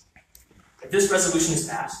students. If this resolution is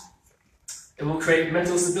passed, it will create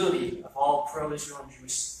mental stability of all pro-Israel and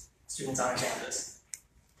Jewish students on campus.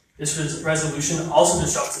 This resolution also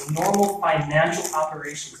disrupts the normal financial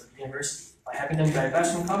operations of the university by having them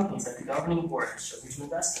divest from companies that the governing board has chosen to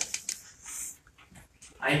invest in.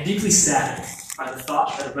 I am deeply saddened by the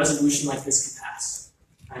thought that a resolution like this can pass.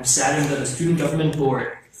 I am saddened that a student government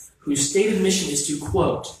board whose stated mission is to,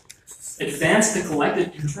 quote, advance the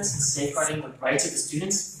collective interest in safeguarding the rights of the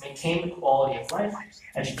students, maintain the quality of life,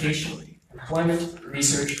 education, employment,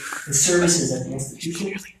 research, and services at the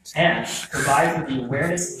institution, and provide for the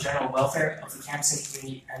awareness and general welfare of the campus and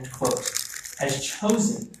community, end quote, has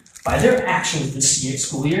chosen by their actions this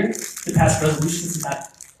school year to pass resolutions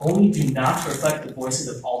that only do not reflect the voices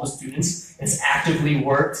of all the students and has actively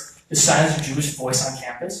worked to silence the Jewish voice on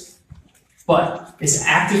campus, but is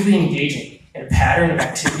actively engaging in a pattern of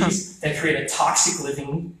activities that create a toxic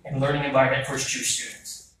living and learning environment for Jewish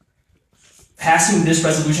students. Passing this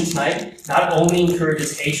resolution tonight not only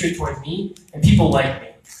encourages hatred toward me and people like me,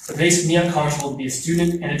 but makes me uncomfortable to be a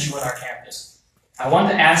student and a Jew on our campus. I want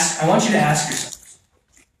you to ask yourselves,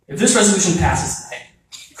 if this resolution passes tonight,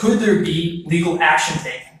 could there be legal action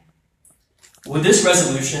taken? Would this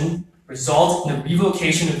resolution result in the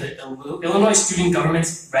revocation of the Illinois student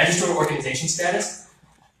government's registered organization status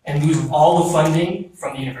and lose all the funding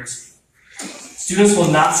from the university? Students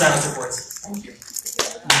will not silence their voices. Thank you.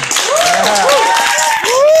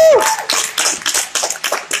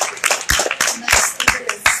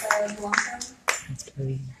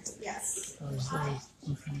 Yes.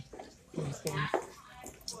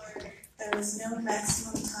 There is no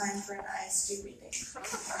maximum time for an ISG meeting.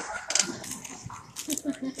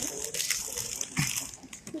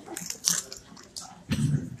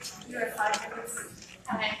 You have 5 minutes.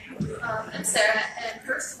 Hi, I'm Sarah, and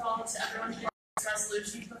first of all, to everyone who brought this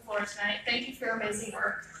resolution to the floor tonight, thank you for your amazing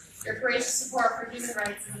work. Your courageous support for human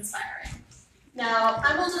rights is inspiring. Now,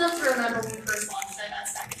 I'm old enough to remember when we first launched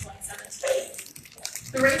BDS back in 2017.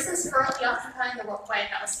 The racist currently occupying the White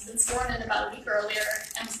House had been sworn in about a week earlier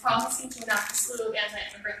and was promising to enact a slew of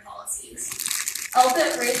anti-immigrant policies.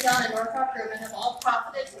 Elbit, Raytheon, and Northrop Grumman have all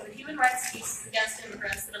profited from the human rights abuses against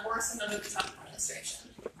immigrants that have worsened under the Trump administration.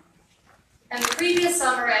 And the previous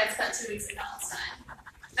summer, I had spent 2 weeks in Palestine.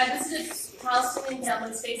 I visited Palestinian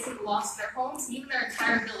families facing the loss of their homes and even their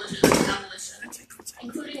entire villages in demolition,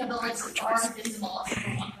 including a village that already been demolished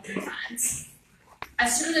over 100 times. I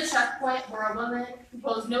stood at a checkpoint where a woman who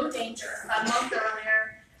posed no danger about a month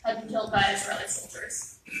earlier had been killed by Israeli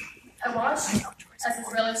soldiers. I watched as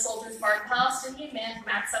Israeli soldiers barred a Palestinian man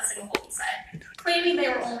from accessing a holy site, claiming they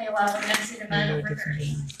were only allowing entry to men over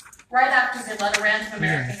 30, right after they let a random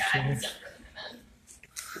American guy who was younger than the men.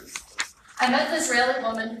 I met an Israeli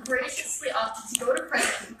woman who courageously opted to go to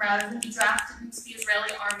prison rather than be drafted into the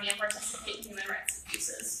Israeli army and participate in human rights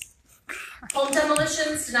abuses. home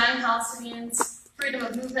demolitions, denying Palestinians freedom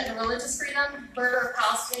of movement and religious freedom, murder of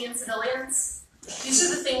Palestinian civilians. These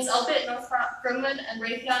are the things Elbit, Northrop Grumman, and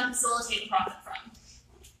Raytheon facilitate and profit from.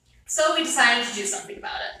 So we decided to do something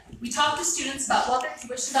about it. We talked to students about what their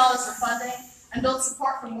tuition dollars were funding and built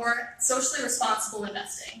support for more socially responsible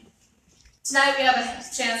investing. Tonight we have a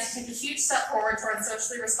chance to take a huge step forward toward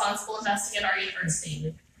socially responsible investing at our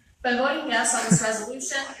university. By voting yes on this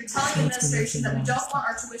resolution, you're telling the administration that we don't want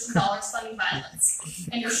our tuition dollars funding violence,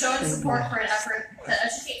 and you're showing support for an effort that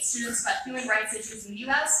educates students about human rights issues in the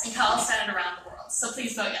U.S. and Palestine and around the world. So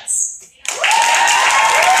please vote yes.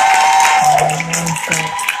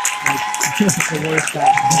 The worst guy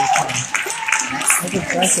in the whole time. That's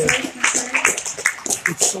impressive.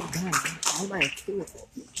 It's so bad. How am I okay with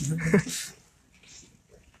it?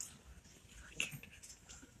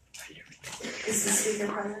 Is the speaker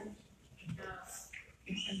present?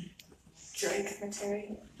 Drake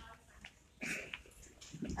Materi.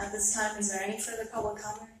 At this time, is there any further public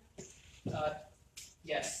comment?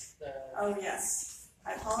 Yes. Oh, yes.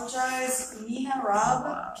 I apologize. Mina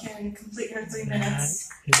Robb can complete her 3 minutes.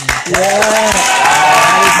 It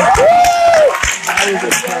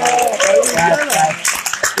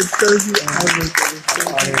shows you everything.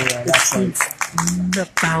 It speaks the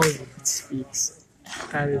thousand. It speaks.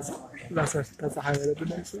 That's a highlight of the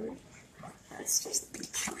next one. That's just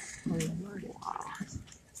oh my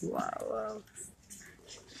wow.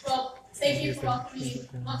 Well, thank you for welcoming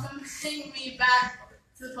me back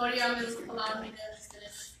to the podium and allowing me to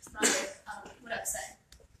finish what I'm saying.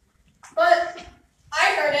 But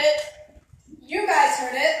I heard it, you guys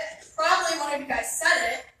heard it, probably one of you guys said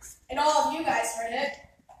it, and all of you guys heard it,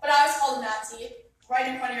 but I was called a Nazi right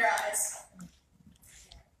in front of your eyes.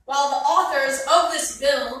 While the authors of this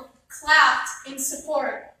bill clapped in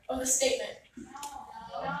support of the statement.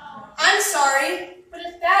 I'm sorry, but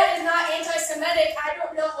if that is not anti-Semitic, I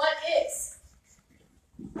don't know what is.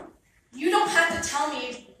 You don't have to tell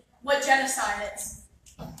me what genocide is.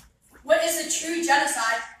 What is a true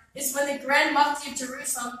genocide is when the Grand Mufti of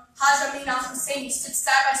Jerusalem, Haj Amin al-Husseini, stood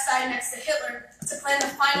side by side next to Hitler to plan the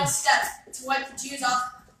final step to wipe the Jews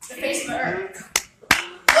off the face of the earth.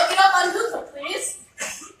 Look it up on Google, please.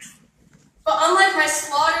 But unlike my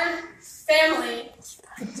slaughtered family,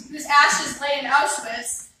 whose ashes lay in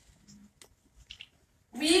Auschwitz,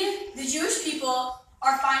 we, the Jewish people,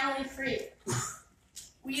 are finally free.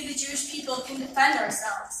 We, the Jewish people, can defend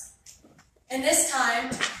ourselves. And this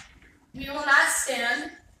time, we will not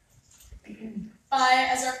stand by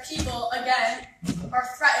as our people, again, are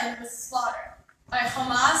threatened with slaughter by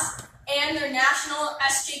Hamas and their national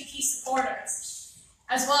SJP supporters,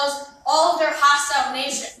 as well as all of their hostile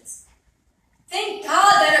nations. Thank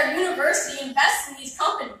God that our university invests in these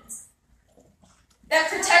companies that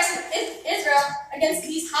protects Israel against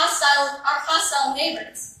these our hostile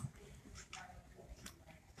neighbors.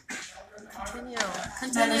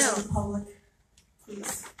 Members of the public,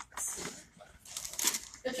 please.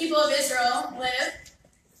 The people of Israel live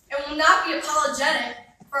and will not be apologetic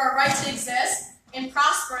for our right to exist and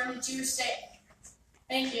prosper in the Jewish state.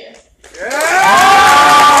 Thank you.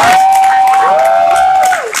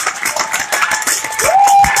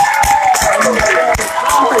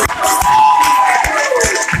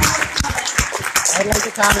 I'd like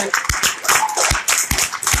to comment.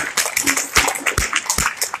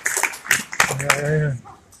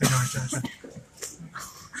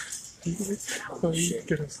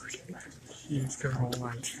 He's going to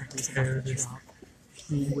watch his hair.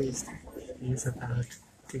 He's about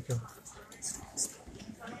to go.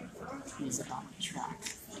 He's about to track.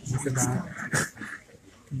 He's about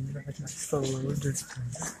to follow this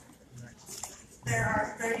place. There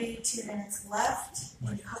are 32 minutes left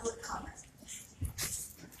in public comment.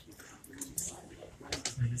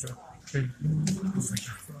 He's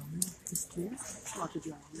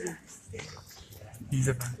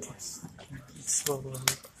about to swallow.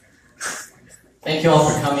 Thank you all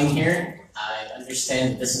for coming here. I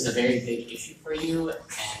understand that this is a very big issue for you,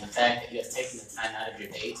 and the fact that you have taken the time out of your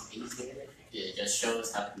day to be here, it just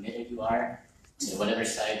shows how committed you are to whatever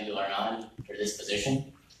side you are on for this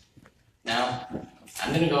position. Now,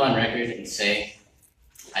 I'm going to go on record and say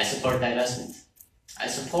I support divestment. I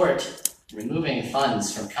support removing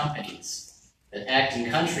funds from companies that act in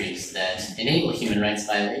countries that enable human rights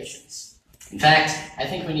violations. In fact, I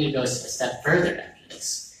think we need to go a step further after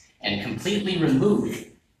this and completely remove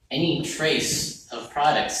any trace of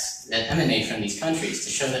products that emanate from these countries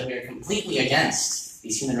to show that we are completely against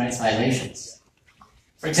these human rights violations.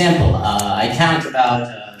 For example, I count about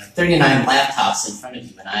 39 laptops in front of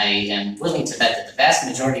you, and I am willing to bet that the vast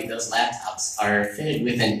majority of those laptops are fitted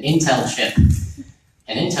with an Intel chip.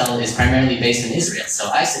 and Intel is primarily based in Israel. So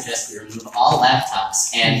I suggest we remove all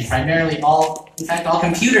laptops and primarily in fact, all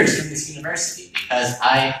computers from this university, because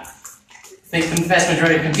I think the vast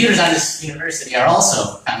majority of computers on this university are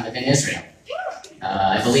also founded in Israel.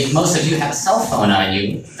 I believe most of you have a cell phone on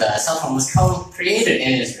you. The cell phone was co-created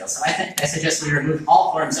in Israel, so I suggest we remove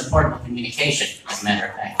all forms of portable communication, as a matter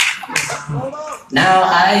of fact. Now,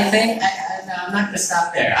 I think, I'm not going to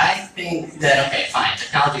stop there. I think that, okay, fine,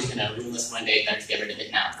 technology is going to rule us one day, better to get rid of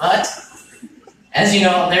it now. But, as you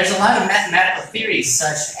know, there's a lot of mathematical theories,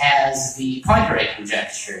 such as the Poincare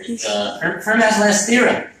conjecture, the Fermat's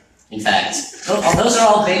theorem, in fact. Those are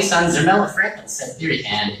all based on Zermelo-Fraenkel's set theory,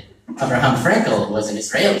 and Abraham Fraenkel was an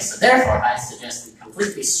Israeli, so therefore I suggest we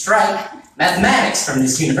completely strike mathematics from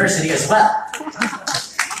this university as well.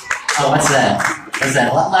 Oh, what's that? What's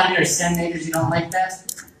that? A lot of your STEM majors, you don't like that?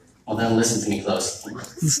 Well, then listen to me close.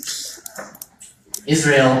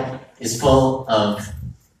 Israel is full of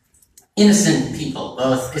innocent people,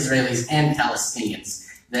 both Israelis and Palestinians,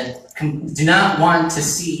 that do not want to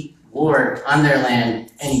see war on their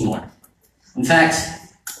land anymore. In fact,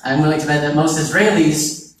 I'm willing to bet that most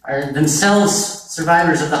Israelis are themselves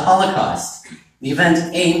survivors of the Holocaust, the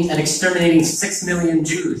event aimed at exterminating 6 million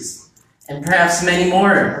Jews, and perhaps many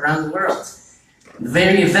more around the world. The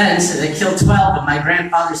very event that killed 12 of my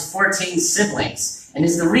grandfather's 14 siblings, and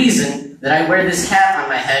is the reason that I wear this cap on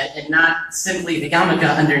my head and not simply the yarmulke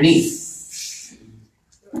underneath.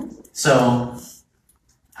 So,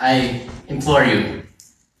 I implore you,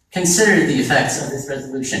 consider the effects of this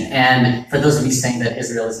resolution. And for those of you saying that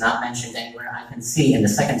Israel is not mentioned anywhere, I can see in the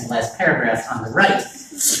second to last paragraph on the right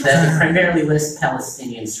that it primarily lists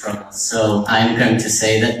Palestinian struggles. So I'm going to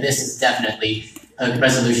say that this is definitely a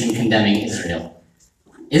resolution condemning Israel.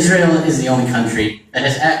 Israel is the only country that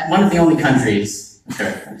has, one of the only countries,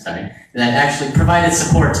 that actually provided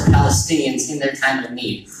support to Palestinians in their time of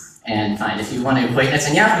need. And fine, if you want to equate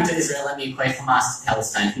Netanyahu to Israel, let me equate Hamas to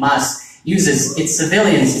Palestine. Hamas uses its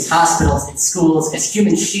civilians, its hospitals, its schools as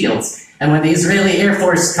human shields. And when the Israeli Air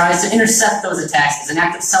Force tries to intercept those attacks as an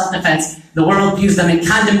act of self-defense, the world views them in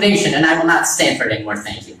condemnation, and I will not stand for it anymore.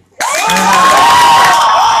 Thank you.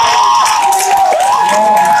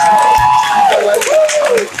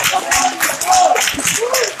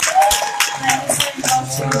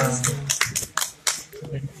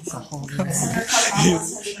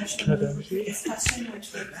 Discussion,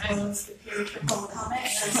 which would close the period for public comment.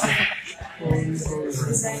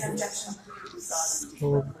 Is there an objection?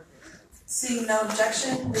 Seeing no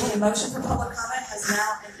objection, the motion for public comment has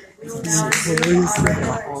now ended. We will now resume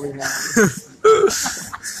our regular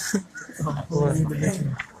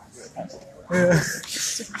We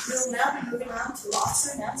will now be moving on to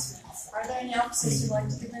officer announcements. Are there any officers who'd like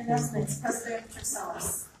to give their announcements? President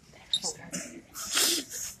yourselves.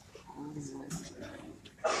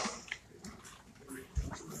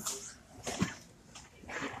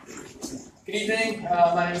 Good evening.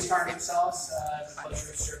 My name is Carmen Gonzalez. I have the pleasure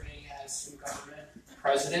of serving as student government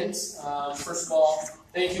president. First of all,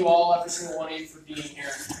 thank you all, every single one of you, for being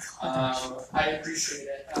here. I appreciate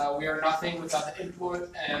it. We are nothing without the input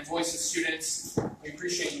and voice of students. We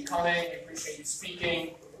appreciate you coming. We appreciate you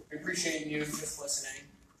speaking. We appreciate you just listening.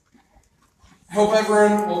 I hope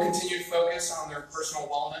everyone will continue to focus on their personal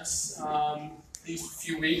wellness these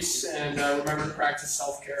few weeks, and remember to practice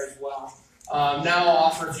self-care as well. Now I'll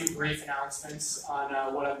offer a few brief announcements on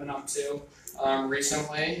what I've been up to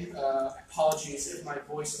recently. Apologies if my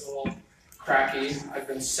voice is a little cracky. I've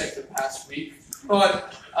been sick the past week.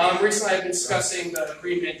 But recently I've been discussing the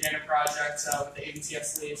Green Bandana Project with the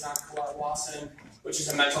ABTS liaison, Colette Lawson, which is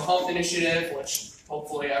a mental health initiative, which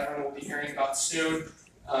hopefully everyone will be hearing about soon.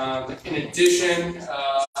 In addition,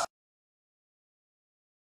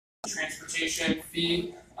 transportation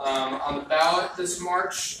fee on the ballot this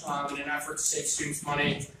March in an effort to save students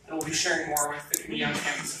money, and we'll be sharing more with the Committee on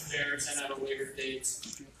Campus Affairs and at a later date.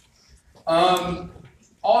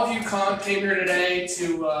 All of you came here today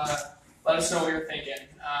to let us know what you're thinking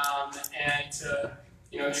and to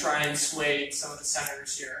try and sway some of the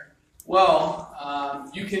senators here. Well,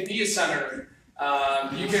 you can be a senator.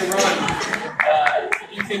 You can run.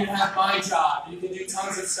 You can have my job. You can do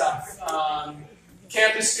tons of stuff.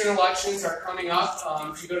 Campus student elections are coming up.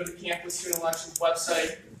 If you go to the Campus Student Elections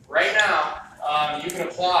website right now, you can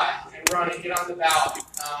apply and run and get on the ballot.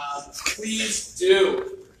 Please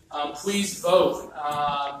do. Please vote.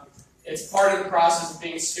 It's part of the process of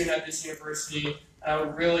being a student at this university, and I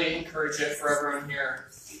would really encourage it for everyone here.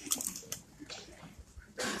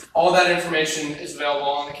 All that information is available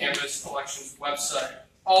on the Campus Elections website.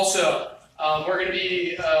 Also, We're going to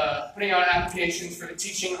be putting out applications for the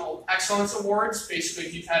Teaching Excellence Awards. Basically,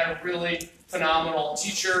 if you've had a really phenomenal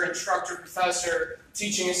teacher, instructor, professor,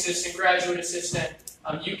 teaching assistant, graduate assistant,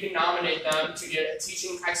 you can nominate them to get a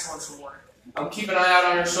Teaching Excellence Award. Keep an eye out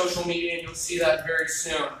on our social media and you'll see that very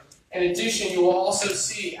soon. In addition, you will also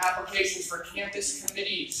see applications for campus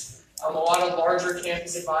committees, a lot of larger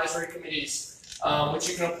campus advisory committees, which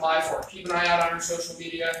you can apply for. Keep an eye out on our social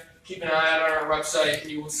media, keep an eye out on our website, and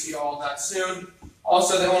you will see all of that soon.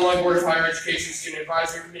 Also, the Illinois Board of Higher Education Student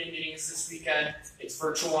Advisory Committee meeting is this weekend. It's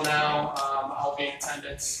virtual now. I'll be in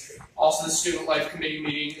attendance. Also, the Student Life Committee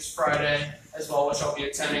meeting is Friday as well, which I'll be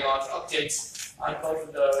attending. I'll have updates on both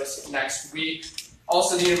of those next week.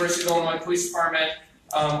 Also, the University of Illinois Police Department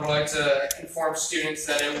would like to inform students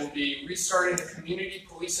that it will be restarting the Community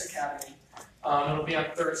Police Academy. It'll be on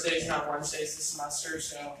Thursdays, not Wednesdays this semester,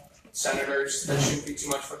 so senators, that shouldn't be too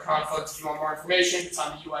much of a conflict. If you want more information, it's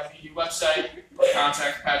on the UIPD website, or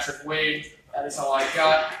contact Patrick Wade. That is all I've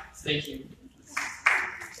got. Thank you.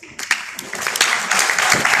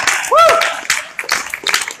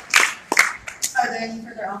 Are there any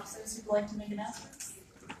further officers who'd like to make announcements?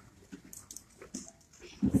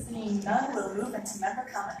 Seeing none, we'll move into member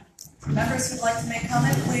comment. Members who'd like to make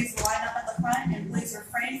comment, please line up at the front and please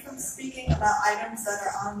refrain from speaking about items that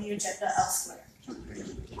are on the agenda elsewhere.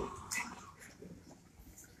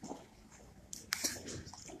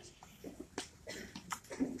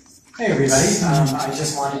 Hey everybody, I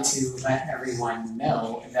just wanted to let everyone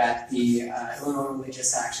know that the Illinois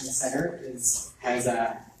Religious Action Center has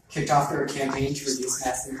kicked off their campaign to reduce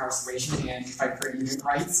mass incarceration and fight for immigrant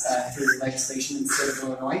rights through legislation in the state of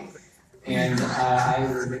Illinois. And I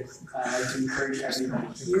would like to encourage everybody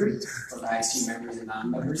here, both ISG members and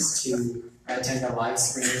non-members, to attend a live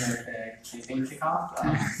stream of the campaign kickoff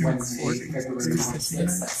Wednesday, February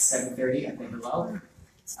 26th at 7:30 at the Below.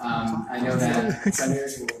 I know that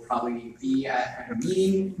senators will probably be at a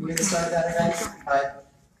meeting near the start of that event, but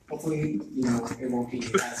hopefully, it won't be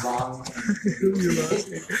as long.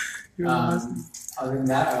 Other than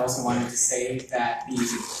that, I also wanted to say that the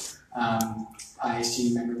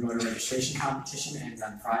ISG member voter registration competition ends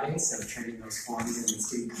on Friday, so turn in those forms in the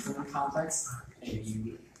student government complex, and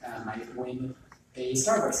you might win a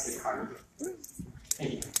Starbucks gift card.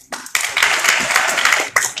 Thank you.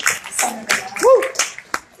 Woo!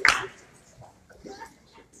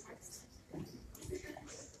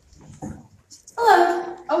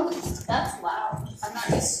 Hello. Oh, that's loud. I'm not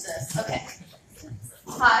used to this. Okay.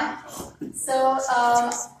 Hi. So,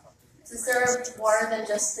 to serve more than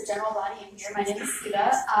just the general body in here, my name is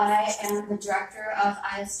Suda. I am the director of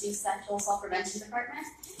ISG Sexual Self-Prevention Department.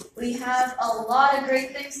 We have a lot of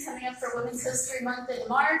great things coming up for Women's History Month in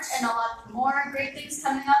March, and a lot more great things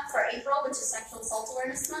coming up for April, which is Sexual Assault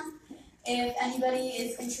Awareness Month. If anybody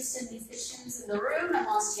is interested in these issues in the room and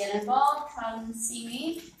wants to get involved, come see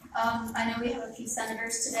me. I know we have a few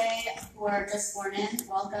senators today who are just sworn in.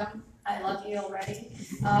 Welcome. I love you already.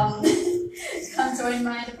 Come join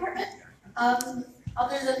my department.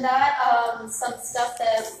 Other than that, some stuff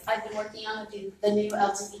that I've been working on with the new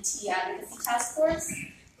LGBT Advocacy Task Force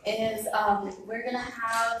is we're going to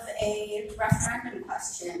have a referendum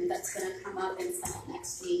question that's going to come up in Senate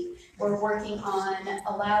next week. We're working on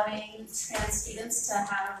allowing trans students to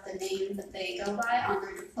have the name that they go by on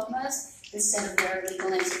their diplomas instead of their legal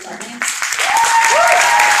names and names.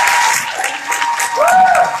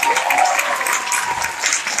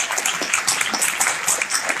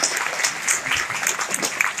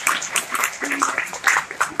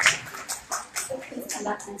 So please come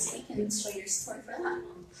back next week and show your support for that.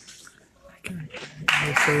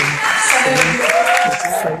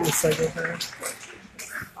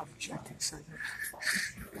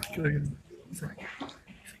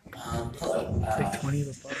 Hello.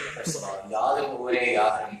 First of all,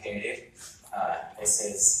 this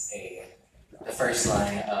is the first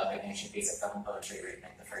line of an ancient piece of Roman poetry written in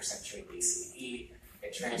the 1st century BCE.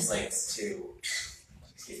 It translates to,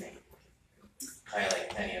 excuse me, I,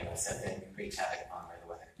 like many of us, have been wreaked havoc upon by the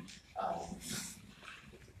weather.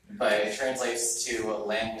 But it translates to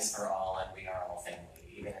land is for all and we are all family.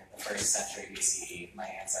 Even in the 1st century BCE, my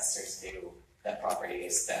ancestors knew that property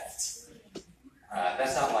is theft.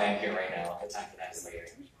 That's not why I'm here right now, the time for that is later.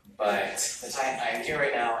 But I am here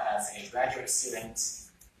right now as a graduate student,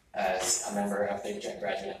 as a member of the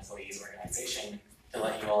Graduate Employees Organization, to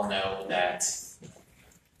let you all know that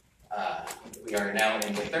we are now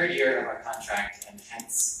in the 3rd year of our contract and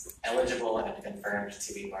hence eligible and confirmed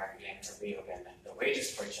to be bargaining to reopen the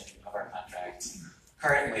wages portion of our contract.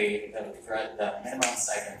 Currently, the minimum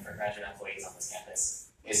stipend for graduate employees on this campus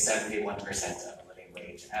is 71% of the living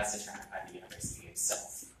wage as determined by the university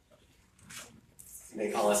itself. They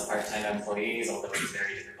call us part-time employees, although it's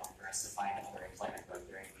very difficult for us to find other employment both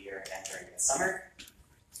during the year and during the summer.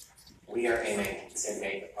 We are aiming to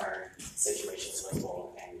make our situations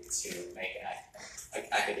livable and to make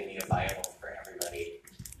academia viable for everybody.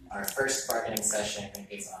 Our first bargaining session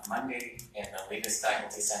is on Monday in the Levis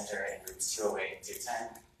Faculty Center in rooms 208 and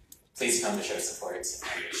 210. Please come to show support and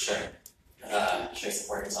show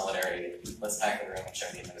support and solidarity. Let's pack the room and show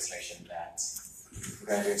the administration that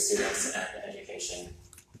graduate students and education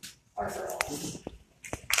are for all.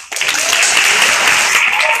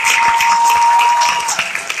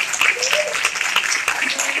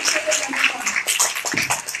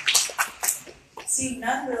 Seeing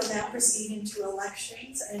none, we will now proceed into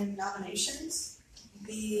elections and nominations.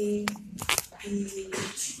 The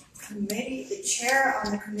chair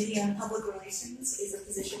on the Committee on Public Relations is a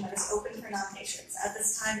position that is open for nominations. At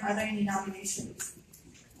this time, are there any nominations?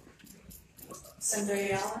 Senator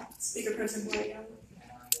Ayala, Speaker Pro Tem Ayala.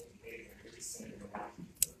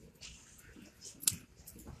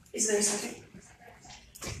 Is there a second?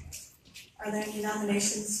 Are there any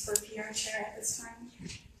nominations for PR chair at this time?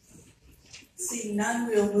 Seeing none,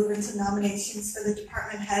 we will move into nominations for the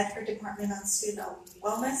department head for Department on Student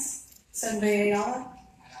Wellness. Senator Ayala.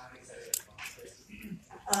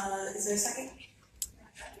 Is there a second?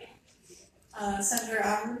 Senator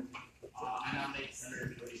Auburn. I nominate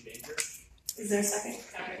Senator Jody Baker. Is there a second?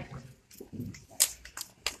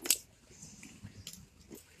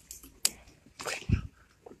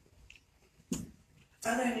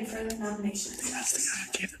 Are there any further nominations?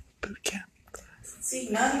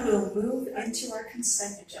 Seeing none, we will move into our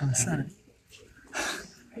consent agenda.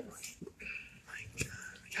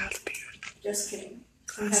 Just kidding.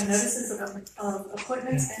 We have notices of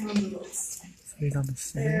appointments and removals. There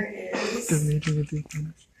is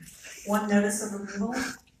one notice of removal.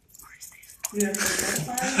 You have been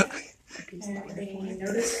notified, and a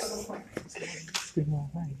notice of appointment.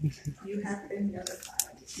 You have been notified.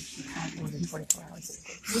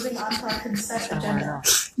 Moving on to our consent agenda.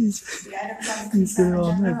 The items on the consent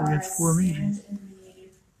agenda are as scanned in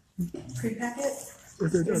the pre-packet.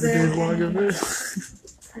 Is there any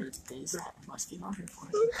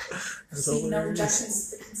seeing no objections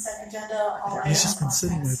to the consent agenda, all items He's just been on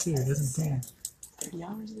sitting there too, he consent hasn't done 30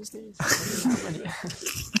 hours these days.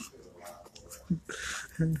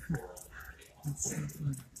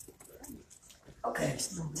 Okay,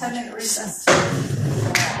 10-minute recess.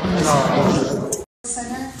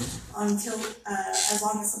 Center until as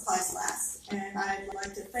long as supplies last. And I'd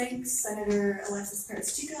like to thank Senator Alexis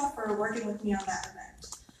Perez-Chica for working with me on that event.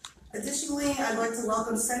 Additionally, I'd like to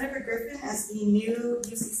welcome Senator Griffin as the new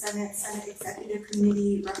UC Senate Executive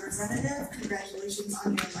Committee representative. Congratulations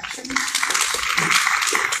on your election.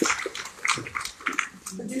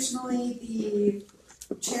 Additionally,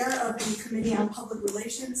 the chair of the Committee on Public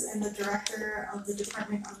Relations and the director of the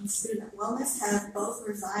Department on Student Wellness have both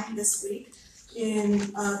resigned this week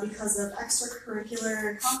because of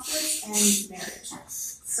extracurricular conflicts and marriage.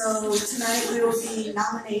 So tonight we will be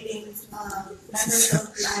nominating members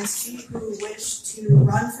of the ISG who wish to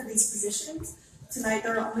run for these positions. Tonight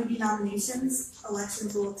there will only be nominations.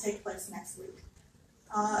 Elections will take place next week.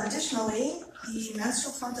 Additionally, the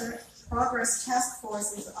Menstrual Progress Task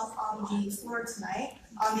Force is up on the floor tonight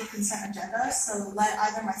on the consent agenda. So let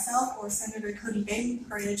either myself or Senator Cody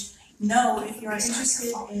Bainbridge know if you are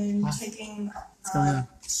interested in taking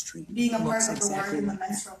being a part of the work in the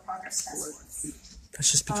Menstrual Progress Task Force. That's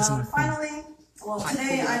just because of my phone. Finally,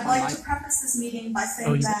 today I'd like to preface this meeting by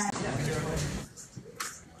saying that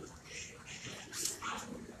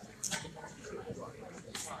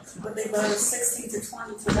with a vote of 16 to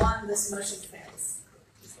 20 to 1, this motion fails.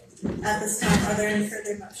 At this time, are there any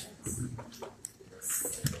further motions?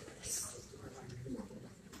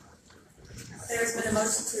 There's been a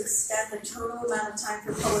motion to extend the total amount of time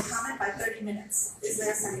for public comment by 30 minutes. Is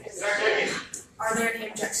there a second? Are there any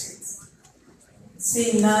objections?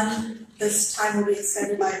 Seeing none, this time will be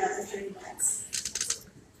extended by another 30 minutes.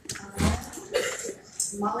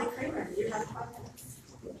 Molly Kramer, you have 5 minutes.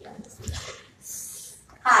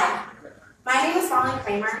 Hi, my name is Molly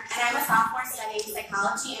Kramer, and I'm a sophomore studying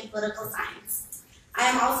psychology and political science. I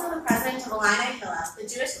am also the president of Illini Hillel, the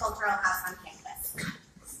Jewish Cultural House on campus.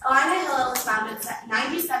 Illini Hillel was founded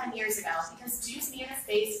 97 years ago because Jews needed a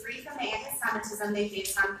space free from the anti-Semitism they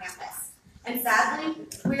faced on campus. And sadly,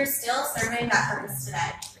 we are still serving that purpose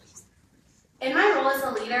today. In my role as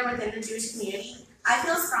a leader within the Jewish community, I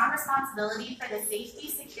feel a strong responsibility for the safety,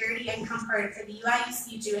 security, and comfort for the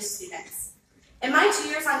UIUC Jewish students. In my 2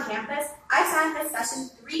 years on campus, I've sat in this session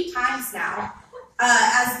 3 times now,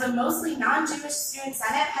 as the mostly non-Jewish student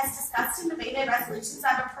senate has discussed and debated resolutions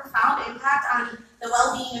that have a profound impact on the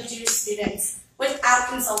well-being of Jewish students without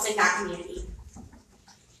consulting that community.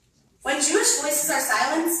 When Jewish voices are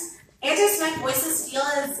silenced, anti-Semitic voices feel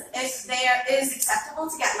as if it is acceptable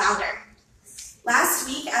to get louder. Last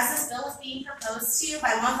week, as this bill was being proposed to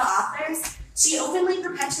by one of the authors, she openly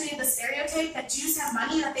perpetuated the stereotype that Jews have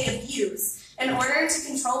money that they abuse in order to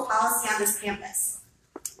control policy on this campus.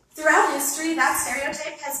 Throughout history, that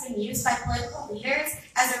stereotype has been used by political leaders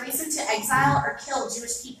as a reason to exile or kill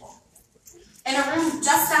Jewish people. In a room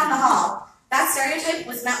just down the hall, that stereotype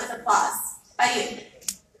was met with applause by you.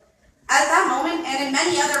 At that moment, and in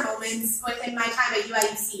many other moments within my time at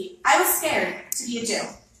UIUC, I was scared to be a Jew.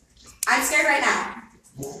 I'm scared right now.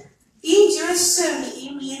 Being Jewish to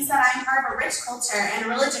me means that I'm part of a rich culture and a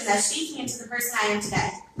religion that's shaped me into the person I am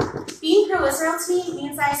today. Being pro-Israel to me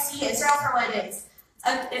means I see Israel for what it is,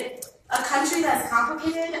 a country that is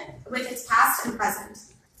complicated with its past and present.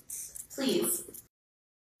 Please,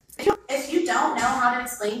 if you don't know how to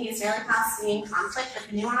explain the Israeli-Palestinian conflict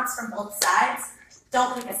with nuance from both sides,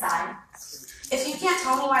 don't pick a side. If you can't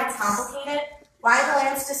tell me why it's complicated, why the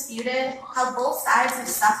land's disputed, how both sides have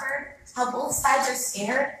suffered, how both sides are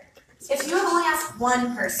scared, if you have only asked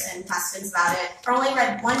one person questions about it, or only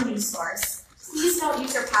read one news source, please don't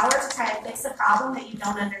use your power to try to fix a problem that you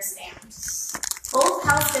don't understand. Both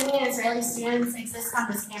Palestinian and Israeli students exist on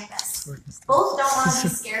this campus. Both don't want to be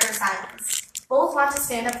scared or silenced. Both want to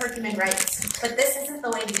stand up for human rights, but this isn't the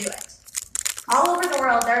way to do it. All over the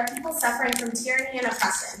world, there are people suffering from tyranny and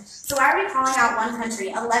oppression. So why are we calling out one country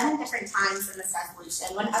 11 different times in this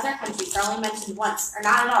resolution when other countries are only mentioned once or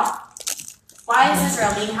not at all? Why is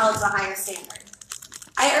Israel being held to a higher standard?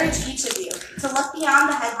 I urge each of you to look beyond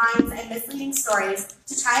the headlines and misleading stories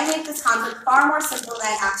to try and make this conflict far more simple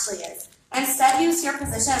than it actually is. Instead, use your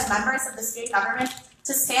position as members of the student government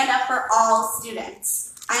to stand up for all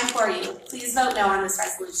students. I implore you, please vote no on this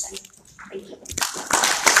resolution. Thank you.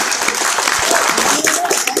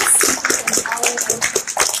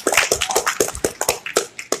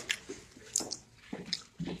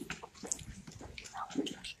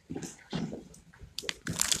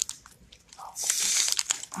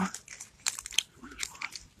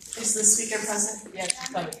 Is the speaker present? Yeah, she's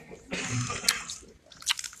coming.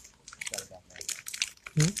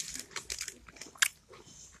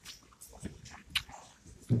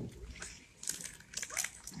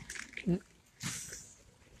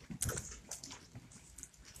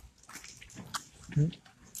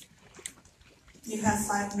 You have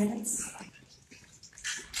 5 minutes.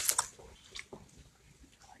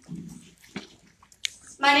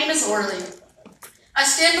 My name is Orly. I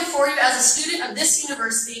stand before you as a student of this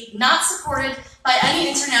university, not supported by any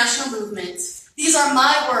international movement. These are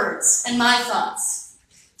my words and my thoughts.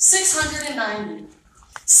 690.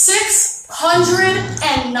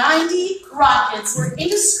 690 rockets were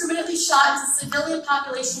indiscriminately shot into civilian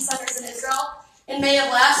population centers in Israel in May of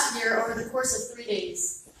last year over the course of 3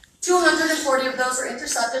 days. 240 of those were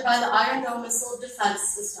intercepted by the Iron Dome missile defense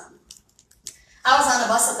system. I was on a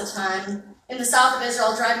bus at the time in the south of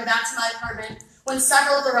Israel driving back to my apartment when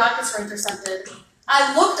several of the rockets were intercepted.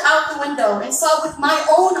 I looked out the window and saw with my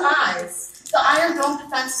own eyes the Iron Dome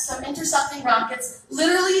defense system intercepting rockets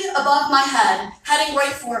literally above my head, heading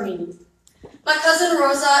right for me. My cousin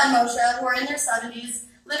Rosa and Moshe, who are in their 70s,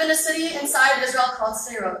 live in a city inside of Israel called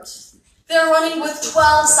Sderot. They're running with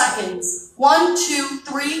 12 seconds. 1, 2,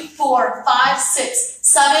 3, 4, 5, 6,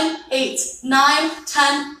 7, 8, 9,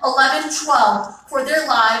 10, 11, 12 for their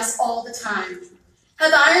lives all the time.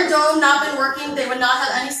 Had the Iron Dome not been working, they would not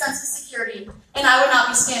have any sense of security, and I would not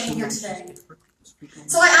be standing here today.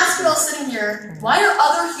 So I ask you all sitting here, why are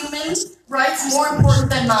other human rights more important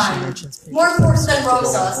than mine? More important than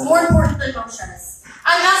Rosa's? More important than Moshe's?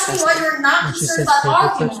 I'm asking why you're not concerned about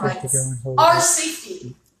our human rights, our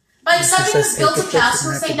safety. By accepting this bill to pass,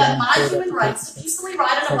 you're saying that my human rights to peacefully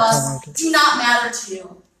ride on a bus do not matter to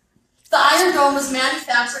you. The Iron Dome was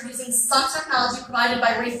manufactured using some technology provided by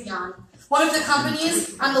Raytheon, one of the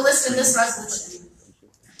companies on the list in this resolution.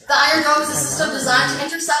 The Iron Dome is a system designed to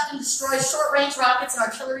intercept and destroy short-range rockets and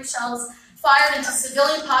artillery shells fired into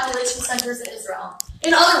civilian population centers in Israel.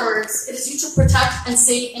 In other words, it is used to protect and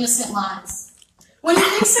save innocent lives. When you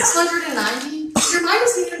think 690, your mind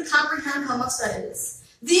doesn't even comprehend how much that is.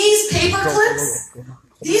 These paper clips,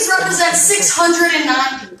 these represent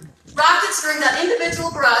 690 rockets during that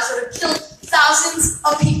individual barrage that have killed thousands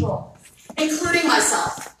of people, including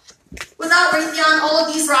myself. Without Raytheon, all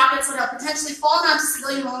of these rockets would have potentially fallen onto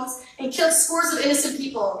civilian homes and killed scores of innocent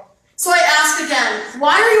people. So I ask again,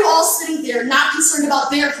 why are you all sitting there not concerned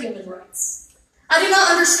about their human rights? I do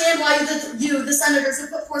not understand why you, the senators,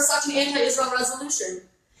 have put forth such an anti-Israel resolution.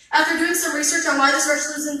 After doing some research on why this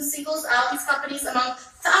resolution singles out these companies among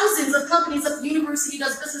thousands of companies that the university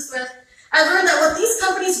does business with, I learned that what these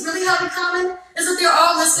companies really have in common is that they are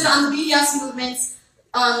all listed on the BDS movement's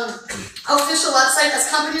official website as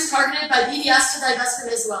companies targeted by BDS to divest from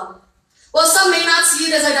Israel. While some may not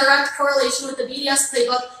see it as a direct correlation with the BDS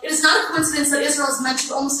playbook, it is not a coincidence that Israel is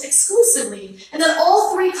mentioned almost exclusively, and that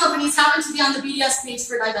all three companies happen to be on the BDS page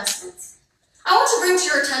for divestment. I want to bring to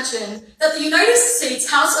your attention that the United States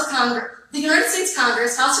Congress,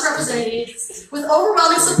 House of Representatives, with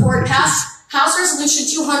overwhelming support, passed House Resolution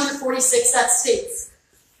 246 that states,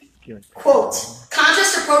 quote,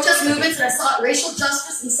 contrast to protest movements that have sought racial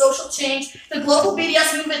justice and social change, the global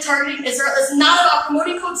BDS movement targeting Israel is not about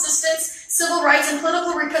promoting coexistence, civil rights, and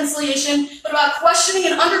political reconciliation, but about questioning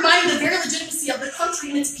and undermining the very legitimacy of the country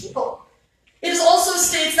and its people. It also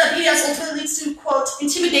states that BDS ultimately leads to, quote,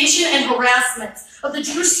 intimidation and harassment of the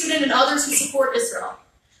Jewish student and others who support Israel.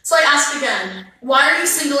 So I ask again, why are you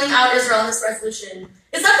singling out Israel in this resolution?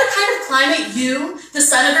 Is that the kind of climate you, the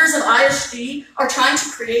senators of ISG, are trying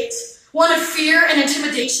to create? One of fear and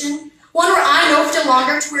intimidation? One where I no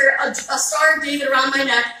longer to wear a Star of David around my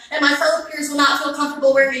neck and my fellow peers will not feel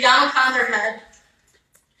comfortable wearing a yarmulke on their head?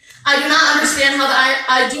 I do not understand how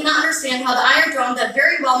the Iron Dome that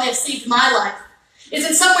very well may have saved my life is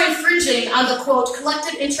in some way infringing on the, quote,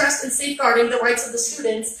 collective interest in safeguarding the rights of the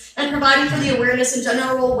students and providing for the awareness and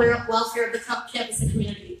general welfare of the campus and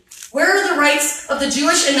community. Where are the rights of the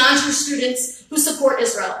Jewish and non-Jewish students who support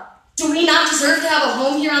Israel? Do we not deserve to have a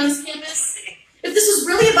home here on this campus? If this was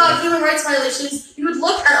really about human rights violations, you would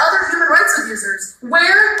look at other human rights abusers.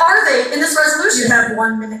 Where are they in this resolution? You have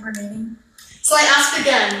 1 minute remaining. So I ask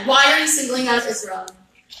again, why are you singling out Israel?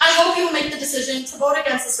 I hope you will make the decision to vote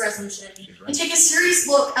against this resolution and take a serious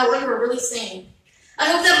look at what you are really saying. I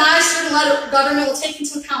hope that my student-led government will take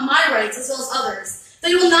into account my rights as well as others. That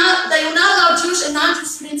you will not allow Jewish and non-Jewish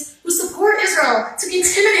students who support Israel to be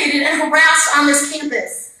intimidated and harassed on this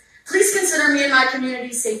campus. Please consider me and my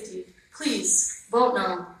community's safety. Please, vote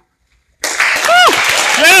no.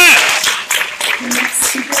 The next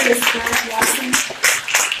speaker is Brad Watson.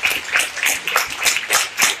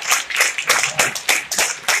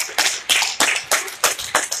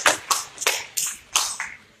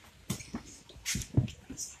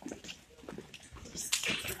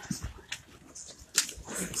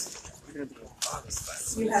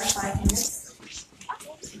 You have 5 minutes.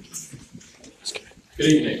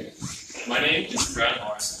 Good evening. My name is Brad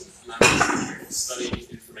Morrison, and I'm here studying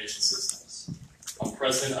information systems. I'm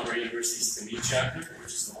president of our university's Tamid chapter,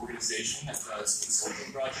 which is an organization that does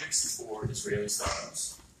consulting projects for Israeli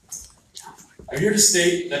startups. I'm here to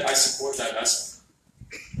state that I support divestment.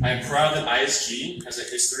 I am proud that ISG has a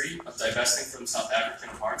history of divesting from South African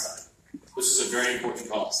apartheid. This is a very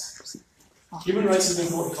important cause. Human rights is an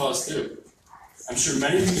important cause too. I'm sure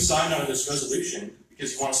many of you signed on this resolution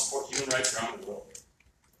because you want to support human rights around the world.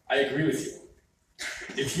 I agree with you.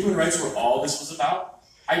 If human rights were all this was about,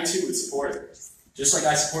 I too would support it, just like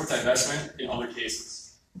I support divestment in other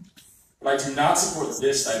cases. But I do not support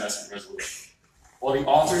this divestment resolution. While the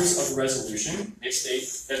authors of the resolution may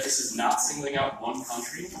state that this is not singling out one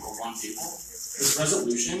country or one people, this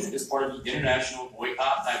resolution is part of the international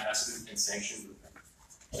boycott, divestment, and sanction movement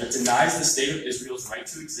that denies the state of Israel's right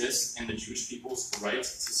to exist and the Jewish people's right to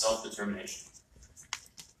self-determination.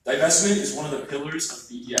 Divestment is one of the pillars of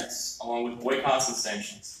BDS, along with boycotts and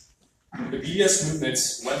sanctions. The BDS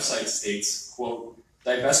movement's website states, quote,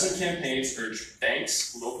 divestment campaigns urge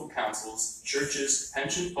banks, local councils, churches,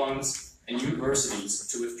 pension funds, and universities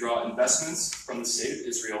to withdraw investments from the state of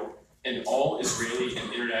Israel and all Israeli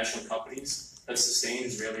and international companies that sustain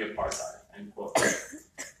Israeli apartheid, end quote.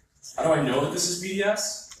 How do I know that this is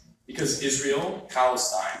BDS? Because Israel,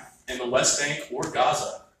 Palestine, and the West Bank or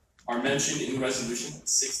Gaza are mentioned in the resolution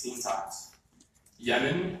 16 times.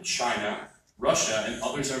 Yemen, China, Russia, and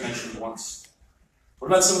others are mentioned once. What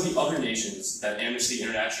about some of the other nations that Amnesty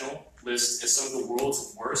International lists as some of the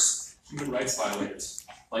world's worst human rights violators,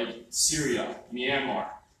 like Syria, Myanmar,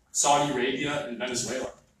 Saudi Arabia, and Venezuela?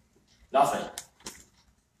 Nothing.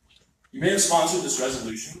 You may have sponsored this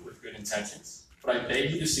resolution with good intentions, but I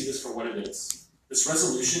beg you to see this for what it is. This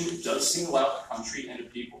resolution does single out a country and a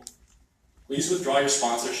people. Please withdraw your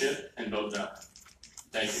sponsorship and vote no.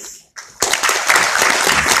 Thank you.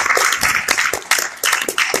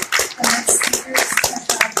 The next speaker is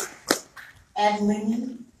Ed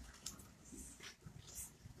Lingy.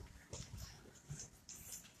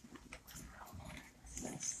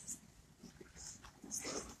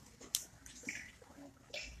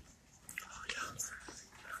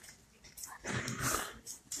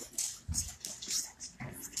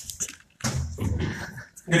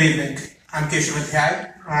 Good evening. I'm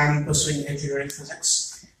Keshav. I'm pursuing engineering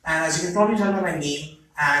physics. And as you can probably tell by my name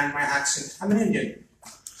and my accent, I'm an Indian.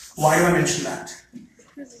 Why do I mention that?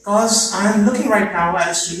 Because I'm looking right now at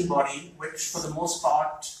a student body which, for the most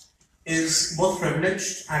part, is both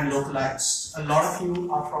privileged and localized. A lot of you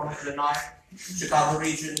are from Illinois, Chicago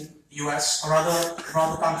region, US, or other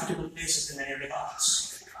rather comfortable places in many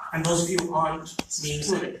regards. And those of you who aren't, me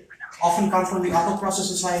included, often come from the upper process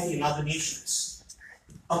society in other nations.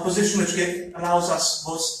 A position which allows us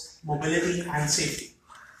both mobility and safety.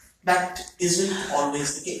 That isn't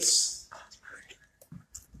always the case.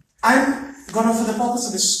 I'm gonna, for the purpose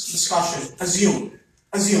of this discussion,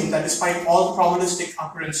 assume that despite all the probabilistic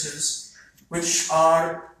occurrences which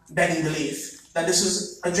are begging belief, that this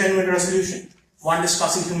is a genuine resolution, one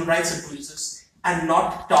discussing human rights abuses and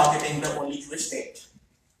not targeting the only Jewish state.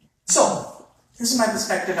 So, this is my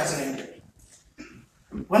perspective as an Indian.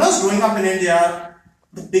 When I was growing up in India,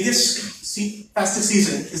 the biggest festive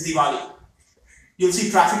season is Diwali. You'll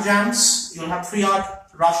see traffic jams, you'll have 3-hour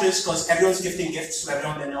rushes because everyone's gifting gifts to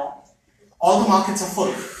everyone they know. All the markets are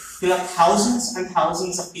full. You'll have thousands and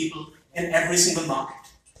thousands of people in every single market.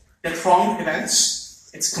 They're thronged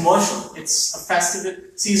events, it's commercial, it's a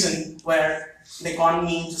festive season where the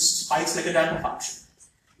economy just spikes like a delta function.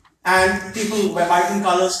 And people wear vibrant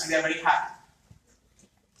colors and they're very happy.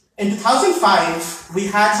 In 2005, we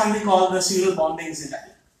had something called the serial bombings in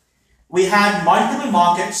Delhi. We had multiple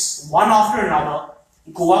markets, one after another,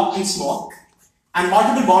 go up in smoke, and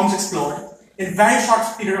multiple bombs explode in a very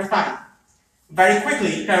short period of time. Very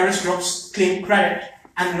quickly, terrorist groups claimed credit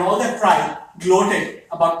and in all their pride gloated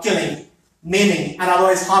about killing, maiming, and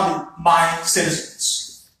otherwise harming my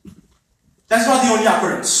citizens. That's not the only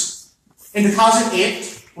occurrence. In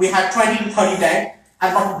 2008, we had 20 to 30 dead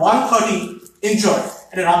and about 130 injured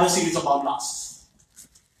in another series of bomb blasts.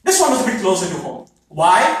 This one was a bit closer to home.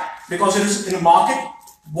 Why? Because it is in a market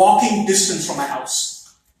walking distance from my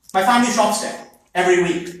house. My family shops there every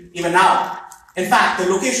week, even now. In fact,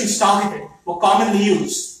 the locations targeted were commonly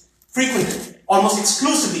used, frequented, almost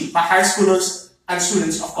exclusively by high schoolers and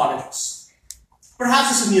students of colleges. Perhaps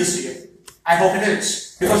this is news to you. I hope it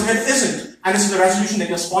is. Because if it isn't, and this is the resolution that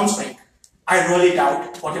you're sponsoring, I really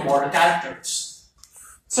doubt what your moral character is.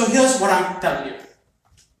 So here's what I'm telling you.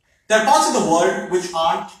 There are parts of the world which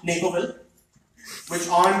aren't Naperville, which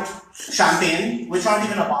aren't Champaign, which aren't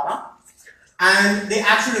even Urbana, and they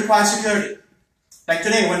actually require security. Like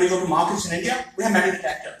today, when we go to markets in India, we have metal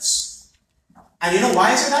detectors. And you know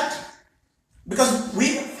why I say that? Because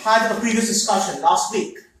we had a previous discussion last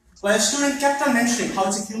week where a student kept on mentioning how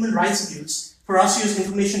it's a human rights abuse for us to use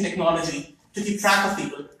information technology to keep track of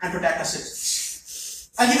people and protect our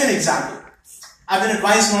citizens. I'll give you an example. I've been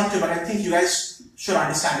advised not to, but I think you guys should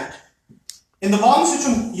understand it. In the bombs which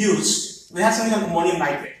were used, we had something called ammonium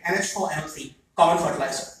nitrate, NH4NO3, common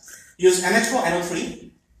fertilizer. You use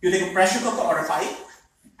NH4NO3, you take a pressure cooker or a pipe,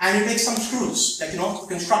 and you take some screws, like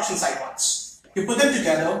construction site ones. You put them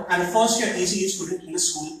together, and a first-year ACE student in the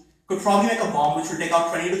school could probably make a bomb which will take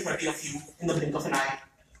out 20 to 30 of you in the blink of an eye.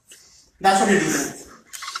 That's what you're dealing with.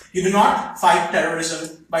 You do not fight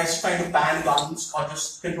terrorism by trying to ban guns or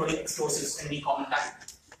just controlling explosives in any common time.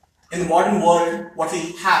 In the modern world, what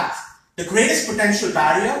we have, the greatest potential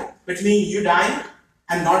barrier between you dying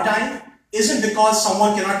and not dying isn't because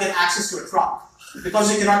someone cannot get access to a truck, because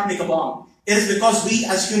they cannot make a bomb. It is because we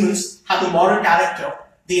as humans have the moral character,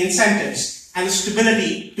 the incentives, and the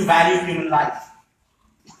stability to value human life.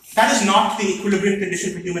 That is not the equilibrium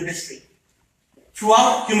condition for human history.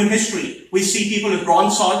 Throughout human history, we see people with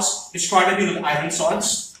bronze swords destroyed by people with iron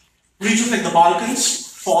swords. Regions like the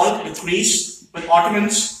Balkans fall with Greece, with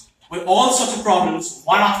Ottomans, with all sorts of problems,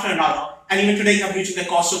 one after another, and even today you have regions like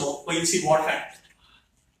Kosovo, where you see warfare.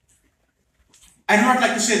 I do not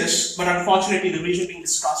like to say this, but unfortunately the region being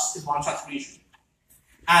discussed is one such region.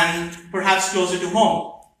 And perhaps closer to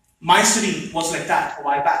home, my city was like that a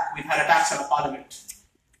while back. We've had attacks on our parliament.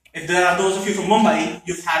 If there are those of you from Mumbai,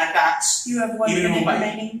 you've had attacks even in Mumbai.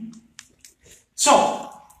 Remaining. So,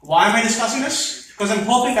 why am I discussing this? Because I'm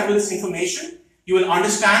hoping that with this information, you will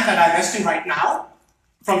understand that divesting right now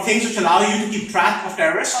from things which allow you to keep track of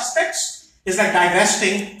terrorist suspects is like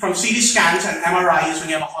divesting from CT scans and MRIs when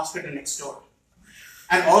you have a hospital next door.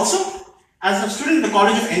 And also, as a student in the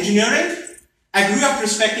College of Engineering, I grew up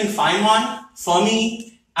respecting Feynman,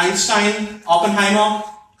 Fermi, Einstein, Oppenheimer,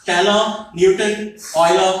 Taylor, Newton,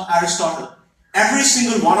 Euler, Aristotle. Every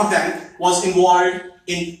single one of them was involved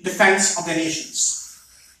in defense of their nations.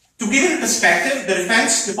 To give it a perspective, the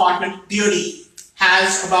Defense Department, DoD,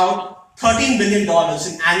 has about $13 billion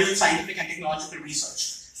in annual scientific and technological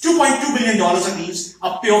research. $2.2 billion of these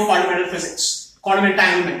are pure fundamental physics. quantum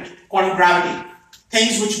entanglement, quantum gravity,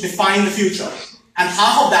 things which define the future. And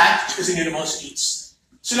half of that is in universities.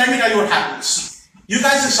 So let me tell you what happens. You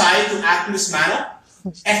guys decide to act in this manner.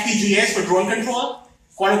 FPGAs for drone control,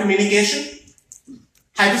 quantum communication,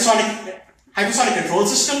 hypersonic control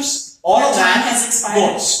systems, all of that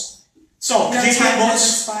goes. So, JPM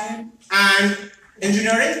goes, and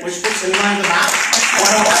engineering, which puts Illinois on the map.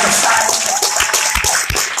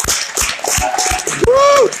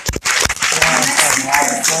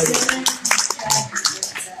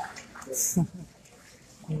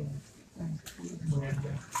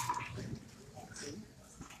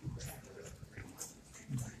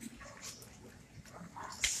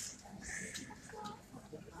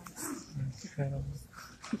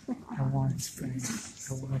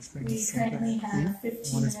 We currently have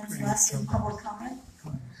 15 minutes left in public comment.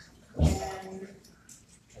 And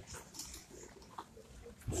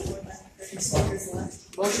 30 speakers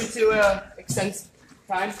left. Motion to extend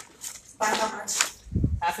time? By how much?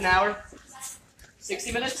 Half an hour?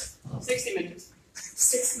 60 minutes? 60 minutes.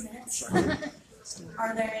 60 minutes.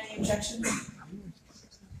 Are there any objections?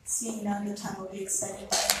 Seeing none, the time will be extended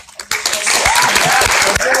by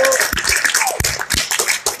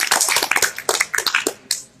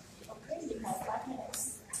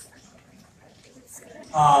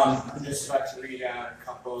I'm just about to read out a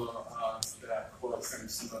couple of the quotes from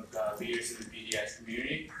some of the leaders in the BDS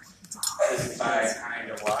community. This is by Hani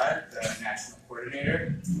Dawad, the national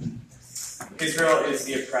coordinator. Israel is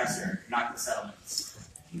the oppressor, not the settlements.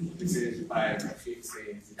 This is by Rafik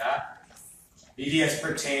Zida. BDS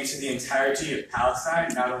pertains to the entirety of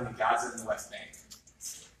Palestine, not only Gaza and the West Bank.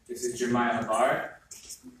 This is Jeremiah Lavar.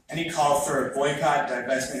 Any call for a boycott,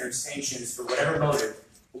 divestment, or sanctions for whatever motive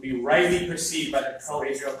will be rightly perceived by the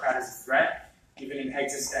pro-Israel crowd as a threat, even an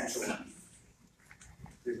existential one.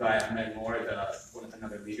 This is by Ahmed Moore,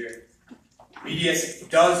 another leader. BDS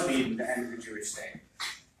does lead the end of the Jewish state.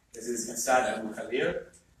 This is Assad Abu Khalil.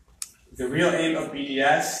 The real aim of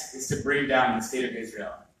BDS is to bring down the state of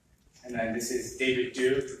Israel. And then this is David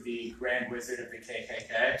Duke, the Grand Wizard of the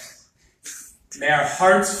KKK. May our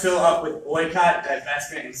hearts fill up with boycott,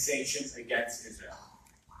 divestment, and sanctions against Israel.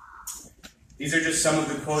 These are just some of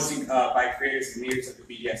the quotes by creators and leaders of the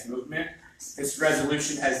BDS movement. This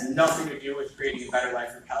resolution has nothing to do with creating a better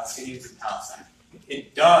life for Palestinians in Palestine.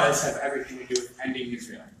 It does have everything to do with ending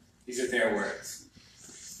Israel. These are their words.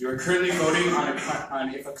 You are currently voting on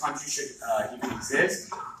if a country should even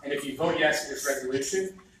exist, and if you vote yes to this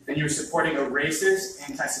resolution, then you're supporting a racist,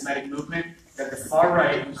 anti-Semitic movement that the far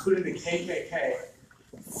right, including the KKK,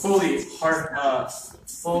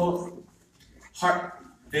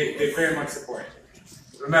 they very much support it.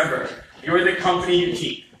 Remember, you're the company you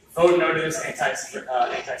keep. Vote no to this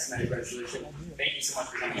anti-Semitic resolution. Thank you so much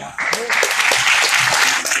for coming out.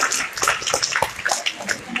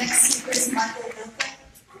 the next speaker is Michael Vilka.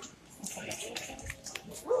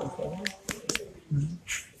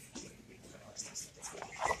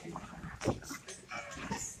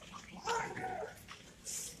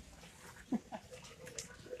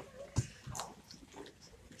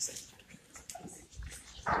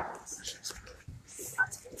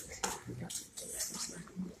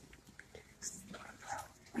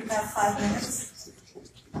 You have 5 minutes.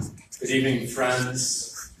 Good evening,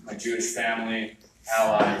 friends, my Jewish family,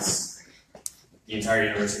 allies, the entire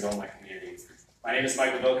University of Illinois community. My name is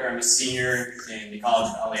Michael Vilker. I'm a senior in the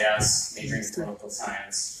College of LAS, majoring in political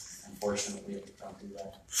science. Unfortunately, we don't do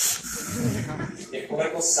that. If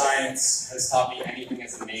political science has taught me anything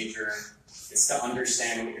as a major, it's to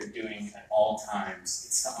understand what you're doing at all times.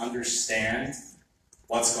 It's to understand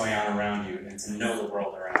what's going on around you and to know the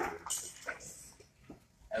world around you.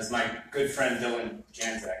 As my good friend Dylan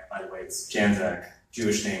Janzak, by the way, it's Janzak,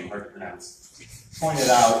 Jewish name, hard to pronounce, pointed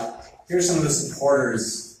out, here's some of the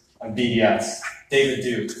supporters of BDS. David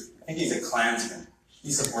Duke, I think he's a Klansman.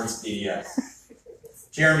 He supports BDS.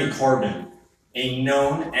 Jeremy Corbyn, a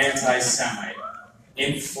known anti-Semite,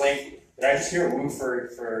 inflamed. Did I just hear a woo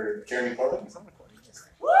for Jeremy Corbyn?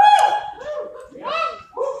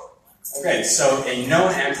 Okay, so a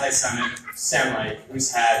known anti-Semite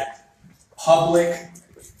who's had public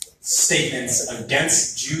statements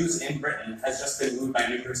against Jews in Britain has just been moved by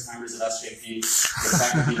numerous members of SJP. The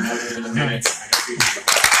fact to be noted in the minutes. I appreciate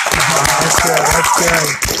that.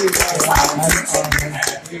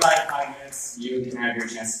 If you like 5 minutes, you can have your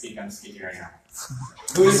chance to speak. I'm speaking right now.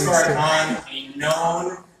 Louis Farrakhan, a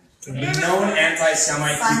known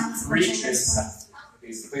anti-Semite who preaches.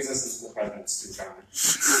 Please listen to the president, Stu John.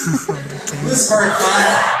 Louis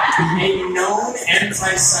Farrakhan, a known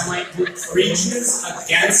anti-Semite who preaches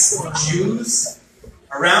against Jews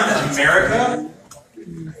around America,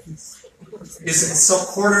 is a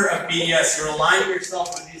supporter of BDS. You're aligning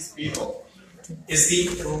yourself with these people. Is the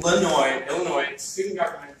Illinois student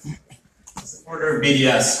government a supporter of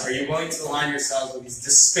BDS? Are you willing to align yourselves with these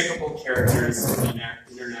despicable characters in the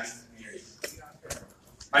international community?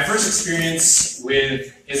 My first experience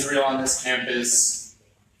with Israel on this campus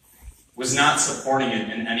was not supporting it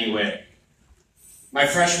in any way. My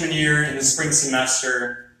freshman year in the spring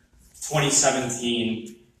semester,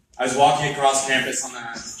 2017, I was walking across campus on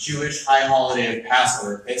the Jewish high holiday of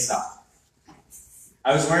Passover, Pesach.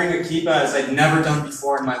 I was wearing a kippah as I'd never done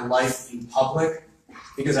before in my life in public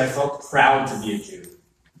because I felt proud to be a Jew.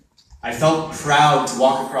 I felt proud to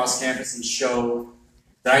walk across campus and show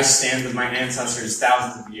that I stand with my ancestors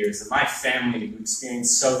thousands of years, that my family who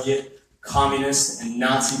experienced Soviet, communist, and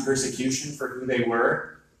Nazi persecution for who they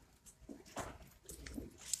were,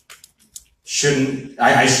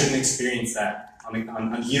 I shouldn't experience that on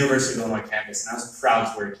the University of Illinois campus, and I was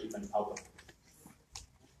proud to wear a kippah in public.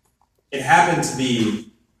 It happened to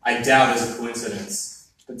be, I doubt as a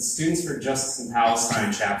coincidence, that the Students for Justice in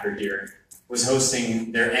Palestine chapter here was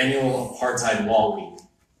hosting their annual Apartheid Wall Week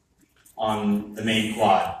on the main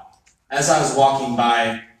quad. As I was walking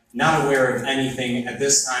by, not aware of anything, at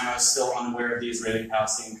this time I was still unaware of the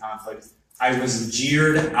Israeli-Palestinian conflict, I was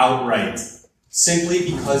jeered outright,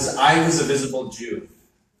 simply because I was a visible Jew.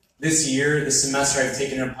 This year, this semester, I've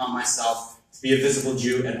taken it upon myself to be a visible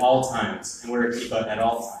Jew at all times and wear a kippah at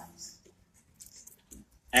all times.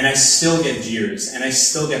 And I still get jeers, and I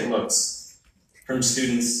still get looks from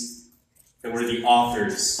students that were the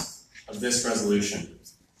authors of this resolution.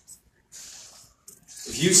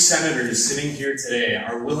 If you senators sitting here today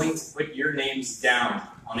are willing to put your names down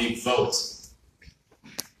on a vote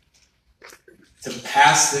to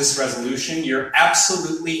pass this resolution, you're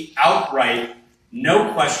absolutely outright,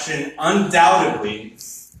 no question, undoubtedly,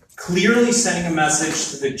 clearly sending a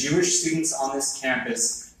message to the Jewish students on this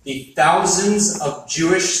campus, the thousands of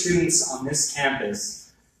Jewish students on this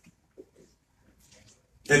campus,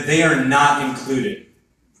 that they are not included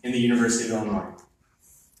in the University of Illinois.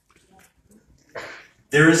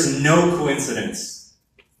 There is no coincidence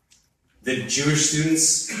that Jewish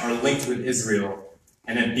students are linked with Israel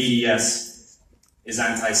and that BDS is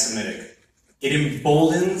anti-Semitic. It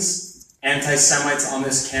emboldens anti-Semites on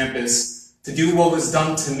this campus to do what was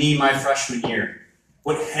done to me my freshman year,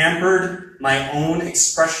 what hampered my own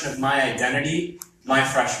expression of my identity my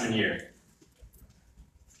freshman year.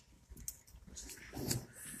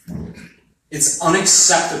 It's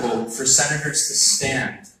unacceptable for senators to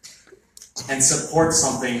stand and support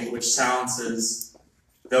something which silences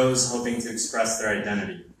those hoping to express their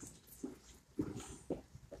identity.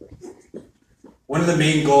 One of the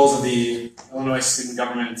main goals of the Illinois student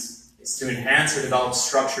government is to enhance or develop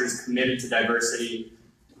structures committed to diversity,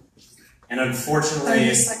 and unfortunately,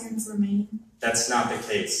 30 seconds remaining. That's not the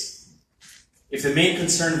case. If the main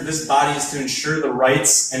concern of this body is to ensure the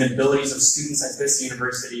rights and abilities of students at this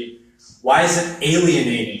university, why is it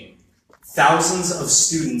alienating thousands of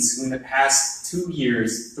students who in the past 2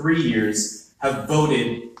 years, 3 years, have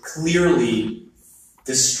voted clearly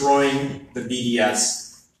destroying the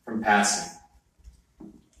BDS from passing?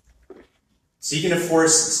 Seeking to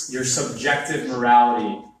force your subjective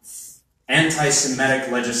morality,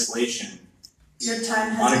 anti-Semitic legislation Your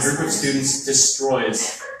time has on a group of expired. students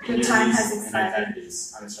destroys Your time has communities and expired.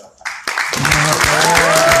 identities. I'm sorry.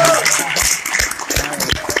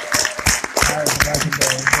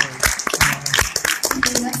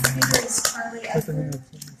 The next speaker is Charlie Edgar.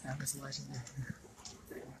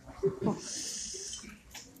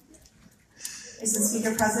 Is the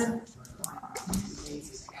speaker present?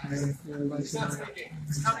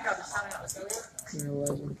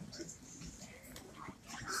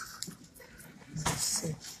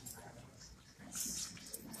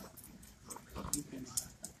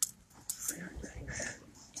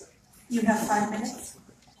 You have 5 minutes.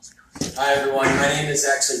 Hi everyone, my name is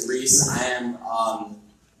actually Reese. I am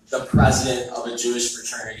the president of a Jewish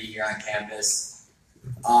fraternity here on campus.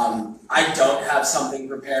 I don't have something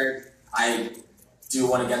prepared. I do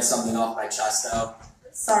want to get something off my chest though.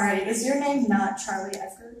 Sorry, is your name not Charlie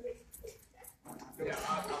Edgar?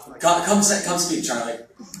 Come speak, Charlie.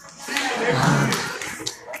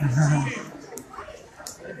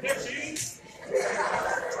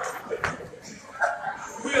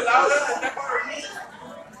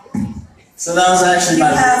 So that was actually You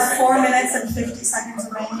my have 4 minutes and 50 seconds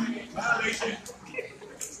remaining.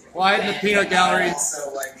 Why in the peanut gallery?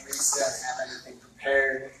 So like Reese didn't have anything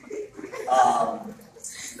prepared.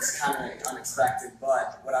 It's kind of unexpected,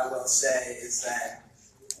 but what I will say is that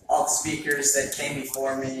all the speakers that came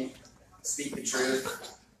before me speak the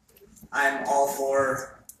truth. I'm all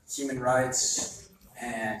for human rights,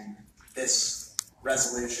 and this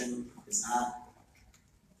resolution is not.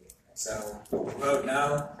 So vote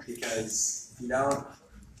no, because if you don't,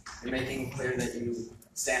 you're making it clear that you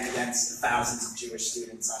stand against the thousands of Jewish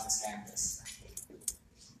students on this campus.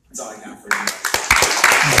 That's all I got for you.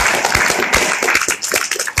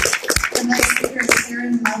 The next speaker is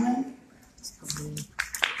Aaron Mullen.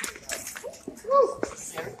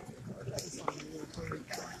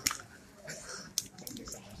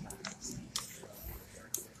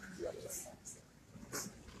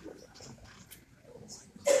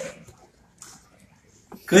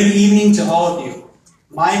 Good evening to all of you.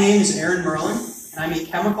 My name is Aaron Merlin, and I'm a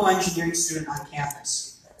chemical engineering student on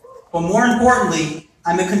campus. But more importantly,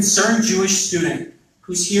 I'm a concerned Jewish student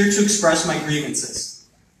who's here to express my grievances.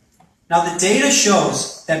 Now, the data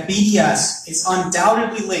shows that BDS is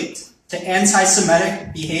undoubtedly linked to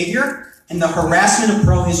anti-Semitic behavior and the harassment of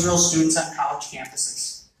pro-Israel students on college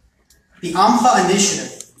campuses. The AMCHA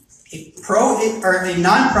Initiative, a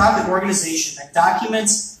nonprofit organization that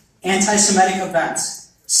documents anti-Semitic events,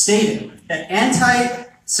 stated that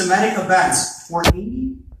anti-Semitic events,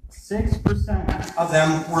 86% of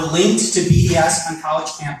them were linked to BDS on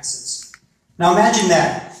college campuses. Now imagine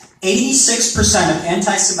that. 86% of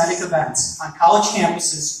anti-Semitic events on college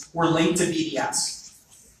campuses were linked to BDS.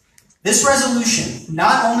 This resolution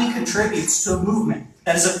not only contributes to a movement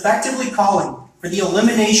that is effectively calling for the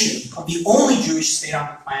elimination of the only Jewish state on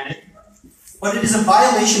the planet, but it is a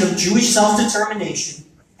violation of Jewish self-determination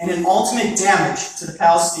and an ultimate damage to the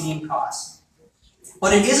Palestinian cause.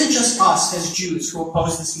 But it isn't just us as Jews who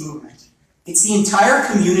oppose this movement. It's the entire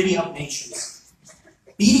community of nations.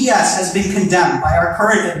 BDS has been condemned by our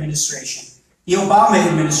current administration, the Obama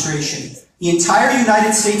administration, the entire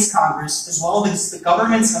United States Congress, as well as the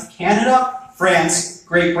governments of Canada, France,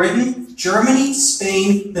 Great Britain, Germany,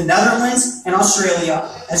 Spain, the Netherlands, and Australia,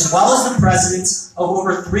 as well as the presidents of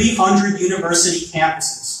over 300 university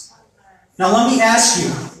campuses. Now let me ask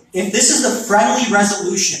you, if this is the friendly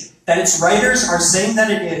resolution that its writers are saying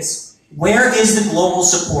that it is, where is the global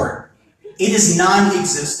support? It is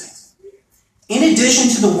non-existent. In addition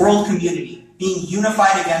to the world community being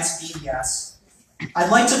unified against BDS,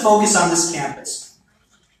 I'd like to focus on this campus.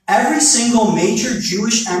 Every single major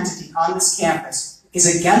Jewish entity on this campus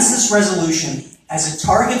is against this resolution as it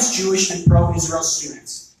targets Jewish and pro-Israel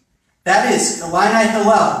students. That is, Illini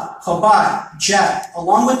Hillel, Chabad, Jet,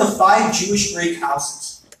 along with the 5 Jewish Greek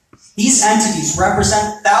houses. These entities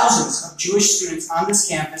represent thousands of Jewish students on this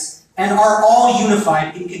campus and are all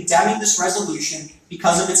unified in condemning this resolution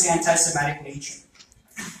because of its anti-Semitic nature.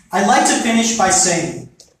 I'd like to finish by saying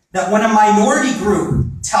that when a minority group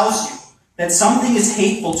tells you that something is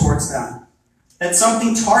hateful towards them, that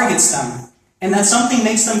something targets them, and that something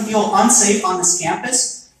makes them feel unsafe on this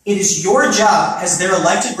campus, it is your job as their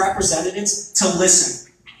elected representatives to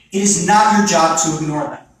listen. It is not your job to ignore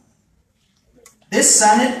them. This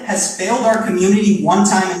Senate has failed our community one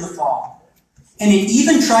time in the fall, and it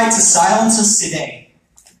even tried to silence us today.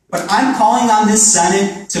 But I'm calling on this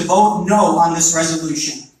Senate to vote no on this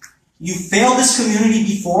resolution. You failed this community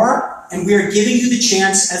before, and we are giving you the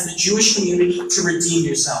chance as the Jewish community to redeem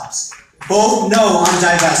yourselves. Vote no on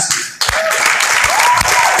divestment.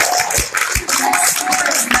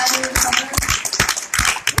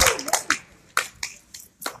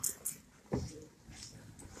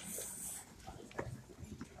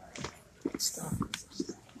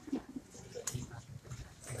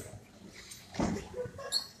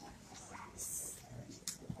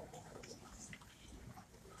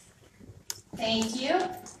 Thank you.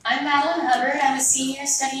 I'm Madeline Hubbard. I'm a senior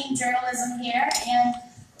studying journalism here, and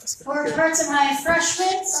for parts of my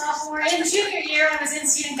freshman, sophomore, and junior year, I was in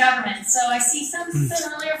student government. So I see some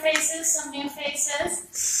familiar faces, some new faces.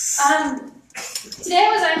 Today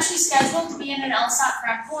I was actually scheduled to be in an LSAT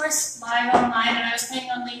prep course live online, and I was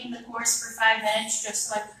planning on leaving the course for 5 minutes just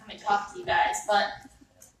so I could come and talk to you guys. But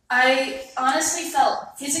I honestly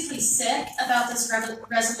felt physically sick about this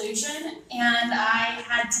resolution, and I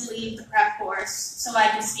had to leave the prep course so I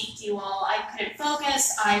could speak to you all. I couldn't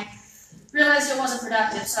focus. I realized it wasn't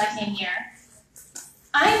productive, so I came here.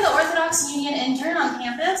 I am the Orthodox Union intern on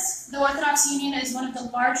campus. The Orthodox Union is one of the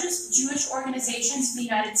largest Jewish organizations in the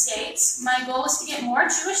United States. My goal is to get more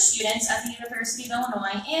Jewish students at the University of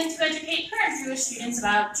Illinois and to educate current Jewish students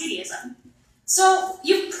about Judaism. So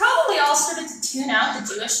you've probably all started to tune out the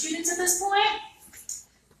Jewish students at this point.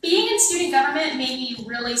 Being in student government made me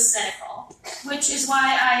really cynical, which is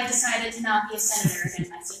why I decided to not be a senator again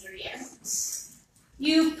my senior year.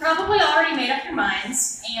 You've probably already made up your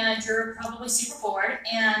minds, and you're probably super bored,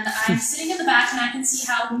 and I'm sitting in the back and I can see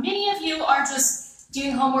how many of you are just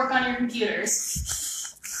doing homework on your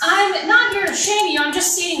computers. to shame you, I'm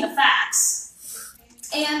just stating the facts.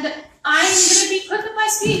 And I'm going to be quick with my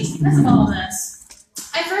speech because of all of this.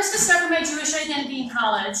 I first discovered my Jewish identity in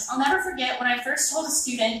college. I'll never forget when I first told a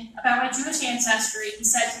student about my Jewish ancestry, he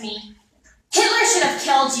said to me, "Hitler should have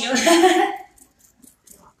killed you."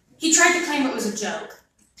 He tried to claim it was a joke.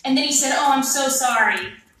 And then he said, "Oh, I'm so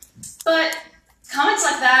sorry." But comments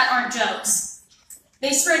like that aren't jokes.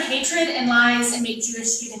 They spread hatred and lies and make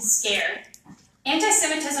Jewish students scared.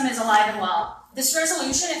 Anti-Semitism is alive and well. This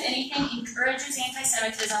resolution, if anything, encourages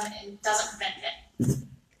anti-Semitism and doesn't prevent it.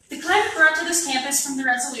 The climate brought to this campus from the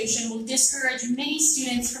resolution will discourage many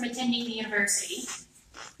students from attending the university.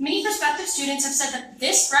 Many prospective students have said that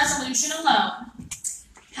this resolution alone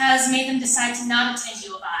has made them decide to not attend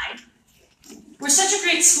U of I. We're such a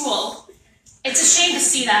great school. It's a shame to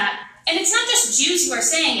see that. And it's not just Jews who are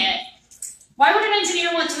saying it. Why would an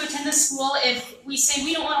engineer want to attend this school if we say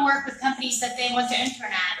we don't want to work with companies that they want to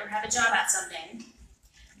intern at or have a job at someday?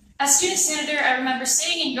 As student senator, I remember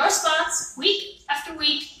sitting in your spots week after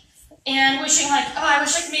week and wishing like, oh, I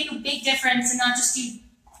wish I could make a big difference and not just do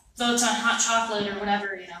votes on hot chocolate or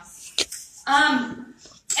whatever, you know.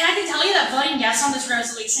 And I can tell you that voting yes on this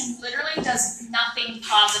resolution literally does nothing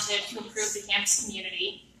positive to improve the campus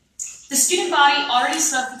community. The student body already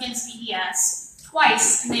spoke against BDS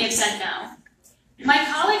twice, and they have said no. My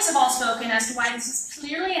colleagues have all spoken as to why this is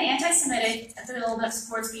clearly an anti-Semitic bill that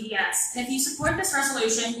supports BDS. And if you support this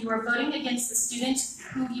resolution, you are voting against the student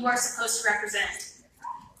who you are supposed to represent.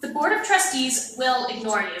 The Board of Trustees will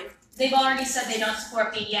ignore you. They've already said they don't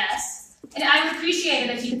support BDS. And I would appreciate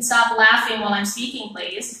it if you could stop laughing while I'm speaking,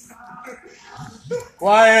 please.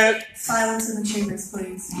 Quiet! Silence in the chambers,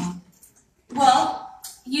 please. Well,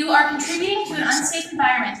 you are contributing to an unsafe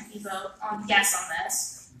environment if you vote on yes on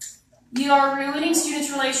this. You are ruining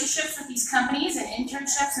students' relationships with these companies and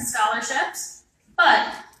internships and scholarships.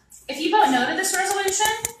 But if you vote no to this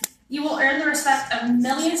resolution, you will earn the respect of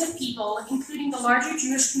millions of people, including the larger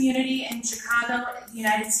Jewish community in Chicago, the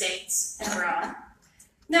United States, and abroad.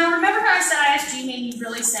 Now, remember how I said ISG made me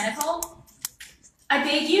really cynical? I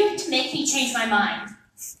beg you to make me change my mind.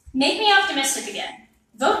 Make me optimistic again.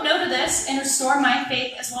 Vote no to this and restore my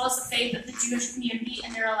faith as well as the faith of the Jewish community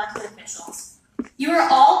and their elected officials. You are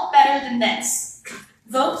all better than this.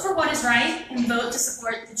 Vote for what is right and vote to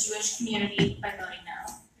support the Jewish community by voting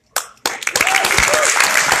no.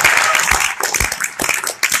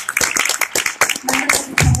 Members of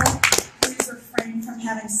the public, please refrain from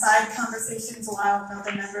having side conversations while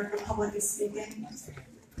another member of the public is speaking.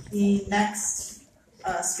 The next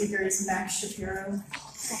speaker is Max Shapiro.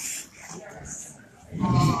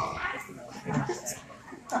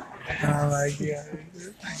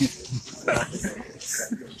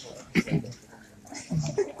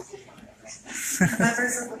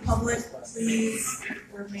 Members of the public, please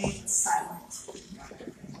remain silent.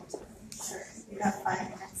 Sure, you have 5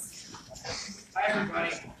 minutes. Hi,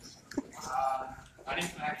 everybody. My name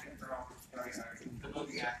is Max Shapiro. Good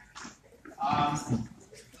looking at.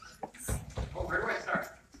 Where do I start?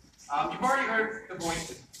 You've already heard the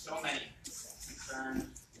voices, so many concerns.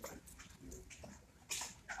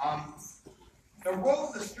 The role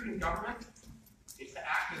of the student government is to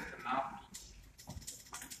act as the mouthpiece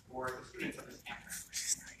for the students of this campus.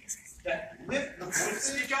 That lift the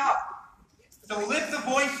voices. Good job. To lift the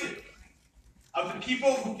voices of the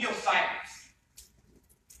people who feel silenced.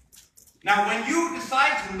 Now, when you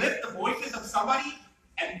decide to lift the voices of somebody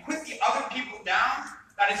and put the other people down,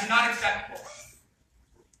 that is not acceptable.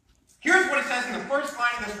 Here's what it says in the first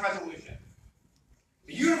line of this resolution.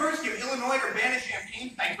 The University of Illinois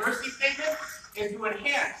Urbana-Champaign's diversity statement is to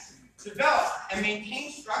enhance, develop, and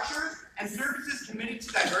maintain structures and services committed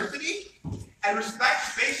to diversity and respect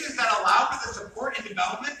spaces that allow for the support and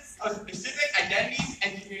development of specific identities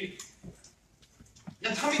and communities.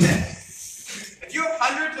 Now tell me this. If you have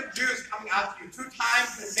hundreds of Jews coming out to you 2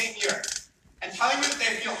 times in the same year and telling you that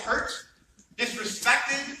they feel hurt,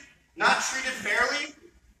 disrespected, not treated fairly,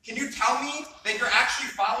 can you tell me that you're actually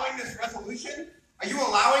following this resolution? Are you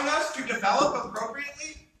allowing us to develop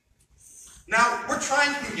appropriately? Now, we're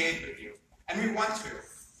trying to engage with you, and we want to.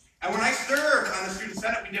 And when I served on the Student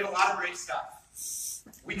Senate, we did a lot of great stuff.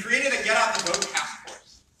 We created a Get Out the Vote task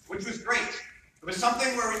force, which was great. It was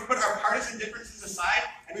something where we put our partisan differences aside,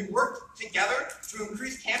 and we worked together to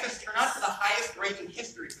increase campus turnout to the highest rate in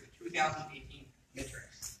history for the 2018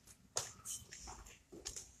 midterms.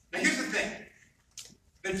 Now, here's the thing.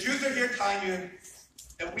 The Jews are here telling you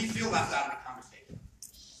that we feel left out of the conversation.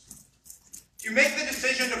 If you make the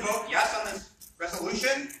decision to vote yes on this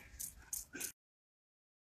resolution,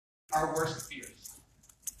 our worst fears.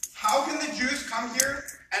 How can the Jews come here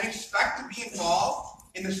and expect to be involved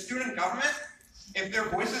in the student government if their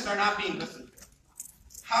voices are not being listened to?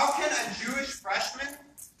 How can a Jewish freshman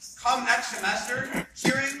come next semester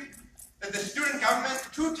hearing that the student government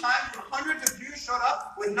 2 times when hundreds of Jews showed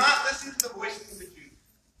up would not listen to the voices of the Jews?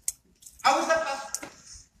 How is that possible?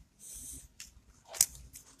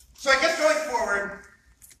 So I guess going forward,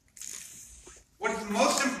 what is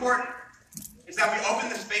most important is that we open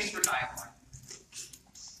the space for dialogue.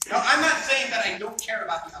 Now, I'm not saying that I don't care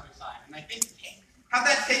about the other side, and I think have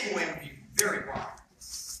that takeaway would be very wrong.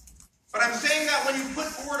 But I'm saying that when you put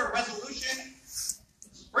forward a resolution,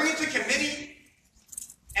 bring it to committee,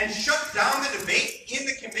 and shut down the debate in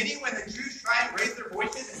the committee when the Jews try and raise their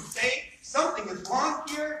voices and say something is wrong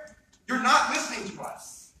here, you're not listening to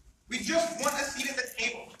us. We just want a seat at the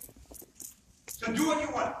table. So do what you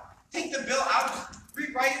want. Take the bill out,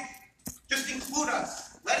 rewrite it, just include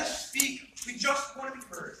us. Let us speak. We just want to be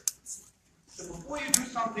heard. So before you do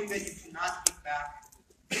something that you cannot take back,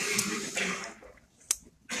 please take a seat.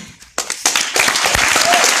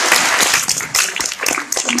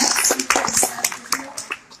 The next speaker is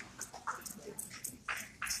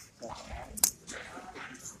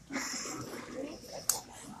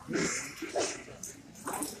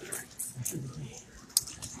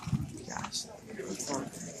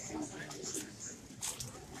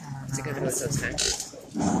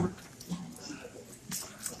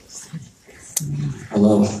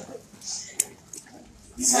Hello.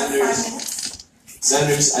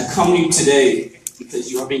 Senators, I come to you today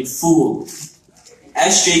because you are being fooled.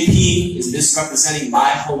 SJP is misrepresenting my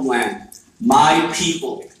homeland, my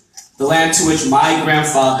people, the land to which my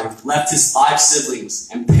grandfather left his 5 siblings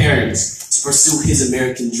and parents to pursue his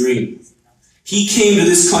American dream. He came to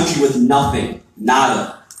this country with nothing,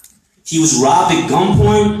 nada. He was robbed at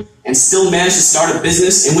gunpoint and still managed to start a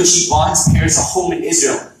business in which he bought his parents a home in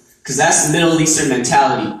Israel. Because that's the Middle Eastern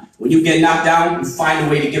mentality. When you get knocked down, you find a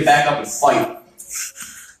way to get back up and fight.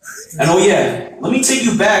 And oh yeah, let me take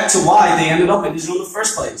you back to why they ended up in Israel in the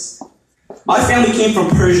first place. My family came from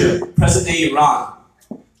Persia, present-day Iran.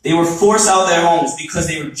 They were forced out of their homes because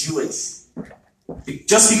they were Jewish.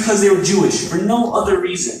 Just because they were Jewish, for no other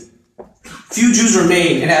reason. Few Jews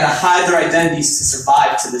remained and had to hide their identities to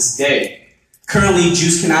survive to this day. Currently,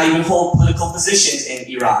 Jews cannot even hold political positions in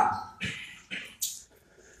Iran.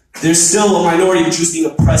 There's still a minority of Jews being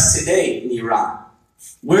oppressed today in Iran.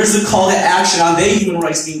 Where's the call to action on their human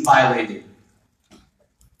rights being violated?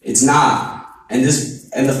 It's not. And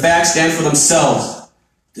the facts stand for themselves.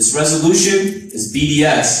 This resolution is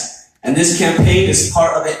BDS, and this campaign is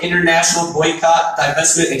part of the international boycott,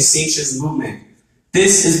 divestment, and sanctions movement.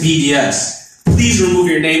 This is BDS. Please remove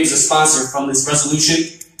your name as a sponsor from this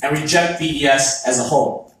resolution and reject BDS as a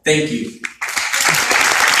whole. Thank you.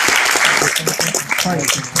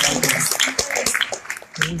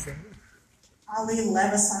 Ali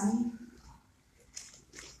Levasani.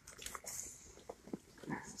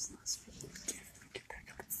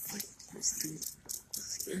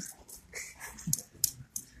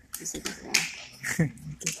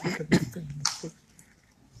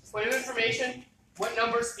 Point of information, what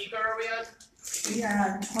number speaker are we on? We are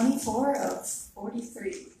on 24 of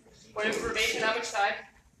 43. Point of information, how much time?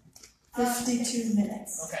 52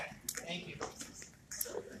 minutes. Okay, thank you.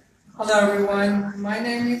 Hello everyone, my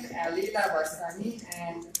name is Ali Labasani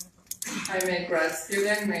and I'm a grad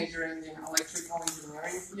student majoring in electrical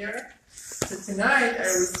engineering here. So tonight I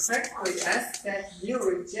respectfully ask that you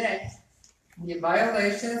reject the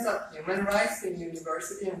violations of human rights in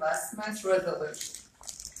university investments resolution.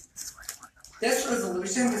 This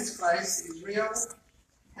resolution describes Israel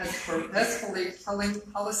as purposefully killing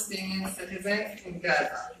Palestinian citizens in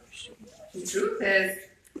Gaza. The truth is,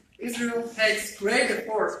 Israel takes great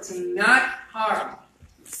effort to not harm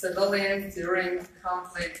civilians during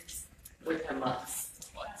conflicts with Hamas.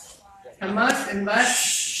 Hamas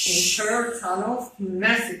invests in terror tunnels to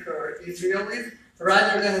massacre Israelis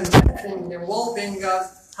rather than investing in the well-being of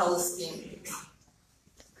Palestinians.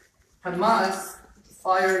 Hamas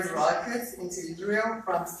fires rockets into Israel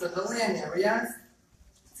from civilian areas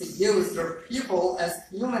to use their people as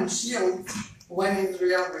human shields when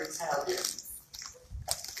Israel retaliates.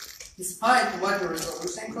 Despite what the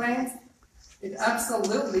resolution claims, it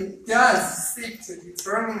absolutely does seek to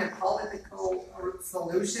determine a political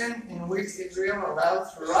solution in which Israel allows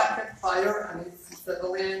rocket fire on its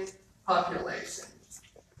civilian population.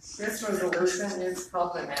 This resolution is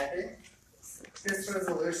problematic. This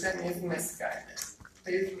resolution is misguided.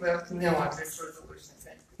 Please vote no on this resolution.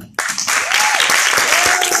 Thank you.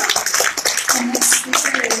 The next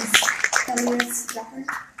speaker is Elias Jeffers.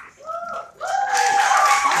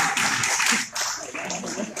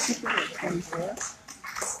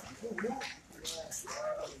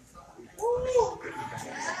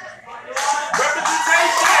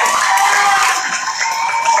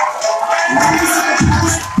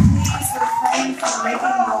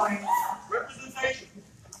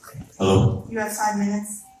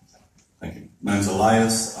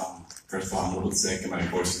 bias. First of all, I'm a little sick and my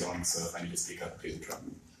voice is going, so if I need to speak up, please interrupt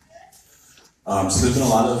me. So there's been a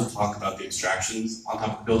lot of talk about the abstractions on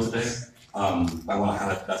top of the bill today. I want to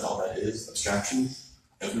highlight that's all that is, abstractions.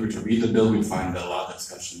 If we were to read the bill, we'd find that a lot of the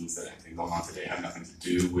discussions that have been going on today have nothing to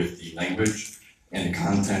do with the language and the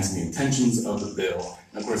contents and the intentions of the bill.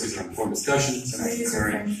 And of course, these are important discussions,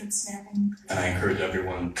 and I encourage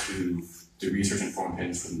everyone to do research and form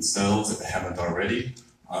opinions for themselves if they haven't already,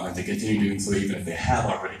 and to continue doing so even if they have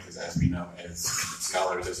already, because as we know, as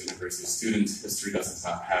scholars, as university students, history doesn't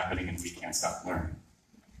stop happening and we can't stop learning.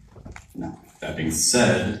 Now, that being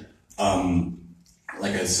said,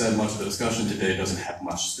 like I said, much of the discussion today doesn't have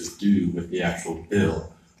much to do with the actual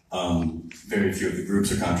bill. Very few of the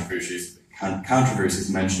groups or controversies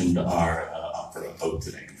mentioned are up for a vote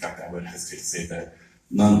today. In fact, I would hesitate to say that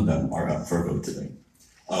none of them are up for a vote today.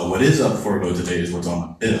 What is up for a vote today is what's on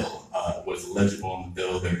the bill. What's legible on the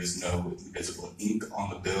bill, there is no invisible ink on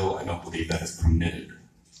the bill. I don't believe that is permitted.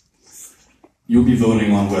 You'll be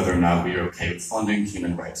voting on whether or not we are okay with funding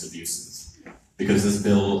human rights abuses. Because this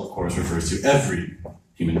bill, of course, refers to every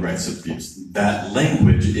human rights abuse. That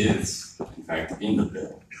language is, in fact, in the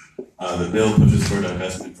bill. The bill pushes for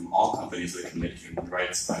divestment from all companies that commit human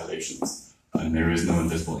rights violations, and there is no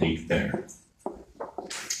invisible ink there.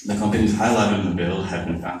 The companies highlighted in the bill have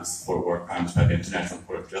been found to support war crimes by the International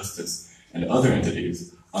Court of Justice and other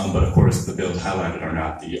entities, but of course the bills highlighted are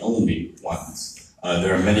not the only ones.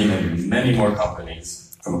 There are many more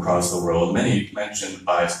companies from across the world, many mentioned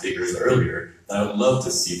by speakers earlier, that I would love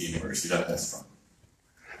to see the university divest from.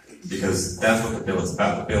 Because that's what the bill is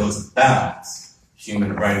about. The bill is about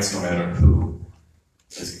human rights no matter who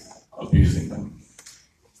is abusing them.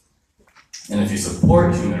 And if you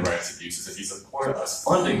support human rights abuses, if you support us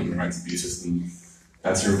funding human rights abuses, then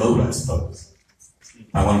that's your vote, I suppose.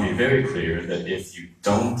 I want to be very clear that if you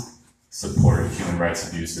don't support human rights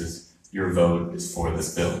abuses, your vote is for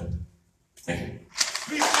this bill. Thank you.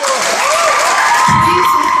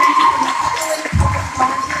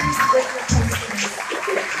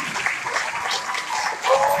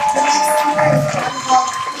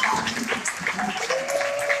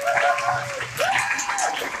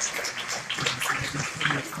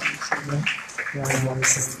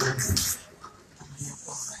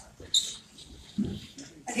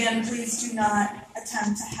 Again, please do not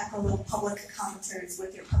attempt to heckle public commenters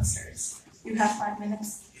with your posters. You have 5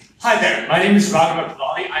 minutes. Hi there, my name is Raghav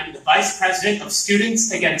Akvali. I'm the Vice President of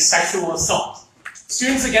Students Against Sexual Assault.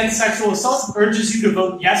 Students Against Sexual Assault urges you to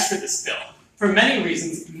vote yes for this bill, for many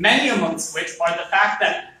reasons, many amongst which are the fact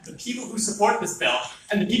that the people who support this bill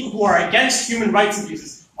and the people who are against human rights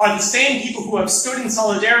abuses are the same people who have stood in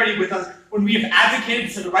solidarity with us when we have advocated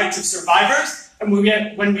for the rights of survivors and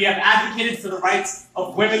when we have advocated for the rights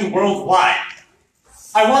of women worldwide.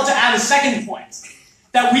 I want to add a second point,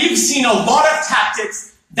 that we've seen a lot of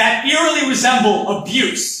tactics that eerily resemble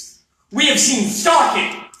abuse. We have seen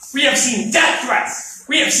stalking, we have seen death threats,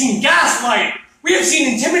 we have seen gaslighting, we have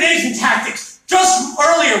seen intimidation tactics. Just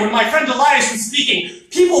earlier when my friend Elias was speaking,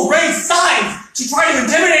 people raised signs to try to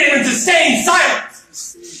intimidate him into staying silent.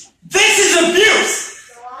 This is abuse!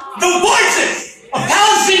 The voices of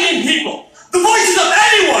Palestinian people, the voices of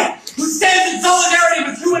anyone who stands in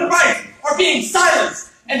solidarity with human rights are being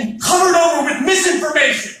silenced and covered over with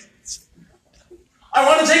misinformation. I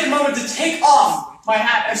want to take a moment to take off my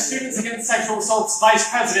hat as Students Against Sexual Assault's Vice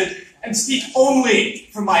President and speak only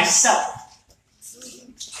for myself.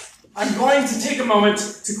 I'm going to take a moment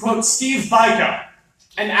to quote Steve Biko,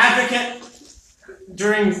 an advocate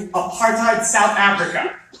during apartheid South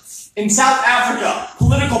Africa. In South Africa,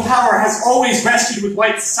 political power has always rested with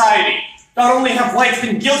white society. Not only have whites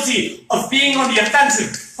been guilty of being on the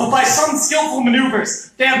offensive, but by some skillful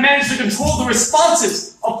maneuvers, they have managed to control the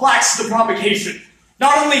responses of blacks to the provocation.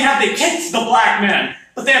 Not only have they kicked the black man,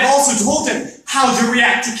 but they have also told him how to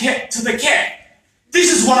react to the kick.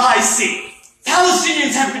 This is what I see.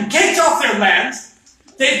 Palestinians have been kicked off their lands,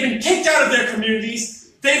 they've been kicked out of their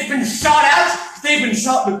communities, they've been shot at, they've been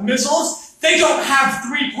shot with missiles, they don't have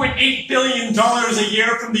 $3.8 billion a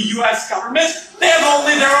year from the US government, they have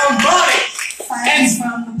only their own bodies.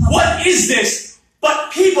 And what is this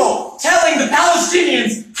but people telling the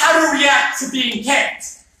Palestinians how to react to being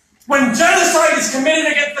kicked? When genocide is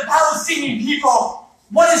committed against the Palestinian people,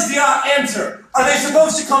 what is the answer? Are they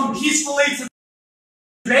supposed to come peacefully to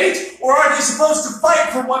debate, or are they supposed to fight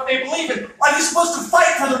for what they believe in? Are they supposed to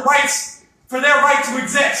fight for their right to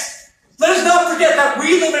exist? Let us not forget that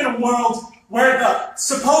we live in a world where the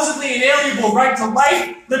supposedly inalienable right to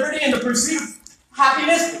life, liberty, and the pursuit of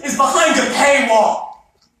happiness is behind a paywall.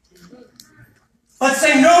 Let's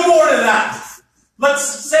say no more to that. Let's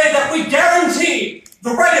say that we guarantee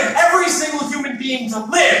the right of every single human being to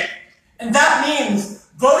live. And that means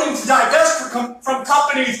voting to divest from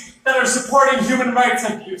companies that are supporting human rights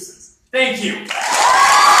abuses. Thank you.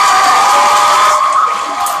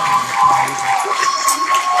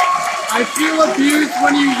 I feel abused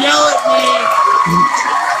when you yell at me.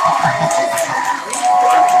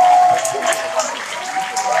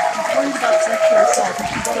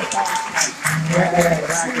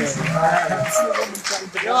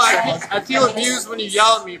 No, I feel abused when you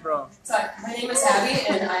yell at me, bro. Sorry, my name is Abby,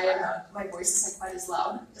 and my voice isn't quite as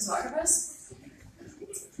loud as Marcus.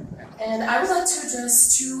 And I would like to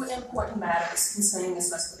address two important matters concerning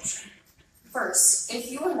this resolution. First,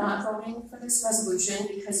 if you are not voting for this resolution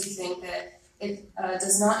because you think that it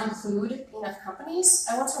does not include enough companies,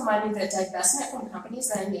 I want to remind you that divestment from companies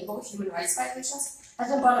that enable human rights violations has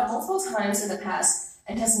been brought up multiple times in the past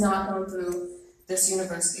and has not gone through this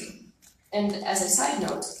university. And as a side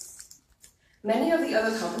note, many of the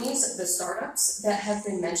other companies, the startups that have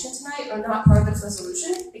been mentioned tonight, are not part of this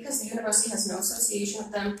resolution because the university has no association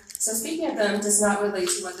with them. So speaking of them does not relate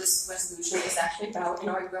to what this resolution is actually about and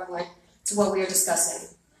are irrelevant to what we are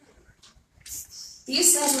discussing.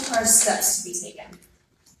 These things require steps to be taken.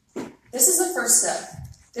 This is the first step.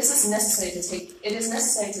 It is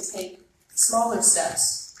necessary to take smaller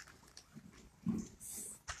steps.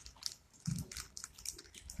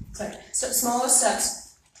 So smaller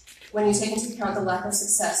steps when you take into account the lack of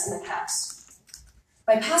success in the past.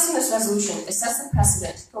 By passing this resolution, it sets the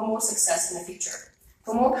precedent for more success in the future,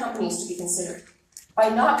 for more companies to be considered. By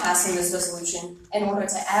not passing this resolution in order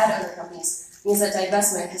to add other companies means that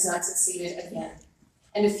divestment has not succeeded again.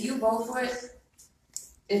 And if you vote for it,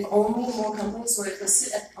 if only more companies were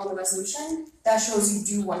listed on the resolution, that shows you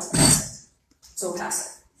do want to pass it. So pass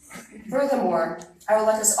it. Furthermore, I would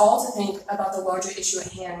like us all to think about the larger issue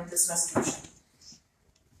at hand with this resolution.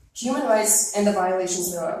 Human rights and the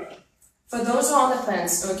violations thereof. For those who are on the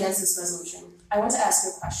fence or against this resolution, I want to ask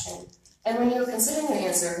you a question. And when you are considering your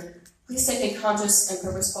answer, please take a conscious and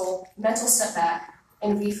purposeful mental step back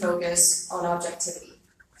and refocus on objectivity.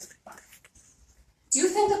 Do you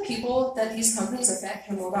think the people that these companies affect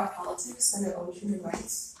care more about politics than their own human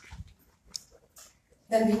rights?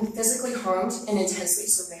 Than being physically harmed and intensely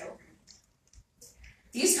surveilled?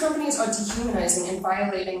 These companies are dehumanizing and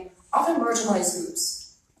violating often marginalized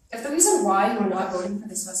groups. If the reason why you are not voting for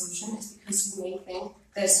this resolution is because you may think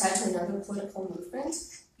that it's tied to another political movement,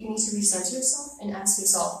 you need to recenter yourself and ask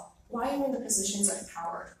yourself, why are you in the positions of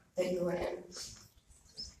power that you are in?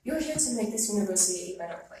 You're here to make this university a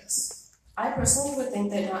better place. I personally would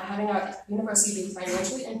think that not having our university be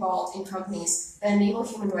financially involved in companies that enable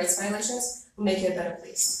human rights violations will make it a better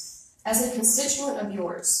place. As a constituent of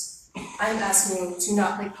yours, I am asking you to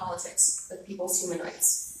not play politics with people's human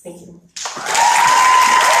rights. Thank you.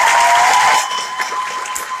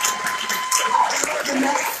 The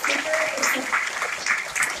next speaker is the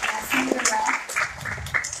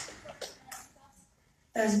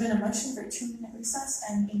There's been a motion for a 2-minute recess,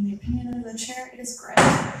 and in the opinion of the chair, it is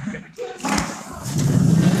granted.